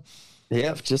motto?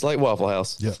 Yeah, just like Waffle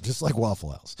House. Yeah, just like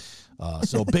Waffle House.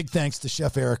 So big thanks to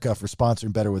Chef Erica for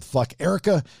sponsoring Better with Fuck.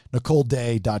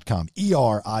 EricaNicoleDay.com.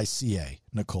 ERICA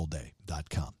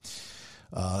NicoleDay.com.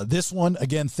 This one,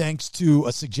 again, thanks to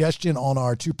a suggestion on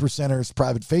our 2%ers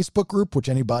private Facebook group, which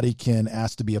anybody can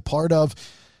ask to be a part of,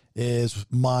 is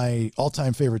my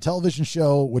all-time favorite television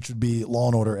show, which would be Law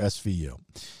 & Order SVU.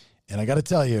 And I got to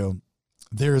tell you,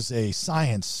 there's a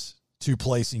science to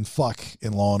placing fuck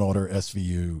in Law & Order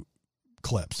SVU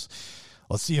clips.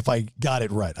 Let's see if I got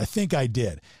it right. I think I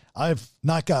did. I've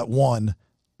not got one,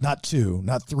 not two,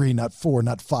 not three, not four,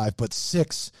 not five, but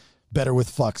 6 Better with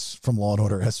Fucks from Law &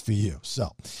 Order SVU. So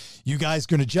you guys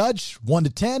going to judge 1 to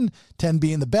 10, 10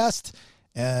 being the best,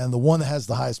 and the one that has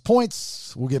the highest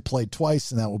points will get played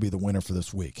twice, and that will be the winner for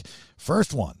this week.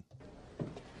 First one.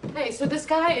 Hey, so this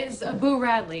guy is Boo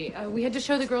Radley. We had to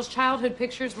show the girls childhood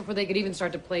pictures before they could even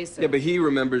start to place it. Yeah, but he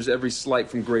remembers every slight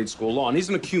from grade school on. He's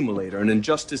an accumulator, an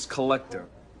injustice collector.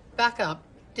 Back up.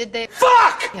 Did they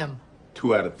Fuck him?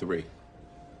 2 out of 3.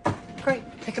 Great.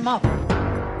 Pick him up.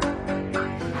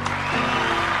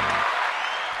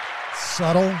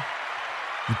 Subtle.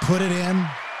 You put it in.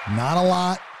 Not a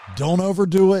lot. Don't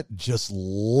overdo it. Just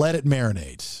let it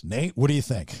marinate. Nate, what do you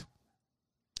think?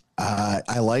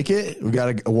 I like it. We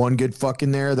got one good fuck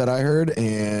in there that I heard,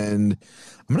 and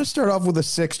I'm going to start off with a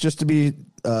 6 just to be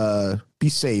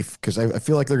safe, because I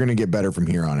feel like they're going to get better from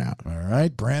here on out. All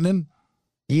right, Brandon?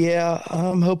 Yeah,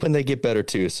 I'm hoping they get better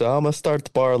too. So I'm going to start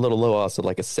the bar a little low, also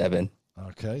like a 7.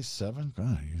 Okay, 7.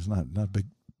 God, he's not a big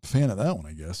fan of that one,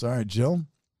 I guess. All right, Jill?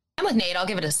 I'm with Nate. I'll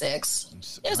give it a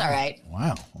 6. It was all right.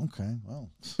 Wow. Okay. Well,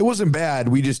 it wasn't bad.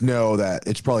 We just know that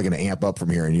it's probably going to amp up from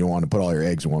here, and you don't want to put all your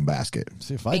eggs in one basket.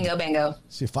 Bingo.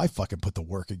 See if I fucking put the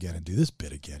work again and do this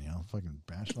bit again. Fucking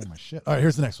bash on my shit. All right,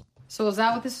 here's the next one. So is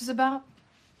that what this is about?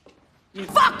 You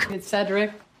fuck! It's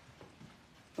Cedric.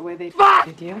 The way they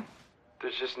did you?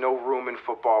 There's just no room in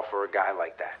football for a guy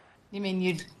like that. You mean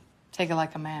you'd take it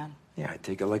like a man? Yeah, I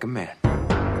take it like a man.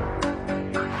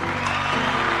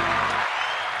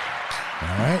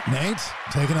 All right, Nate,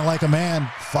 taking it like a man.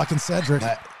 Fucking Cedric.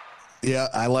 Yeah,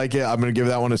 I like it. I'm going to give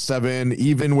that one a 7,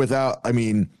 even without,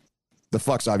 the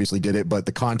fucks obviously did it, but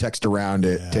the context around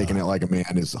it, taking it like a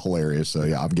man is hilarious. So,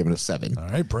 yeah, I'm giving it a 7. All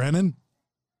right, Brandon.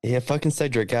 Yeah, fucking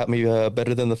Cedric got me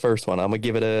better than the first one. I'm going to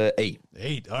give it a 8.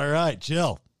 8. All right,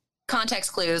 Jill.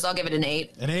 Context clues. I'll give it an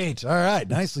 8. An 8. All right,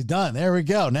 nicely done. There we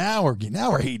go. Now we're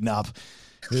heating up.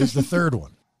 Here's the third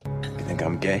one. You think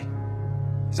I'm gay?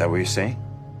 Is that what you're saying?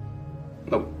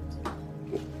 No.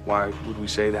 Why would we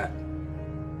say that?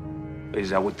 Is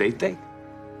that what they think?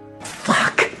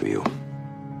 Fuck you.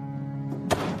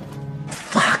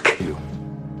 Fuck you.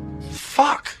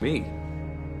 Fuck me.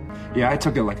 Yeah, I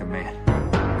took it like a man.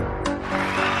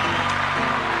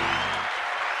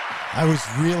 I was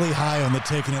really high on the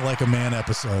taking it like a man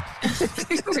episode.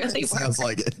 Really sounds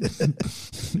like it.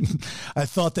 I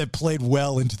thought that played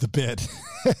well into the bit.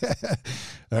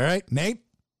 All right, Nate.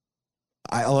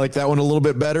 I like that one a little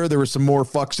bit better. There were some more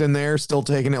fucks in there. Still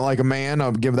taking it like a man.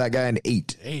 I'll give that guy an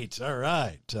 8. 8. All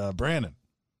right, Brandon.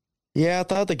 Yeah, I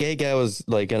thought the gay guy was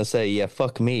like gonna say, "Yeah,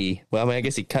 fuck me." Well, I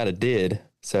guess he kind of did.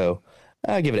 So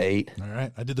I'll give it an 8. All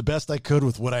right, I did the best I could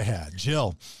with what I had.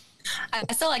 Jill.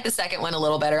 I still like the second one a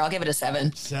little better. I'll give it a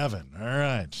 7. 7. All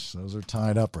right, those are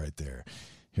tied up right there.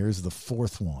 Here's the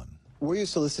fourth one. Were you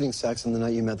soliciting sex on the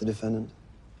night you met the defendant?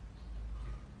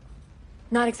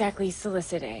 Not exactly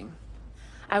soliciting.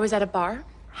 I was at a bar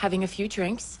having a few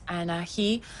drinks, and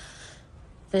the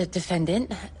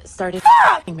defendant, started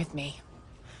with me.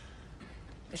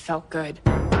 It felt good.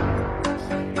 All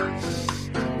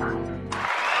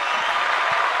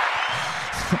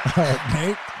right,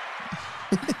 Nate.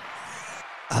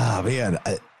 Man,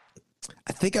 I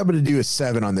think I'm going to do a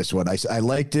 7 on this one. I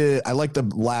liked it. I liked the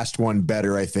last one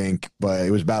better, I think, but it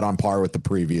was about on par with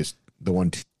the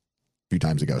one few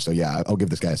times ago. So yeah, I'll give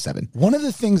this guy a 7. One of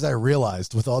the things I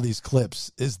realized with all these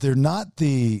clips is they're not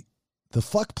the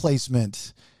fuck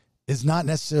placement is not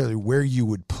necessarily where you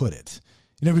would put it,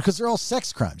 because they're all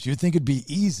sex crimes. You'd think it'd be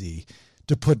easy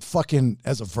to put fucking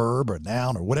as a verb or a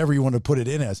noun or whatever you want to put it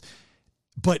in as.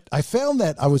 But I found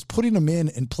that I was putting them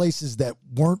in places that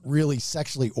weren't really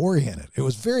sexually oriented. It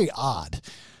was very odd.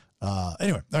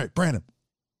 Anyway, all right, Brandon.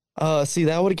 See,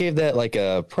 that would have gave that like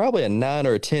probably a 9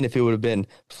 or a 10 if it would have been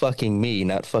fucking me,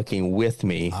 not fucking with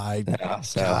me. Yeah.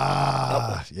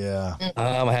 I'm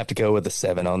gonna have to go with a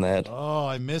 7 on that. Oh,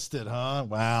 I missed it, huh?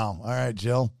 Wow. All right,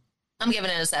 Jill. I'm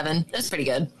giving it a 7. That's pretty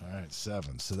good. All right,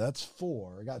 7. So that's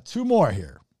 4. I got 2 more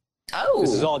here. Oh.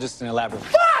 This is all just an elaborate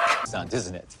stunt,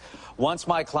 isn't it? Once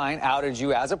my client outed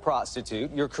you as a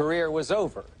prostitute, your career was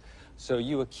over. So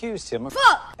you accused him of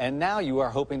and now you are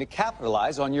hoping to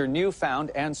capitalize on your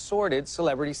newfound and sordid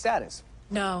celebrity status.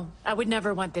 No, I would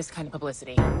never want this kind of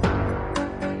publicity. All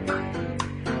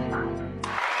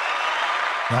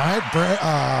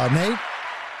right, Nate.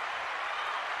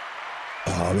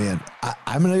 Oh man,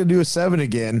 I'm gonna do a 7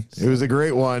 again. It was a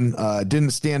great one.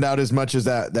 Didn't stand out as much as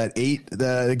that 8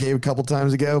 that I gave a couple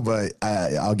times ago, but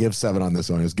I'll give 7 on this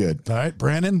one. It was good. All right,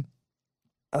 Brandon.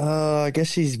 I guess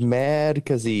she's mad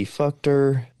because he fucked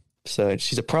her. So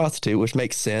she's a prostitute, which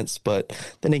makes sense, but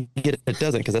then it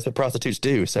doesn't, because that's what prostitutes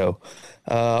do. So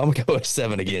I'm gonna go with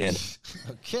 7 again.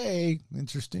 Okay,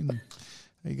 interesting.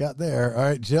 You got there. All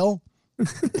right, Jill. I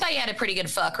thought you had a pretty good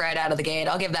fuck right out of the gate.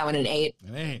 I'll give that one an 8.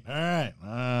 An 8. All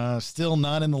right. Still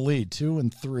not in the lead. 2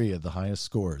 and 3 of the highest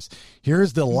scores.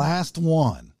 Here's the last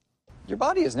one. Your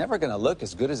body is never going to look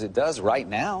as good as it does right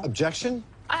now. Objection?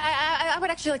 I would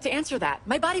actually like to answer that.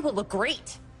 My body will look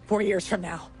great 4 years from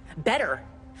now. Better.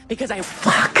 Because I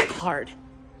fuck hard.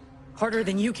 Harder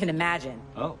than you can imagine.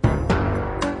 Oh.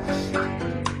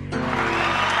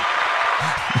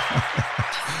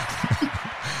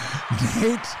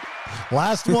 Nate,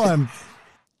 last one.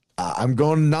 I'm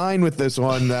going 9 with this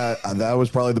one. That was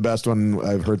probably the best one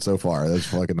I've heard so far. That's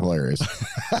fucking hilarious.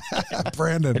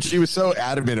 Brandon. And she was so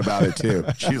adamant about it too.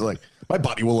 She's like, my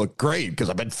body will look great because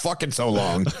I've been fucking so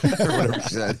long. Or whatever she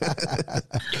said.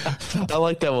 I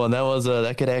like that one. That was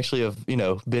that could actually have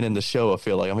been in the show. I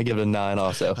feel like I'm gonna give it a 9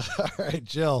 also. All right,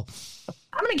 Jill.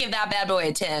 I'm gonna give that bad boy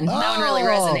a 10. That one really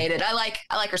resonated. I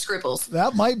like her scruples.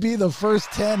 That might be the first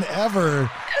 10 ever.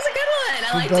 That was a good one.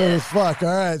 I liked Better it. as fuck. All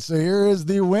right, so here is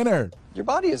the winner. Your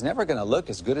body is never going to look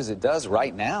as good as it does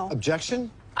right now.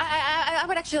 Objection? I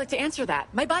would actually like to answer that.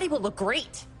 My body will look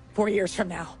great 4 years from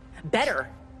now. Better.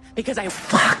 Because I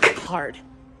fuck hard.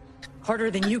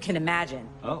 Harder than you can imagine.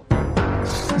 Oh. I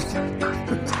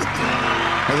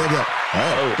love that.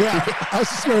 Oh. Yeah, I was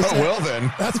just going to say. Well,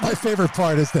 then. That's my favorite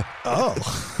part is the, oh.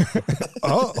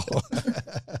 Oh.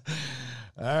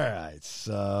 All right,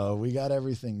 so we got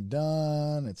everything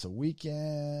done. It's a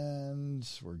weekend.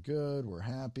 We're good. We're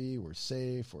happy. We're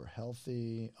safe. We're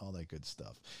healthy. All that good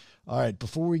stuff. All right,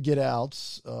 before we get out,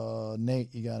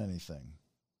 Nate, you got anything?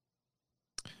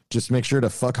 Just make sure to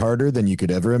fuck harder than you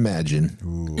could ever imagine.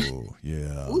 Ooh,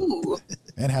 yeah. Ooh.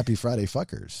 And happy Friday,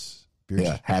 fuckers.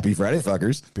 Yeah, happy Friday,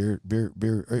 fuckers. Beer.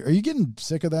 Are you getting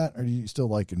sick of that, or do you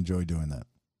still enjoy doing that?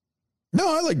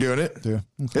 No, I like doing it. Yeah.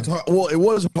 Okay. It's hard, well, it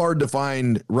was hard to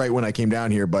find right when I came down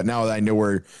here, but now that I know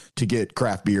where to get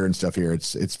craft beer and stuff here,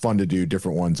 it's fun to do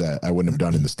different ones that I wouldn't have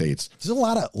done in the States. There's a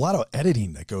lot of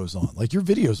editing that goes on. Like your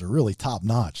videos are really top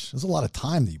notch. There's a lot of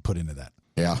time that you put into that.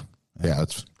 Yeah,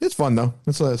 it's fun though.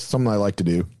 It's something I like to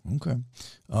do. Okay.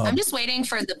 I'm just waiting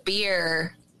for the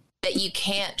beer that you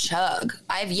can't chug.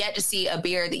 I've yet to see a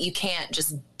beer that you can't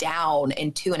just down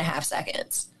in 2.5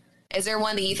 seconds. Is there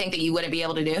one that you think that you wouldn't be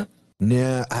able to do?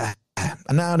 Yeah,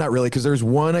 no, not really. Because there's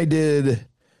one I did, I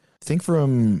think it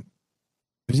was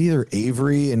either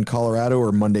Avery in Colorado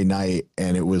or Monday Night,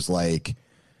 and it was like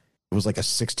a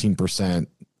 16%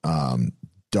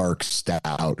 dark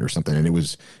stout or something, and it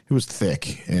was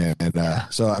thick, and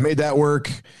so I made that work.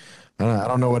 I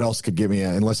don't know what else could give me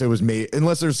unless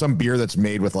there's some beer that's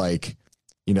made with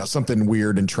something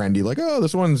weird and trendy, like, oh,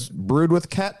 this one's brewed with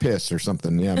cat piss or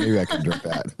something. Yeah, maybe I could drink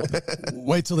that.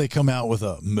 Wait till they come out with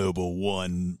a Mobil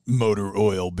 1 motor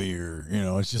oil beer.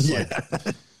 It's just like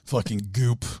fucking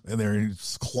goop, and then it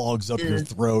just clogs up your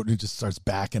throat and it just starts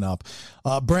backing up.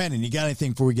 Brandon, you got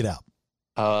anything before we get out?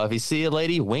 If you see a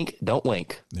lady, wink, don't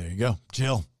wink. There you go.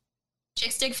 Jill.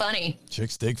 Chicks dig funny.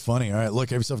 Chicks dig funny. All right,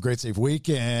 look, have yourself a great, safe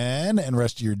weekend and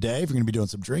rest of your day. If you're going to be doing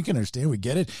some drinking, understand, we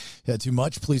get it. If you had too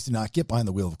much, please do not get behind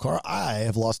the wheel of a car. I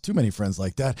have lost too many friends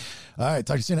like that. All right,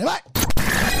 talk to you soon. Bye.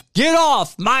 Get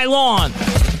off my lawn.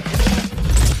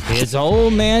 It's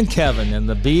old man Kevin, and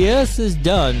the BS is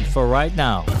done for right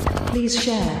now. Please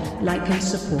share, like, and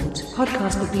support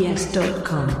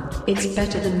podcastthebs.com. It's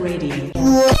better than radio.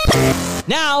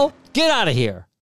 Now, get out of here.